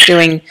that you are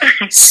doing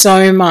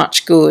so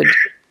much good.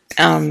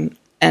 And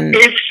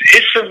it's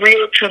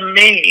surreal to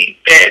me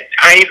that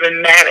I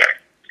even matter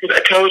because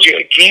I told you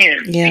again.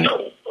 Yeah. You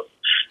know,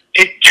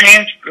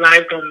 trans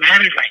lives don't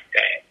matter like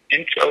that.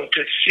 And so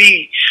to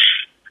see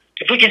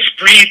if we can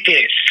spread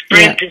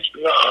this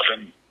love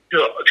and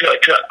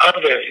to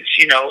others,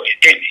 you know,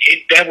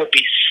 that would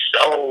be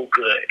so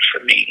good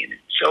for me, and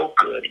it's so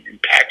good and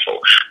impactful.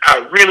 I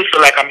really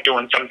feel like I'm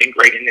doing something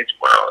great in this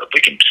world. If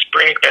we can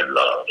spread that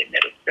love and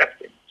that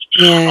acceptance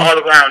all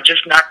around,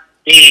 just not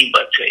me,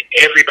 but to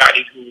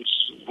everybody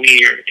who's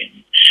weird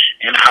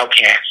and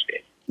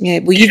outcasted. Yeah,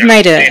 well, you've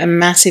made a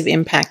massive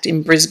impact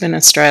in Brisbane,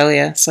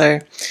 Australia, so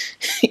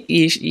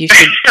you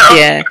should,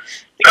 yeah.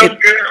 So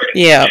good.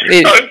 Yeah.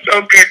 It's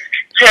so good.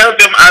 Tell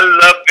them I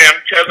love them.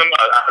 Tell them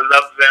I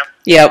love them.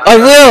 Yeah, I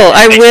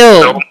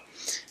will.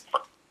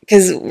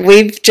 Because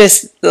we've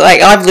just,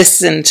 like, I've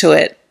listened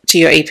to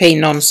your EP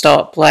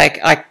nonstop. Like,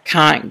 I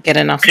can't get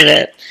enough of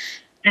it.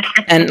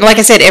 And like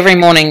I said, every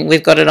morning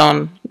we've got it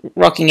on,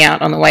 rocking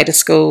out on the way to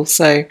school,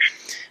 so...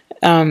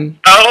 OMG!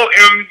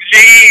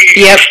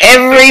 Yep,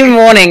 every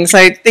morning.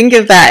 So think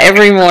of that.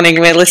 Every morning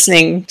we're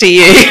listening to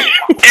you.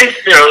 It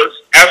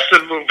feels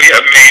absolutely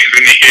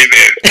amazing to hear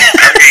this.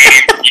 I mean,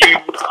 you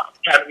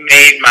have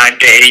made my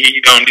day.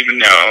 You don't even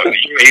know.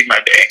 You made my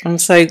day. I'm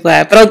so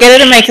glad. But I'll get her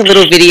to make a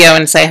little video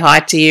and say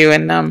hi to you,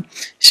 and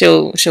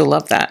she'll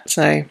love that.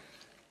 So.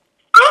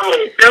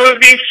 Oh, that would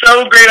be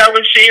so great. I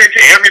would share it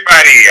to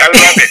everybody. I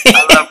love it.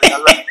 I love it.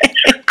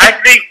 I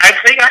think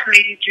I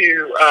need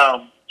to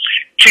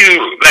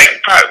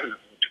like probably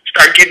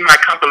start getting my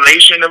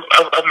compilation of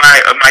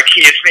my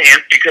kids'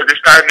 fans because it's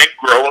starting to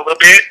grow a little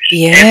bit.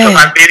 Yeah. And so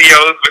my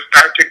videos would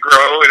start to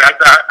grow, and I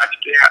thought I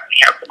need to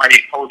have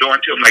somebody hold on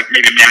to them, like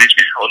maybe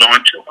management hold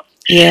on to them.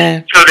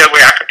 Yeah. So that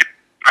way I could do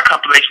my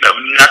compilation of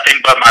nothing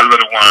but my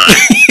little ones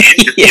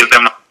and just give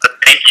them a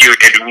thank you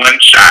in one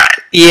shot.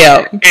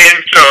 Yeah.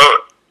 And so,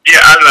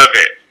 yeah, I love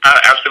it. I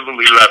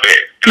absolutely love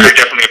it. And I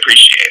definitely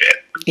appreciate it.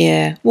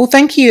 Yeah. Well,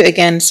 thank you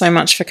again so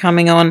much for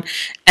coming on.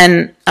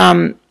 And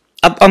I'm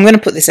going to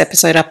put this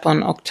episode up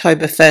on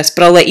October 1st,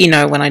 but I'll let you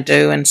know when I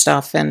do and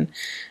stuff. And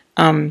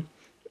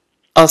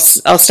I'll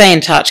stay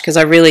in touch because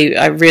I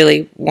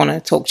really want to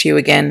talk to you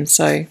again.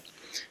 So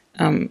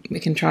we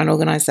can try and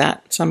organise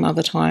that some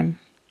other time.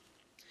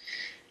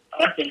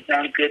 Awesome.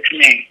 Sounds good to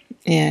me.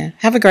 Yeah.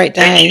 Have a great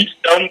day. Thank you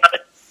so much.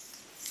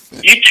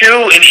 You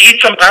too, and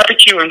eat some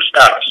barbecue and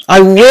stuff. I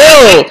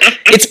will.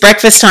 It's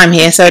breakfast time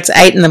here, so it's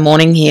 8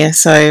 a.m. here.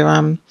 So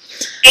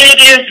it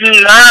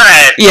is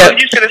not. Yeah. Oh,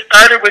 you should have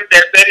started with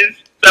that. That is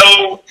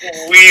so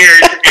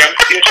weird. I'm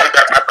still trying to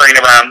wrap my brain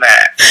around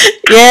that.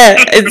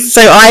 Yeah.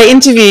 So I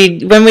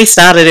interviewed when we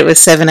started. It was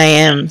 7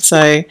 a.m.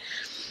 So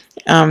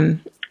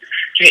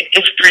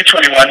it's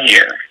 3:21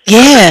 here.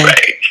 Yeah. So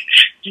like,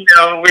 you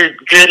know, we're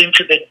good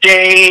into the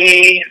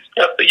day and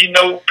stuff. But you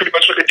know pretty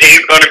much what the day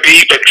is going to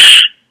be, but.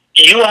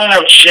 You all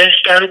have just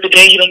started the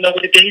day. You don't know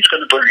what the day is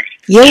going to bring.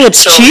 Yeah,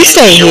 it's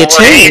Tuesday here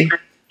too.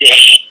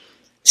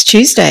 It's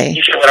Tuesday.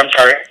 You said what? I'm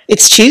sorry.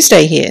 It's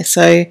Tuesday here,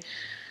 so. It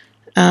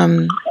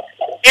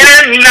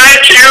is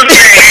not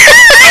Tuesday.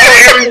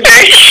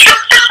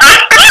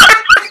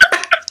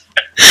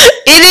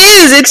 It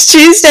is. It's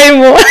Tuesday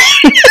morning.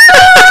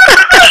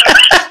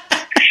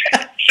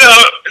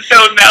 So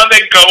now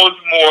that goes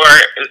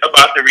more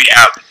about the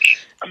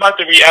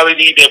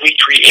reality that we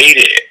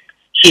created.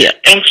 Yeah.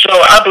 And so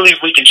I believe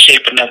we can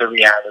shape another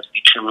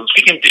reality too.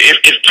 We can,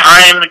 if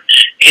time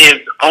is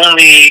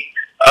only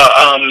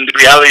the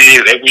reality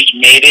that we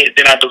made it,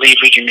 then I believe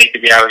we can make the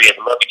reality of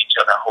loving each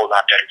other a whole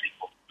lot better than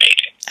we made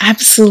it.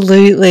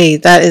 Absolutely.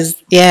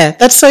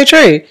 That's so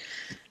true.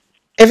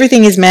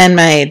 Everything is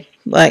man-made,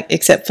 like,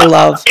 except for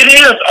love. It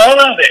is, all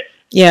of it.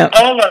 Yeah.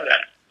 All of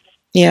it.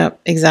 Yeah,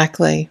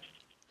 exactly.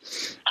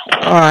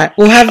 All right.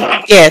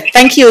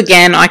 Thank you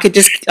again. I could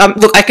just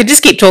I could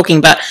just keep talking,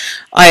 but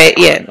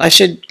I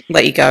should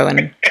let you go.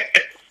 And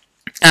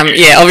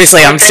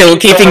obviously I'm still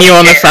keeping you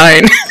on the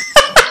phone.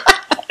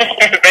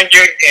 Thank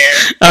you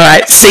again. All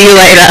right. See you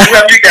later.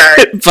 Love you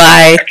guys.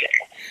 Bye. Okay.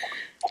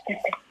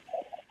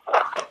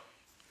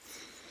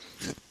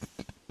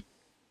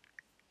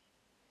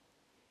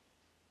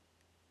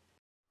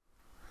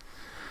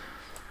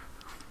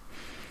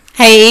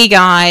 Hey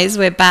guys,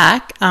 we're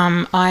back.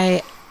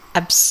 I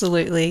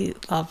absolutely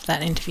love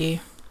that interview.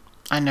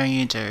 I know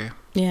you do.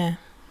 Yeah.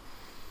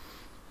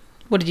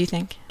 What did you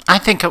think? I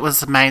think it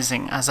was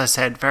amazing. As I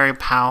said, very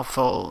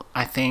powerful.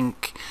 I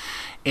think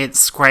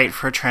it's great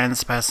for a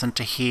trans person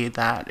to hear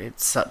that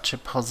it's such a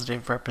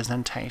positive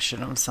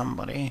representation of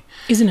somebody,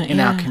 isn't it?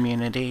 In our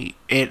community.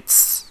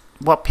 It's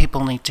what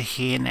people need to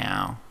hear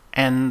now,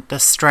 and the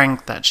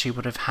strength that she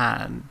would have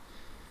had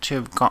to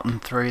have gotten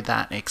through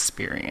that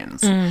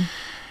experience.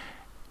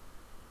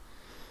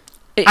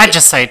 I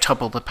just say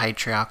topple the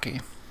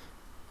patriarchy.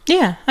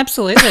 Yeah,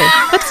 absolutely.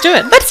 Let's do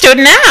it. Let's do it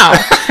now.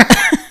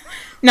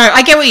 No,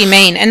 I get what you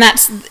mean, and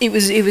it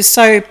was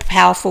so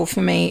powerful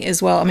for me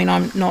as well. I mean,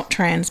 I'm not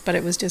trans, but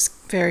it was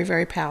just very,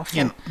 very powerful.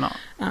 You're not.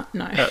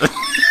 No.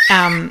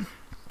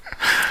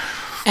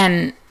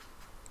 And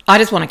I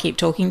just want to keep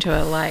talking to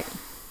her. Like,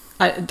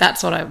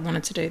 that's what I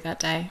wanted to do that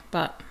day.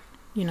 But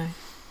you got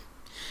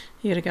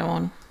to go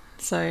on.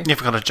 So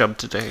you've got a job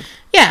to do.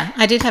 Yeah,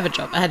 I did have a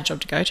job. I had a job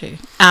to go to.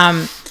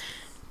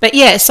 But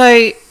yeah,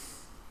 so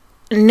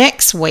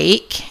next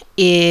week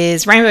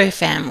is Rainbow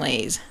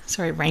Families.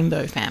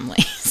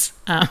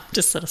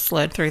 Just sort of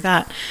slurred through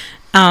that.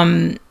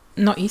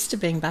 Not used to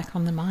being back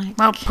on the mic.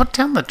 Well, put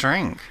down the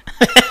drink.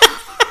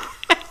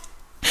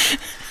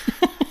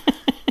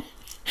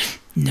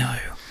 No.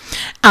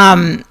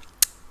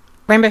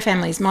 Rainbow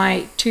Families.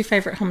 My two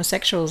favourite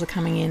homosexuals are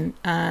coming in,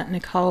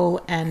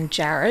 Nicole and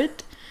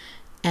Jared.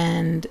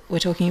 And we're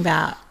talking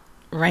about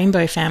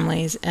rainbow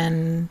families.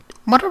 And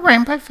what are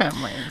rainbow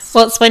families?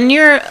 Well, it's when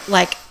you're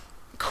like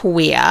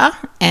queer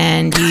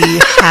and you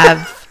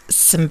have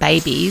some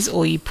babies,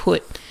 or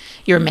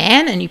you're a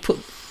man and you put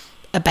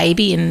a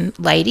baby in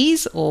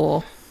ladies,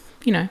 or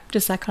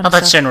just that kind of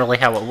stuff. That's generally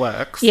how it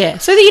works. Yeah.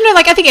 So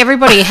like I think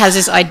everybody has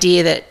this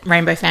idea that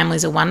rainbow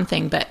families are one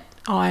thing, but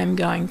I'm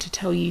going to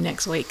tell you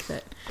next week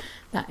that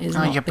is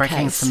not the case. You're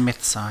breaking some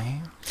myths, are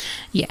you?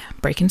 Yeah,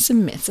 breaking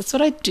some myths. That's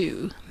what I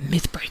do.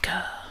 Myth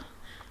breaker.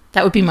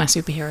 That would be my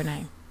superhero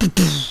name.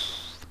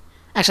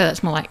 Actually,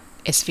 that's more like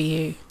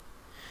SVU.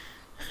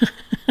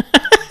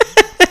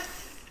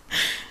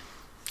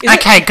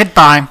 Okay,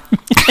 goodbye.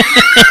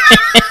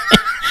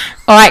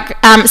 All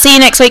right, see you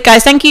next week,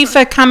 guys. Thank you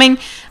for coming.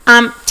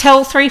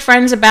 Tell 3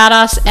 friends about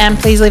us, and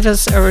please leave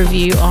us a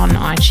review on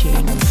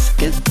iTunes,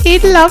 because we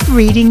love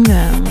reading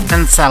them.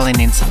 And Sally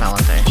needs the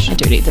validation. I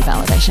do need the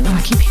validation. Oh,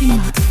 I keep hitting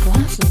my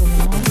glasses on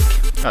the mic.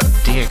 A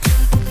dick.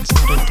 It's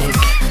not a dick.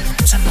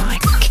 It's a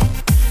mic.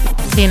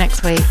 See you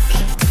next week.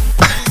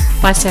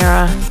 Bye,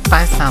 Sarah.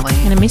 Bye, Sally.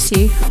 I'm going to miss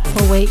you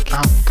all week.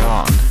 Oh,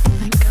 God.